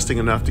interesting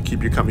enough to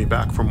keep you coming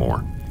back for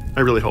more.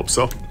 I really hope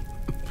so.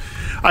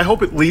 I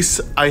hope at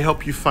least I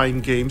help you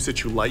find games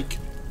that you like.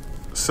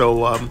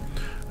 So,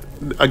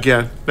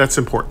 again, that's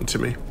important to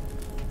me.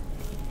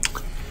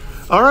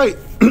 All right.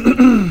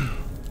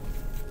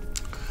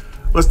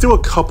 Let's do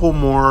a couple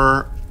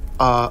more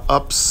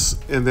ups,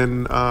 and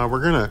then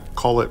we're going to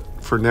call it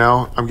for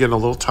now. I'm getting a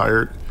little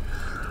tired.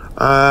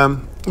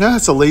 Yeah,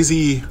 it's a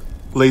lazy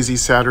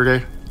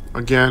Saturday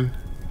again.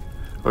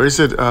 Or is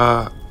it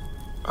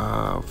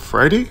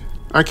Friday?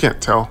 I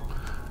can't tell.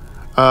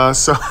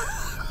 So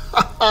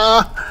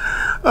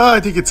I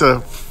think it's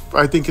a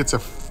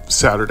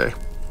Saturday.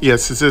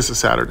 Yes, this is a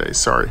Saturday.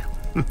 Sorry.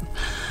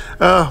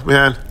 Oh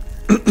man.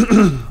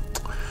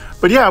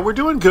 But yeah, we're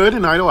doing good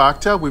in Idle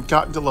Iktah. We've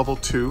gotten to level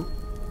 2.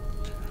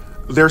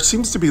 There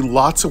seems to be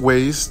lots of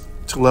ways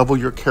to level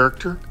your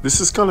character.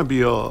 This is going to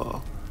be a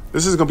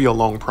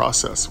long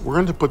process. We're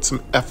going to put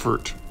some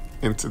effort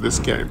into this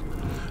game.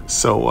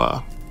 So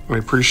I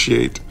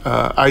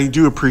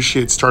do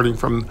appreciate starting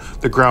from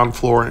the ground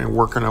floor and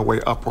working our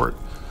way upward.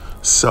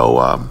 So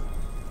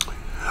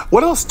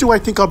what else do I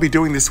think I'll be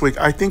doing this week?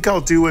 I think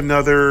I'll do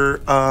another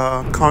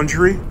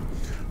Conjury.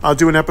 I'll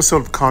do an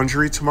episode of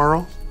Conjury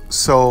tomorrow.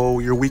 So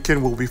your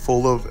weekend will be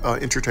full of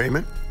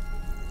entertainment.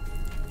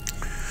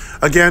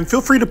 Again,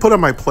 feel free to put on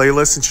my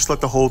playlist and just let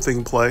the whole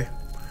thing play.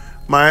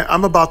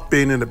 I'm about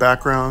being in the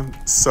background,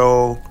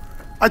 so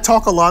I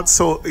talk a lot,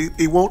 so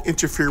it won't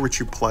interfere with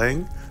you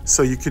playing.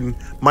 So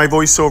my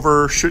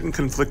voiceover shouldn't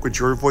conflict with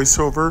your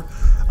voiceover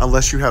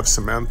unless you have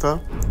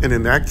Samantha. And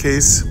in that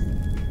case,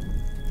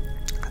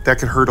 that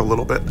could hurt a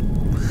little bit.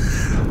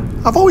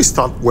 I've always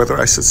thought whether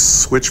I should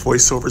switch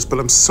voiceovers, but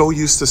I'm so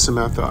used to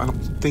Samantha, I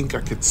don't think I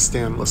could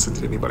stand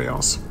listening to anybody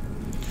else.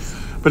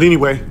 But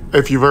anyway,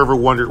 if you've ever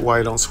wondered why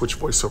I don't switch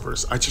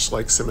voiceovers, I just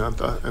like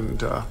Samantha,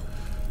 and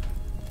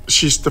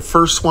she's the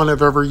first one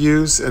I've ever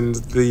used and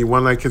the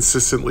one I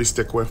consistently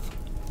stick with.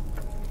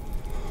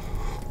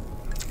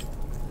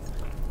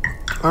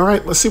 All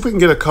right, let's see if we can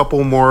get a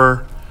couple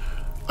more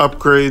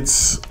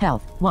upgrades.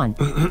 Health 1.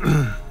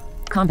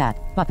 Combat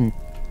button.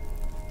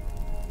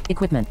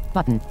 Equipment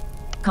button.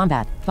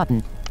 Combat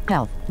button.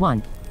 Health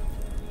 1.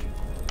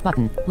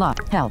 Button.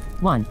 Lock. Health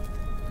 1.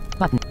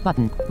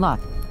 Button. Lock.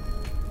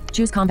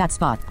 Choose combat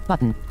spot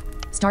button.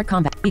 Start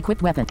combat.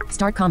 Equipped weapon.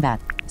 Start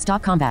combat.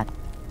 Stop combat.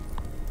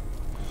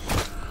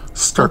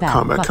 Start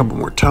combat a couple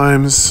more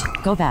times.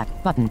 Go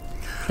back button.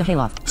 The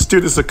hayloft. Let's do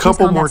this a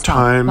couple more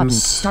times. Button.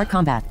 Start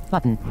combat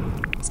button.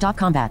 Stop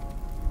combat.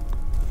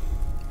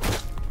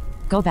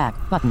 Go back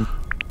button.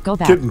 Go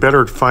back. Getting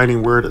better at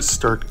finding where to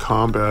start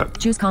combat.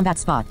 Choose combat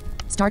spot.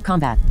 Start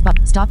combat.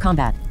 Stop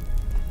combat.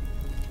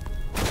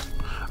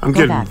 I'm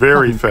getting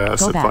very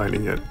fast at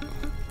finding it.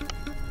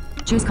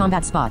 Choose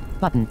combat spot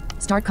button.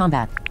 Start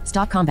combat.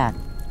 Stop combat.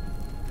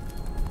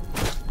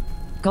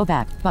 Go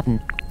back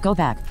button. Go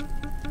back.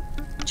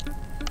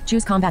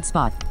 Choose combat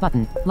spot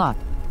button. Lock.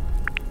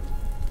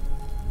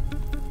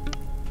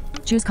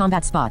 Choose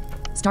combat spot.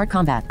 Start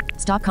combat.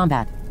 Stop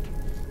combat.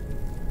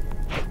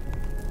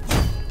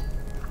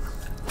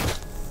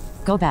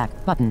 Go back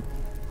button.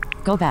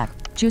 Go back.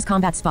 Choose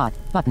combat spot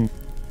button.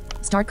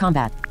 Start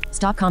combat.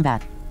 Stop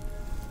combat.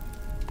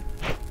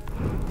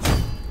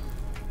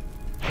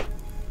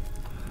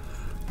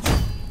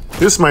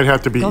 This might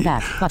have to be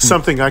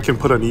something I can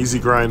put on easy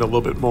grind a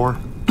little bit more.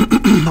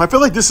 I feel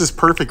like this is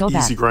perfect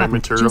easy grind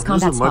material. There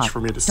isn't much for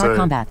me to say. Start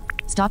combat.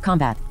 Stop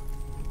combat.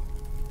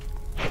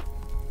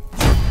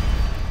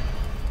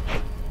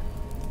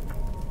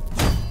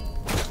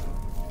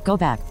 Go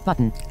back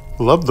button.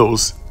 Love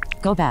those.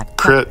 Go back.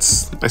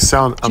 Crits. They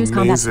sound Choose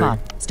amazing. Combat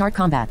spot. Start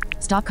combat.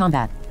 Stop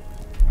combat.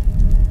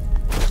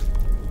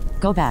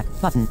 Go back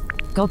button.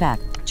 Go back.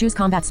 Choose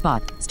combat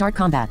spot. Start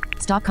combat.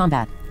 Stop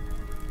combat.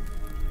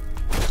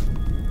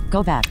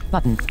 Go back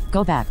button.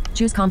 Go back.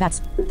 Choose combat.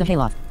 The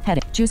hayloft.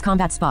 Heading. Choose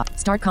combat spot.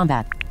 Start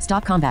combat.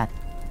 Stop combat.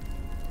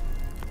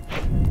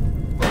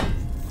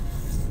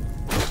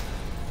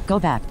 Go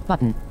back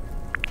button.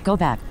 Go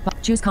back.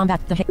 Choose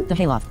combat. The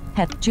hayloft.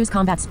 Head. Choose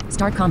combat.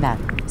 Start combat.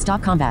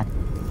 Stop combat.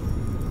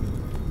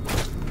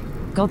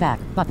 Go back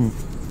button.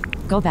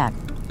 Go back.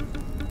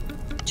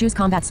 Choose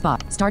combat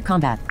spot. Start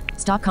combat.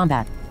 Stop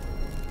combat.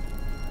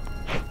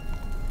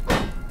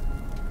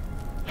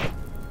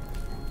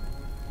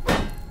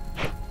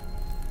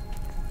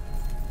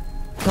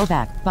 Go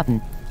back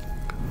button.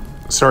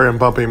 Sorry, I'm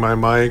bumping my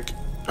mic.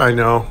 I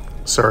know.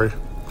 Sorry.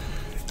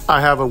 I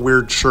have a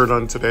weird shirt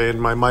on today,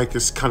 and my mic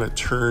is kind of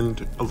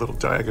turned a little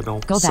diagonal.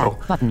 Go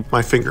back button.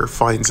 My finger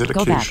finds it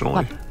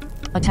occasionally.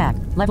 Back, attack.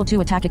 Level 2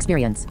 attack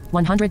experience.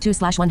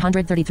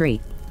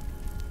 102/133.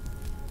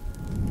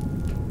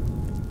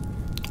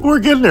 We're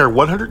getting there.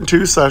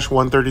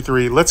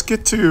 102/133. Let's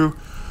get to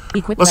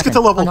let's get to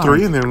level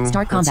 3 and then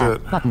start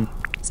combat button.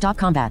 Stop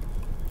combat.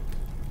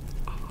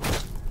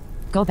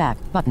 Go back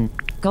button.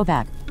 Go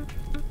back.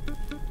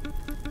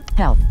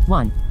 Health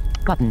 1.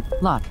 button,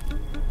 lock.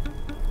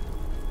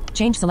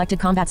 Change selected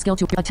combat skill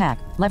to attack,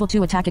 level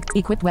 2 attack,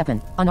 equipped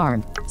weapon,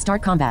 unarmed,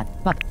 start combat,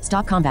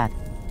 stop combat.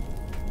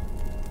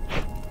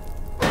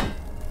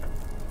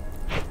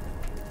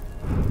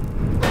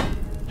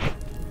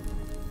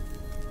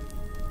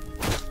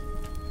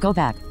 Go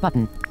back,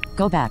 button,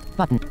 go back,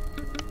 button.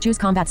 Choose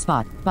combat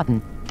spot,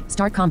 button,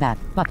 start combat,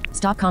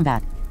 stop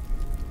combat.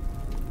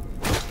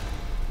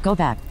 Go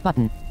back,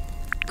 button,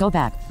 go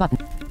back, button.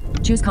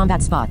 Choose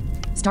combat spot,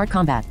 start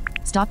combat,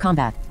 stop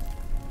combat.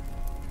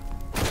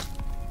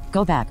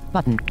 Go back,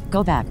 button,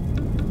 go back.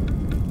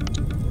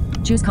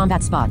 Choose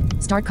combat spot,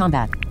 start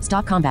combat,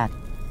 stop combat.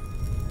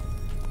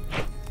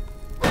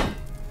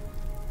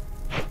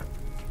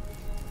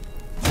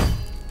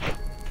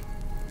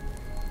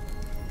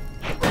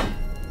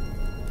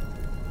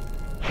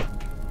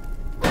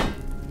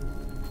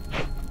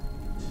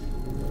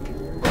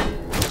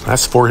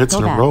 That's 4 hits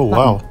in a back, row. button.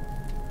 Wow.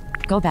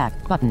 Go back,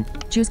 button.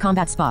 Choose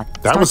combat spot.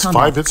 That Start was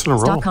combat. 5 hits in a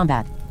row. Stop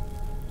combat.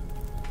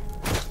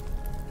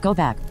 Go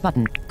back,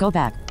 button. Go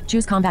back.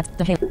 Choose combat.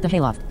 The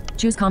hayloft.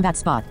 Choose combat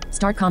spot.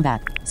 Start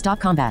combat. Stop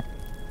combat.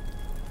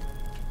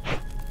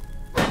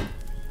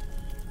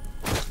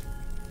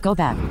 Go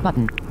back,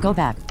 button. Go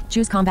back.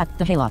 Choose combat.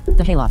 The hayloft.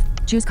 The hayloft.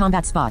 Choose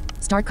combat spot.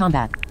 Start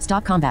combat.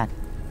 Stop combat.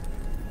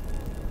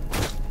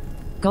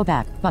 Go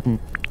back, button.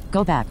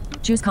 Go back.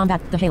 Choose combat.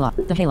 The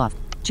hayloft. The hayloft.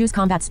 Choose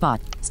combat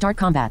spot. Start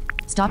combat.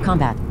 Stop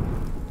combat.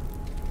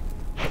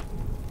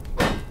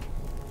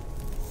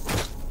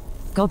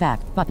 Go back,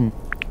 button.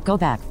 Go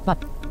back,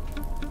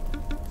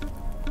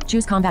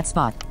 choose combat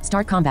spot.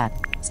 Start combat.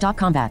 Stop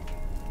combat.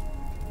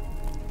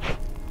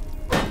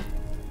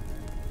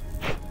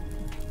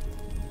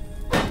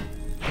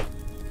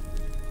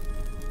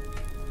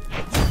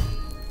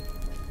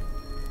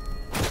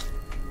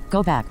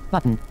 Go back,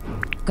 button.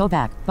 Go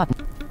back, button.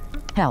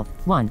 Health,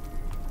 1.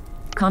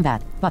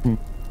 Combat, button.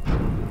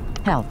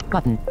 Health,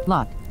 button.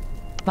 Lock.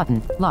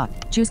 Button, lock.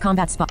 Choose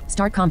combat spot.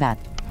 Start combat.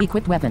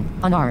 Equipped weapon,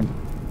 unarmed.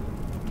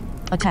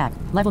 Attack,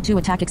 level 2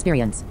 attack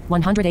experience,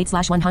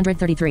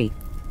 108/133.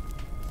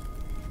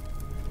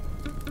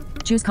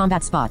 Choose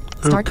combat spot.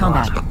 Start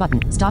combat,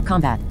 button. Stop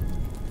combat.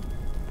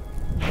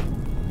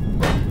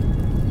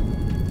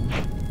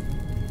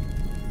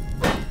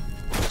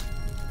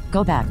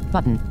 Go back,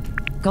 button.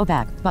 Go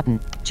back, button.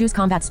 Choose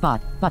combat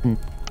spot, button.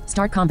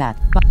 Start combat,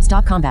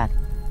 stop combat.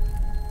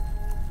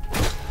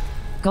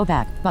 Go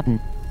back,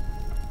 button.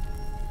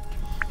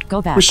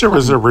 Go back. Wish there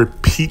was a button.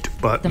 repeat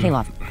button. The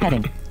hayloft,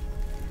 heading.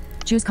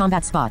 Choose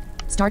combat spot.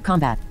 Start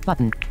combat,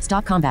 button.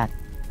 Stop combat.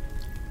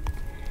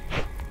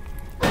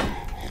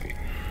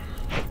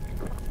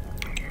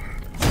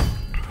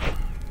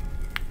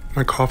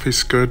 My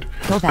coffee's good.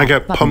 Go back, I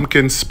got button.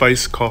 pumpkin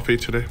spice coffee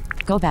today.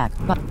 Go back,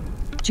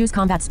 choose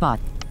combat spot.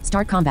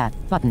 Start combat,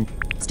 button.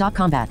 Stop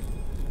combat.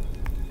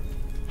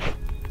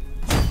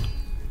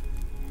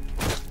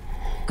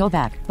 Go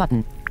back,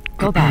 button.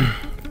 Go back.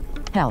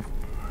 Health.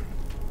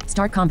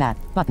 Start combat,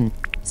 button.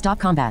 Stop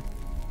combat.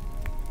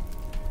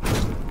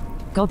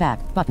 Go back,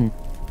 button.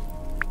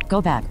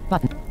 Go back,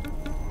 button.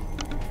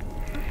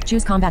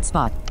 Choose combat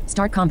spot.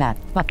 Start combat,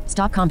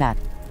 stop combat.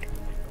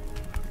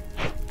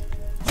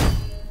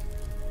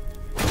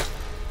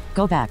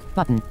 Go back,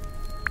 button.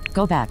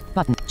 Go back,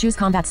 button. Choose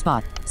combat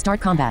spot. Start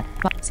combat,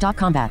 stop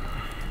combat.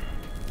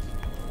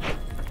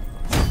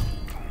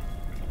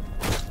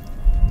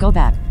 Go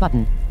back,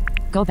 button.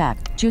 Go back.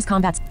 Choose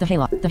combat. The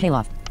hayloft. The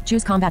hayloft.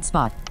 Choose combat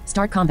spot.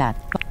 Start combat,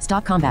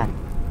 stop combat.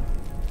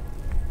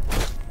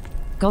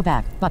 Go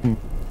back, button.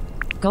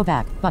 Go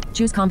back,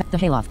 choose combat. The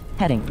hayloft.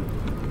 Heading.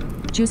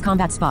 Choose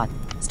combat spot.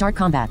 Start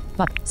combat,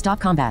 stop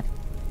combat.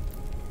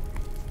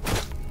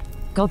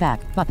 Go back,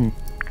 button.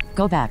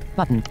 Go back,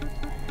 button.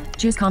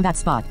 Choose combat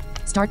spot.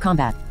 Start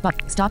combat,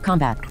 stop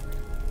combat.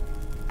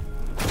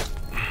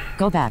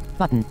 Go back,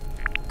 button.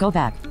 Go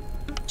back.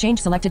 Change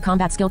selected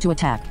combat skill to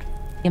attack.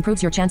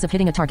 Improves your chance of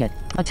hitting a target.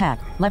 Attack.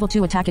 Level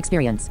 2 attack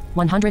experience.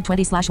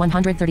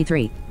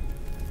 120/133.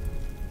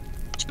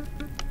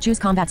 Choose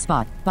combat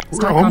spot.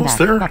 Start We're almost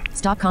combat. there.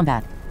 Stop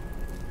combat.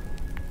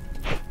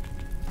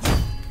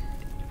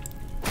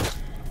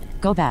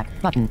 Go back,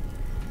 button.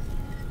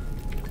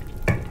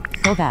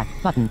 Go back,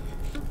 button.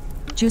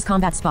 Choose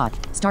combat spot.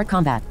 Start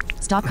combat.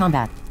 Stop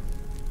combat.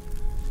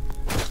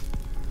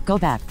 Go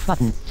back,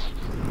 button.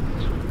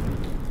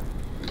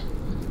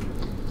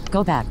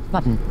 Go back,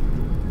 button.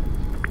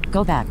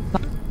 Go back,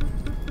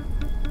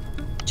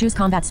 choose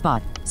combat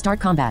spot. Start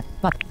combat,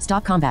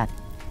 stop combat.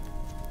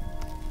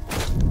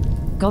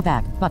 Go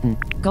back, button.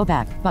 Go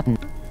back, button.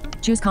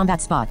 Choose combat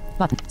spot,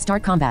 button.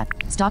 Start combat,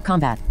 stop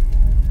combat.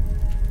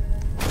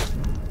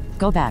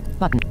 Go back,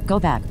 button. Go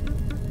back.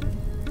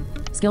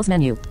 Skills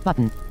menu,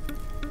 button.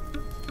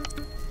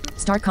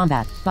 Start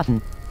combat,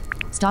 button.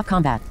 Stop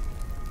combat.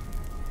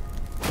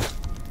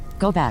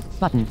 Go back,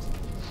 button.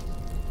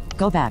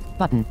 Go back,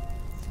 button.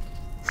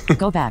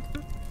 Go back.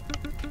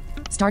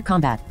 Start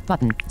combat,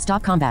 button.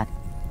 Stop combat.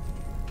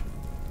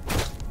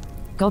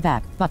 Go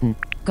back, button.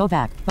 Go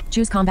back.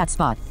 Choose combat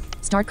spot.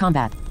 Start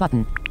combat,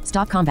 button.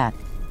 Stop combat.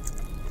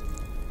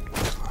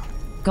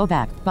 Go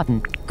back,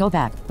 button. Go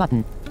back,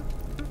 button.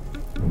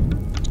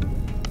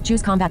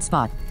 Choose combat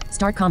spot.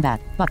 Start combat,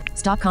 but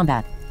stop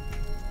combat.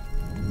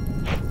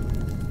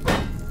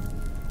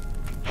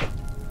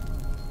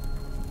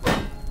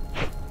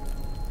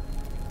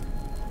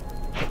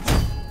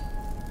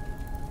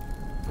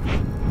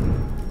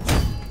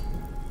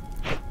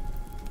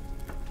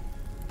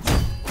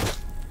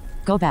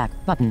 Go back,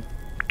 button.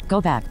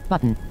 Go back,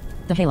 button.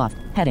 The hayloft,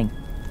 heading.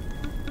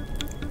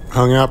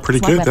 Hung out pretty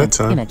SWAT good weapon, that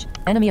time. Image.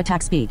 Enemy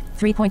attack speed,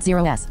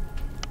 3.0s.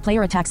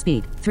 Player attack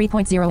speed,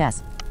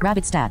 3.0s.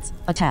 Rabbit stats,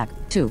 attack,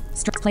 2.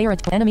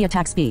 Enemy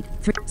attack speed,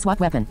 3. SWAT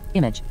weapon,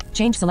 image.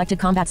 Change selected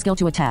combat skill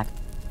to attack.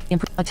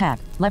 Attack,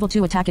 level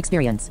 2 attack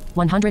experience,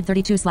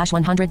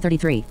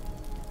 132/133.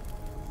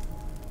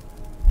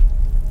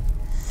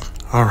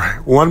 All right,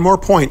 one more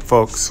point,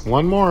 folks.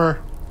 One more.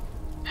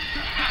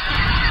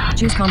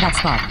 Choose combat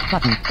spot,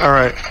 button. All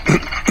right.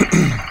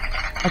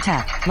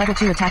 Attack, level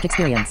 2 attack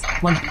experience,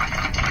 1.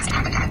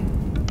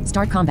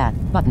 Start combat,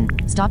 button.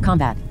 Stop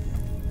combat.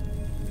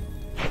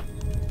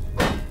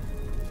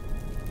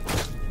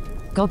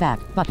 Go back,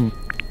 button.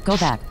 Go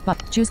back,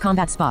 but choose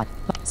combat spot.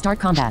 Start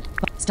combat,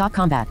 stop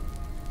combat.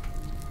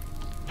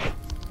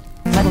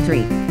 Level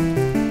 3.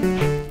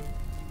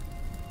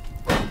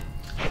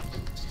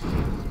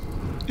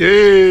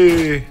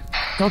 Yay!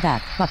 Go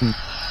back, button.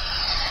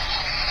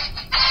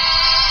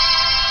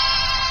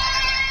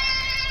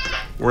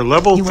 We're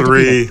level You were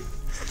 3.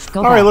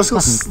 Go All right, back, let's go.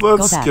 button.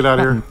 Let's Go back, get out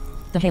of button. here.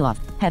 The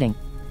hayloft, heading.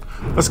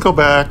 Let's go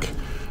back.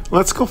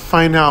 Let's go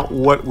find out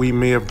what we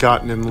may have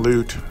gotten in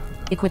loot.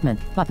 Equipment,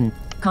 button.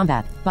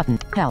 Combat, button.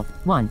 Health,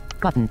 1,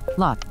 button.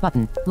 Lock,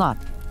 button. Lock.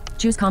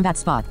 Choose combat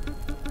spot.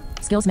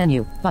 Skills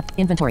menu,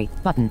 inventory,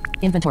 button.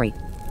 Inventory.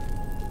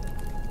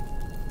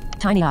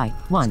 Tiny eye,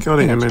 1. Let's go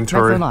to image.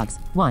 inventory. Red fur logs,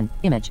 1.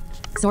 Image.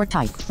 Sword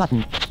type,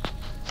 button.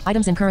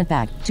 Items in current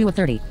bag, 2 of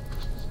 30.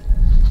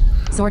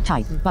 Sword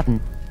type, button.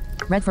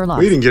 Red fur logs.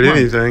 We didn't get 1.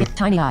 anything.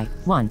 Tiny eye,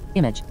 1.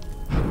 Image.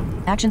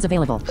 Actions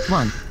available,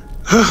 1.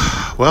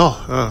 Well,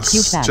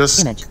 Huge bag, just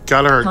image.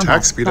 got our Combat,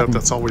 attack speed up. button.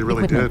 That's all we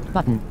really Equipment, did.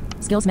 Button.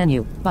 Skills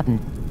menu, button.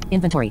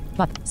 Inventory,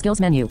 skills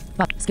menu,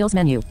 skills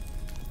menu.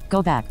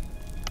 Go back.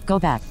 Go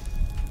back.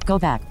 Go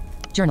back.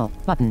 Journal,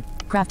 button.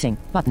 Crafting,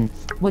 button.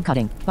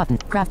 Woodcutting, button.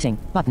 Crafting,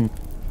 button.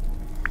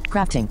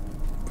 Crafting.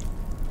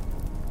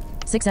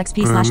 6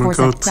 XP slash 4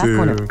 Go seconds. Craft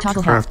corner. to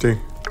Toggle health. crafting.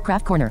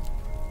 Craft corner.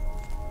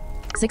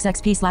 6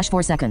 XP slash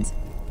 4 seconds.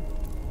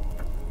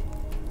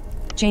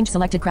 Change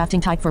selected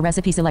crafting type for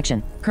recipe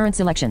selection. Current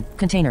selection.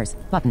 Containers.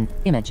 Button.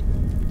 Image.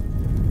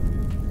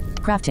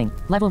 Crafting.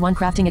 Level 1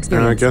 crafting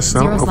experience. I guess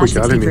so. Hope we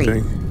got 0/63.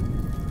 anything.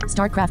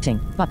 Start crafting.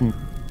 Button.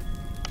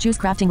 Choose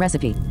crafting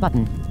recipe.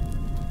 Button.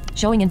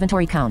 Showing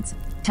inventory counts.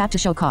 Tap to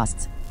show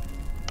costs.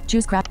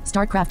 Choose craft.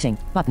 Start crafting.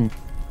 Button.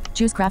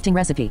 Choose crafting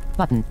recipe.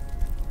 Button.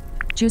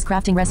 Choose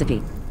crafting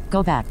recipe.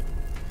 Go back.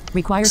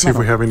 Requires See if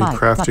level we have any 5.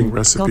 crafting Button. Go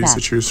recipes back.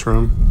 to choose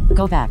from.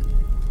 Go back.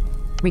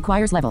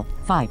 Requires level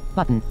 5.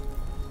 Button.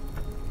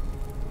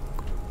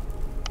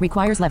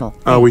 Requires level.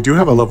 We do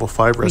have a level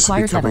 5 recipe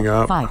Requires coming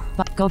level up.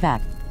 5. Go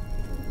back.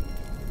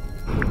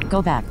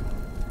 Go back.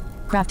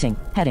 Crafting.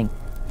 Heading.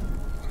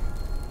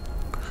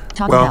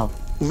 Toggle Well,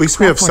 health. at least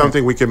we Craft have corner.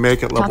 something we can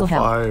make at level Toggle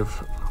health.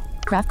 5.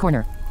 Craft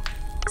corner.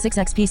 6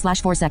 XP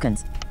slash 4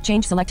 seconds.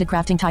 Change selected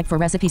crafting type for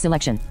recipe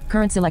selection.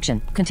 Current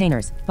selection.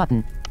 Containers.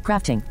 Button.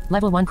 Crafting.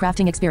 Level 1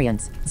 crafting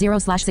experience.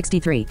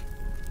 0/63.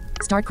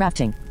 Start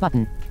crafting.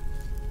 Button.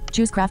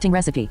 Choose crafting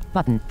recipe.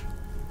 Button.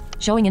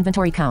 Showing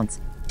inventory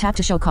counts. Tap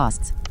to show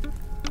costs.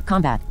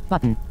 Combat.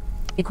 Button.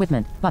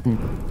 Equipment. Button.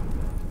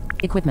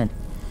 Equipment.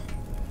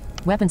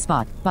 Weapon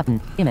spot. Button.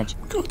 Image.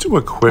 Go to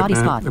equipment. Body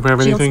spot. If we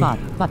have Shield anything.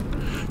 spot.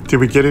 Button. Did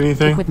we get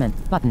anything?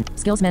 Equipment. Button.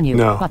 Skills menu.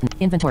 No. Button.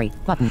 Inventory.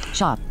 Button.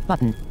 Shop.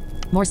 Button.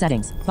 More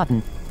settings.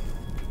 Button.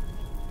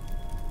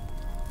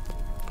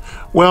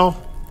 Well,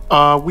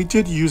 we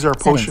did use our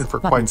potion Settings, for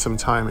button. quite some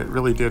time. It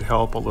really did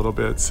help a little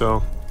bit.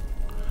 So,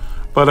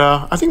 but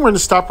I think we're going to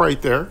stop right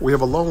there. We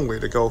have a long way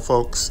to go,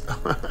 folks.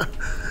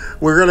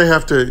 We're going to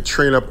have to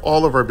train up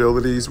all of our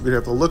abilities. We're going to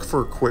have to look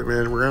for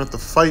equipment. We're going to have to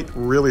fight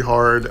really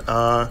hard.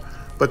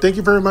 But thank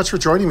you very much for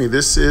joining me.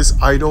 This is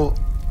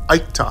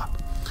Iktah.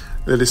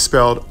 That is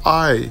spelled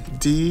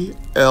IDLE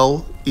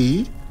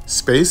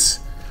space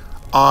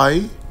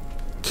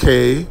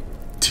IKTAH.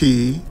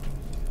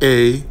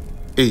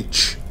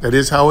 That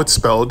is how it's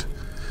spelled.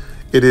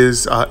 It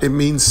is. It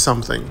means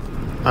something.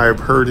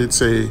 I've heard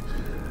it's a.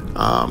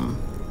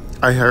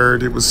 I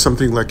heard it was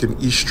something like an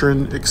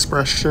Eastern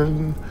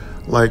expression,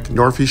 like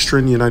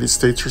Northeastern United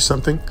States or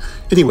something.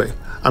 Anyway,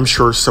 I'm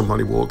sure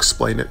somebody will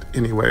explain it.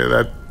 Anyway,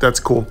 that's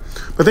cool.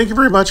 But thank you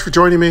very much for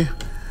joining me.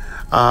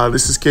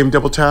 This is Game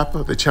Double Tap,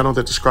 the channel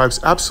that describes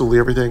absolutely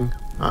everything.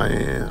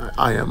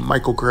 I am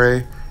Michael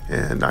Gray,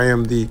 and I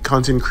am the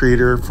content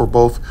creator for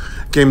both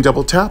Game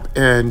Double Tap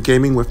and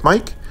Gaming with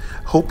Mike.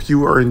 Hope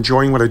you are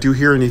enjoying what I do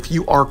here, and if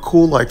you are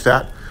cool like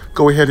that,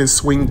 go ahead and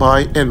swing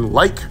by and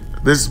like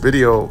this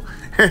video,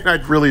 and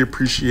I'd really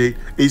appreciate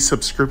a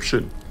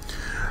subscription.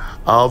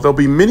 There'll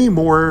be many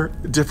more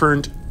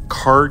different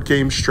card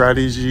game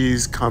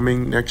strategies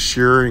coming next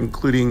year,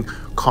 including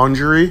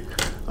Conjury.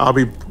 I'll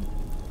be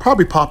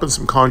probably popping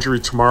some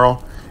Conjury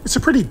tomorrow. It's a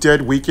pretty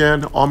dead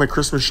weekend. All my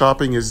Christmas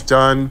shopping is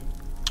done.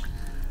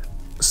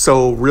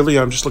 So really,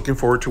 I'm just looking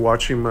forward to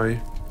watching my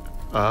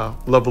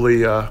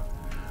lovely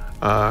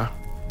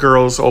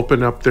girls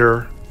open up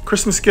their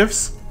Christmas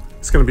gifts.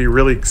 It's going to be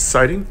really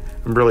exciting.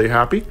 I'm really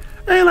happy.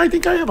 And I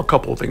think I have a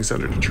couple of things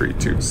under the tree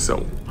too.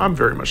 So I'm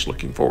very much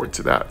looking forward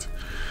to that.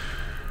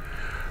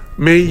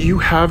 May you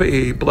have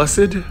a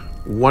blessed,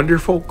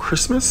 wonderful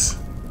Christmas.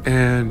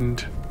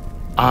 And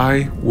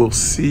I will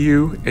see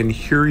you and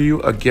hear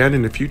you again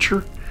in the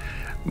future.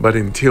 But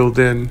until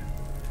then,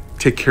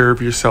 take care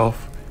of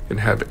yourself and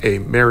have a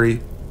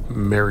Merry,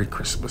 Merry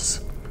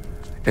Christmas.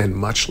 And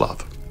much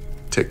love.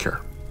 Take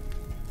care.